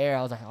thinness of the air.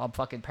 I was like, I'm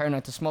fucking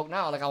paranoid to smoke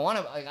now. Like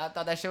I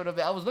thought that shit would have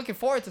been. I was looking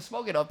forward to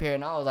smoking up here,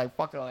 and I was like,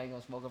 fuck it, I ain't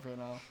gonna smoke up here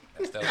now.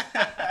 That's dope.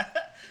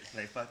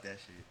 Like fuck that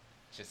shit.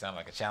 Shit sound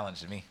like a challenge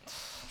to me.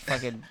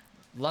 Fucking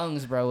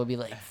lungs, bro, would be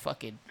like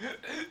fucking.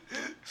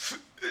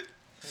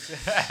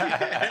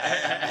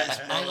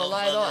 I ain't gonna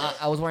lie though,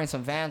 I was wearing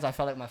some Vans. I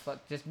felt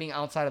like just being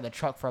outside of the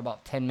truck for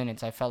about 10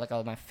 minutes. I felt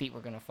like my feet were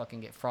gonna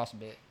fucking get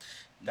frostbit.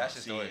 That's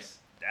just always.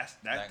 That's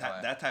Not gonna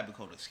lie. that type of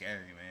cold is scary,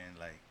 man.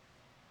 Like,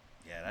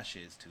 yeah, that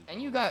shit is too.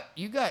 And cold.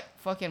 you got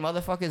fucking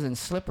motherfuckers in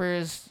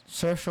slippers,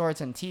 surf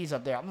shorts, and tees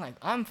up there. I'm like,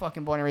 I'm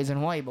fucking born and raised in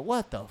Hawaii, but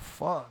what the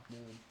fuck, dude?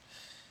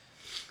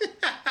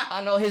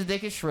 I know his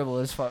dick is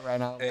shriveled as fuck right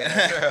now. Yeah,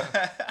 that's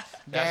real.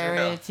 That's real.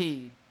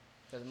 Guaranteed.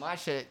 Cause my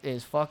shit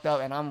is fucked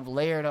up and I'm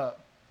layered up.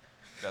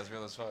 That's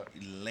real as fuck.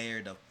 You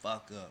layered the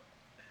fuck up.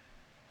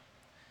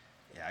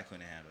 Yeah, I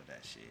couldn't handle that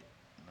shit.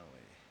 No way.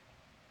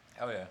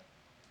 Hell yeah.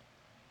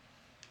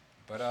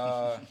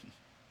 But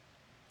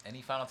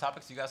any final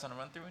topics you guys want to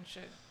run through and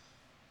shit?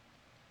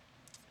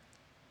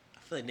 I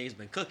feel like niggas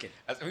been cooking.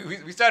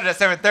 We started at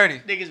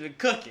 7:30. Niggas been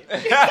cooking.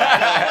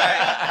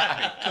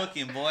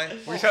 Cooking, boy.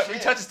 We touched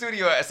the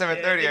studio at 7:30.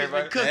 Yeah, niggas been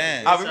Everybody. cooking.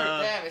 Damn. Ah, we It's, were-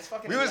 Damn, it's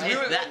fucking. We was For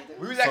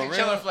actually real?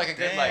 chilling for like a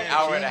good like Damn,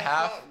 hour and a G.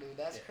 half. Fuck, dude,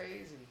 that's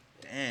crazy.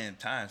 Damn,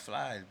 time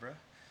flies, bro.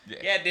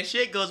 Yeah, this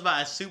shit goes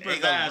by super It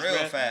goes fast, real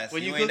bro. fast.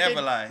 When You you ain't cooking,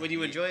 never lying. when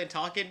you enjoy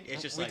talking,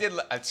 it's just We like did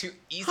a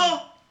easy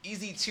Huh.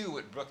 2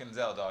 with Brooke and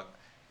Zell, dog.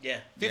 yeah,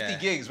 50 Yeah.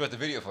 gigs worth of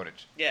video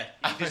footage. yeah.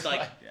 You just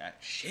like Yeah,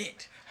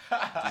 shit.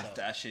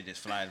 that shit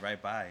just flies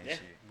right by and Yeah,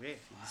 shit.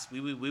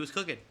 yeah. We was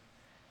cooking.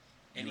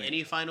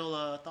 Any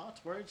final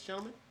thoughts, words,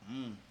 gentlemen?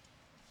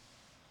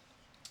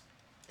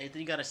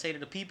 Anything you gotta say to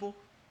the people?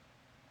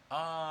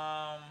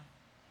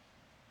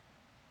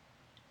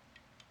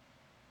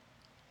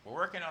 We're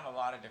working on a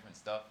lot of different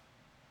stuff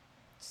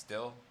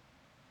still.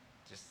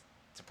 just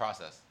to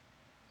process.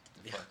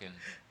 Yeah. Fucking.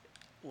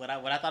 When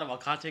I thought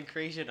about content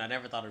creation, I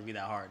never thought it would be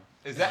that hard.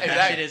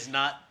 That Shit is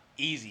not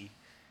easy.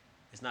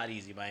 It's not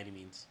easy by any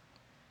means.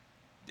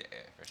 Yeah,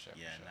 for sure.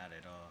 Yeah, for sure. not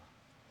at all.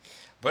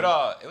 But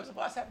it was a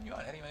blast having you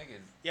on, Eddie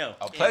Megas. Yo,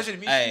 A pleasure to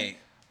meet you. Hey,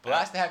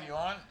 Blast to have you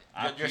on.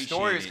 I Your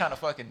story is appreciate it. kind of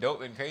fucking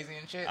dope and crazy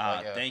and shit.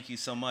 Thank you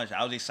so much.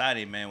 I was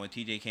excited, man, when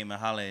TJ came and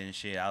hollered and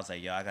shit. I was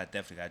like, yo, I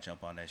definitely got to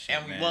jump on that shit,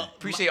 And we man.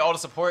 appreciate all the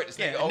support. This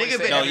yeah, nigga always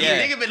say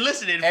nigga been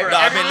listening for. Every- No,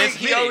 I've every been week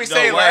listening. he always No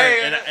say,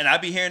 word. like, and I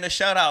be hearing the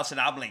shout outs, and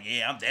I'm like,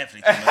 yeah, I'm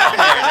definitely coming on. Like,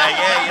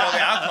 yeah, you know what I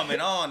mean? I'm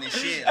coming on and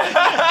shit.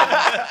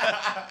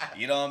 Like,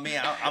 you know what I mean?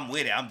 I'm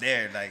with it. I'm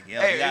there. Like,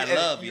 yo, we got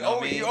love. You know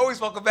what I mean? You always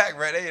welcome back,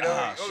 bro. You know, you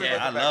always Shit, I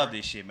welcome back, love bro.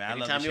 this shit, man. I love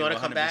Anytime this you shit want to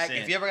come back,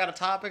 100%. if you ever got a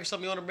topic or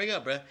something you want to bring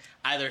up, bro,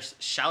 either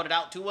shout it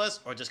out to us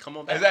or just come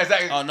on back.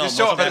 Exactly. Oh, no, Just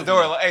show most up at the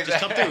door. definitely. Like, Just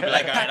come through. Be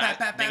like, all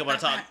right, I think about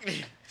to talk.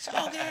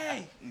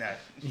 Smokey! Nah.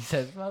 He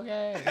says,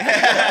 okay.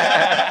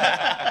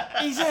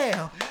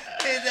 Ezel.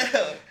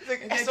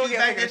 It's so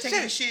back there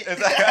taking shit.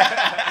 It's like-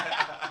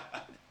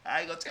 I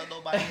ain't gonna tell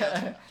nobody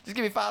else. Just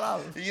give me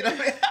 $5. You know what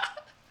I mean?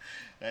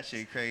 That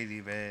shit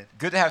crazy, man.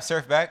 Good to have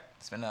Surf back.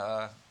 It's been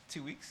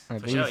 2 weeks.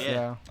 At For sure, least,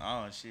 yeah.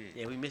 Oh, shit.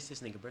 Yeah, we missed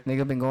this nigga, bro.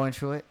 Nigga been going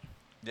through it,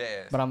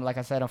 Yeah. but I'm like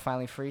I said, I'm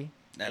finally free.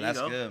 Nah, There you that's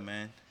go. good,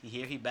 man. He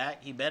here, he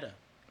back, he better.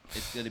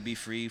 It's good to be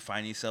free,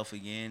 find yourself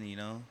again, you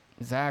know.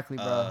 Exactly,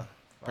 bro.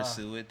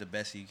 Pursue it the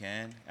best you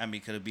can. I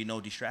mean, could it be no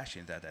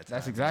distractions at that time?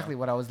 That's exactly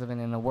what I was living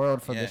in, a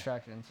world for Yeah.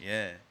 distractions.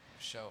 Yeah.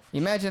 Show.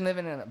 Imagine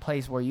living in a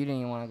place where you didn't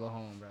even want to go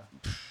home, bro.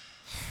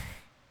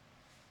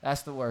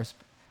 That's the worst.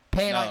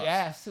 Paying out No. your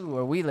ass too,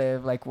 where we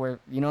live, like where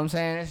you know what I'm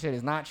saying. This shit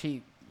is not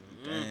cheap.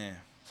 Damn.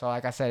 So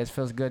like I said, it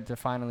feels good to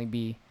finally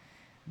be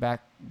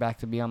back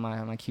to be on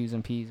my Q's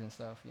and P's and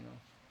stuff. You know.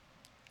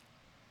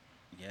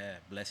 Yeah,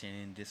 blessing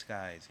in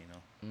disguise, you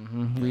know.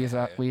 Mm-hmm.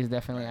 Yeah. We is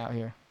definitely out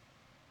here.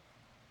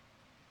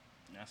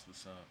 That's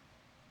what's up.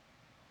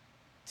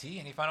 T,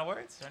 any final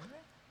words or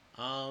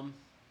anything?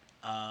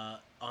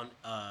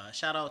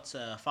 Shout out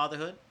to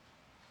Fatherhood.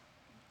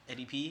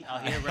 Eddie P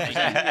out here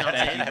representing. You know what I'm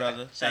Thank saying? you,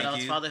 brother. Shout Thank out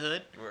to you.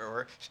 Fatherhood.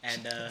 We're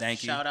And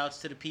Thank you. shout outs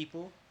to the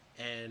people.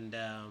 And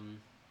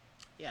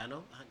yeah, I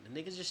know the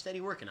niggas just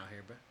steady working out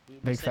here, bro. We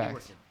Big steady facts.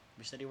 working.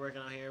 We're steady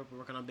working out here. We're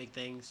working on big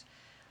things.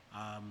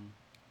 I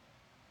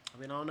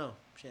mean, I don't know.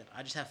 Shit,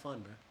 I just have fun,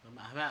 bro.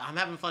 I'm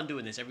having fun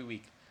doing this every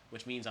week,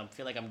 which means I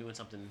feel like I'm doing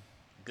something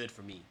good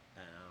for me. I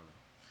don't know.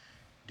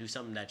 Do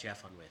something that you have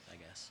fun with, I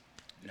guess.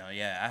 No,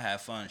 yeah, I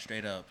had fun,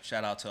 straight up.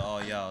 Shout out to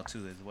all y'all,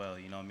 too, as well.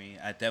 You know what I mean?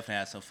 I definitely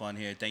had some fun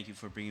here. Thank you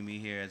for bringing me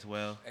here as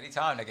well.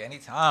 anytime, nigga.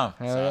 Anytime.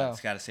 Hell So I yeah.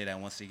 just got to say that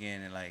once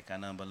again. And, like, got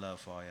nothing but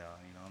love for all y'all.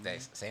 You know what I mean?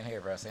 Same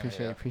here, bro. Same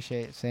here.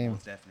 Appreciate it. Same.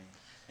 Most definitely.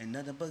 And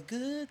nothing but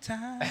good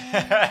time.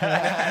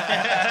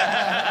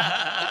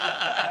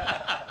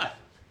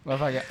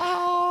 Motherfucker.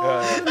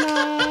 All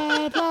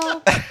night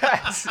long.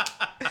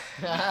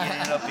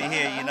 Getting it up in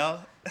here, you know?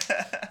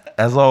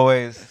 As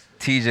always,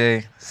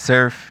 TJ,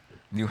 Surf,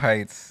 New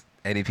Heights,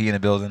 Eddie P in the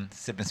building.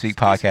 Sip and Speak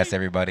podcast,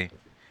 everybody.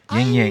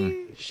 Ying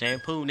ying.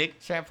 Shampoo, Nick.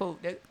 Shampoo,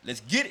 nigga.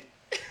 Let's get it.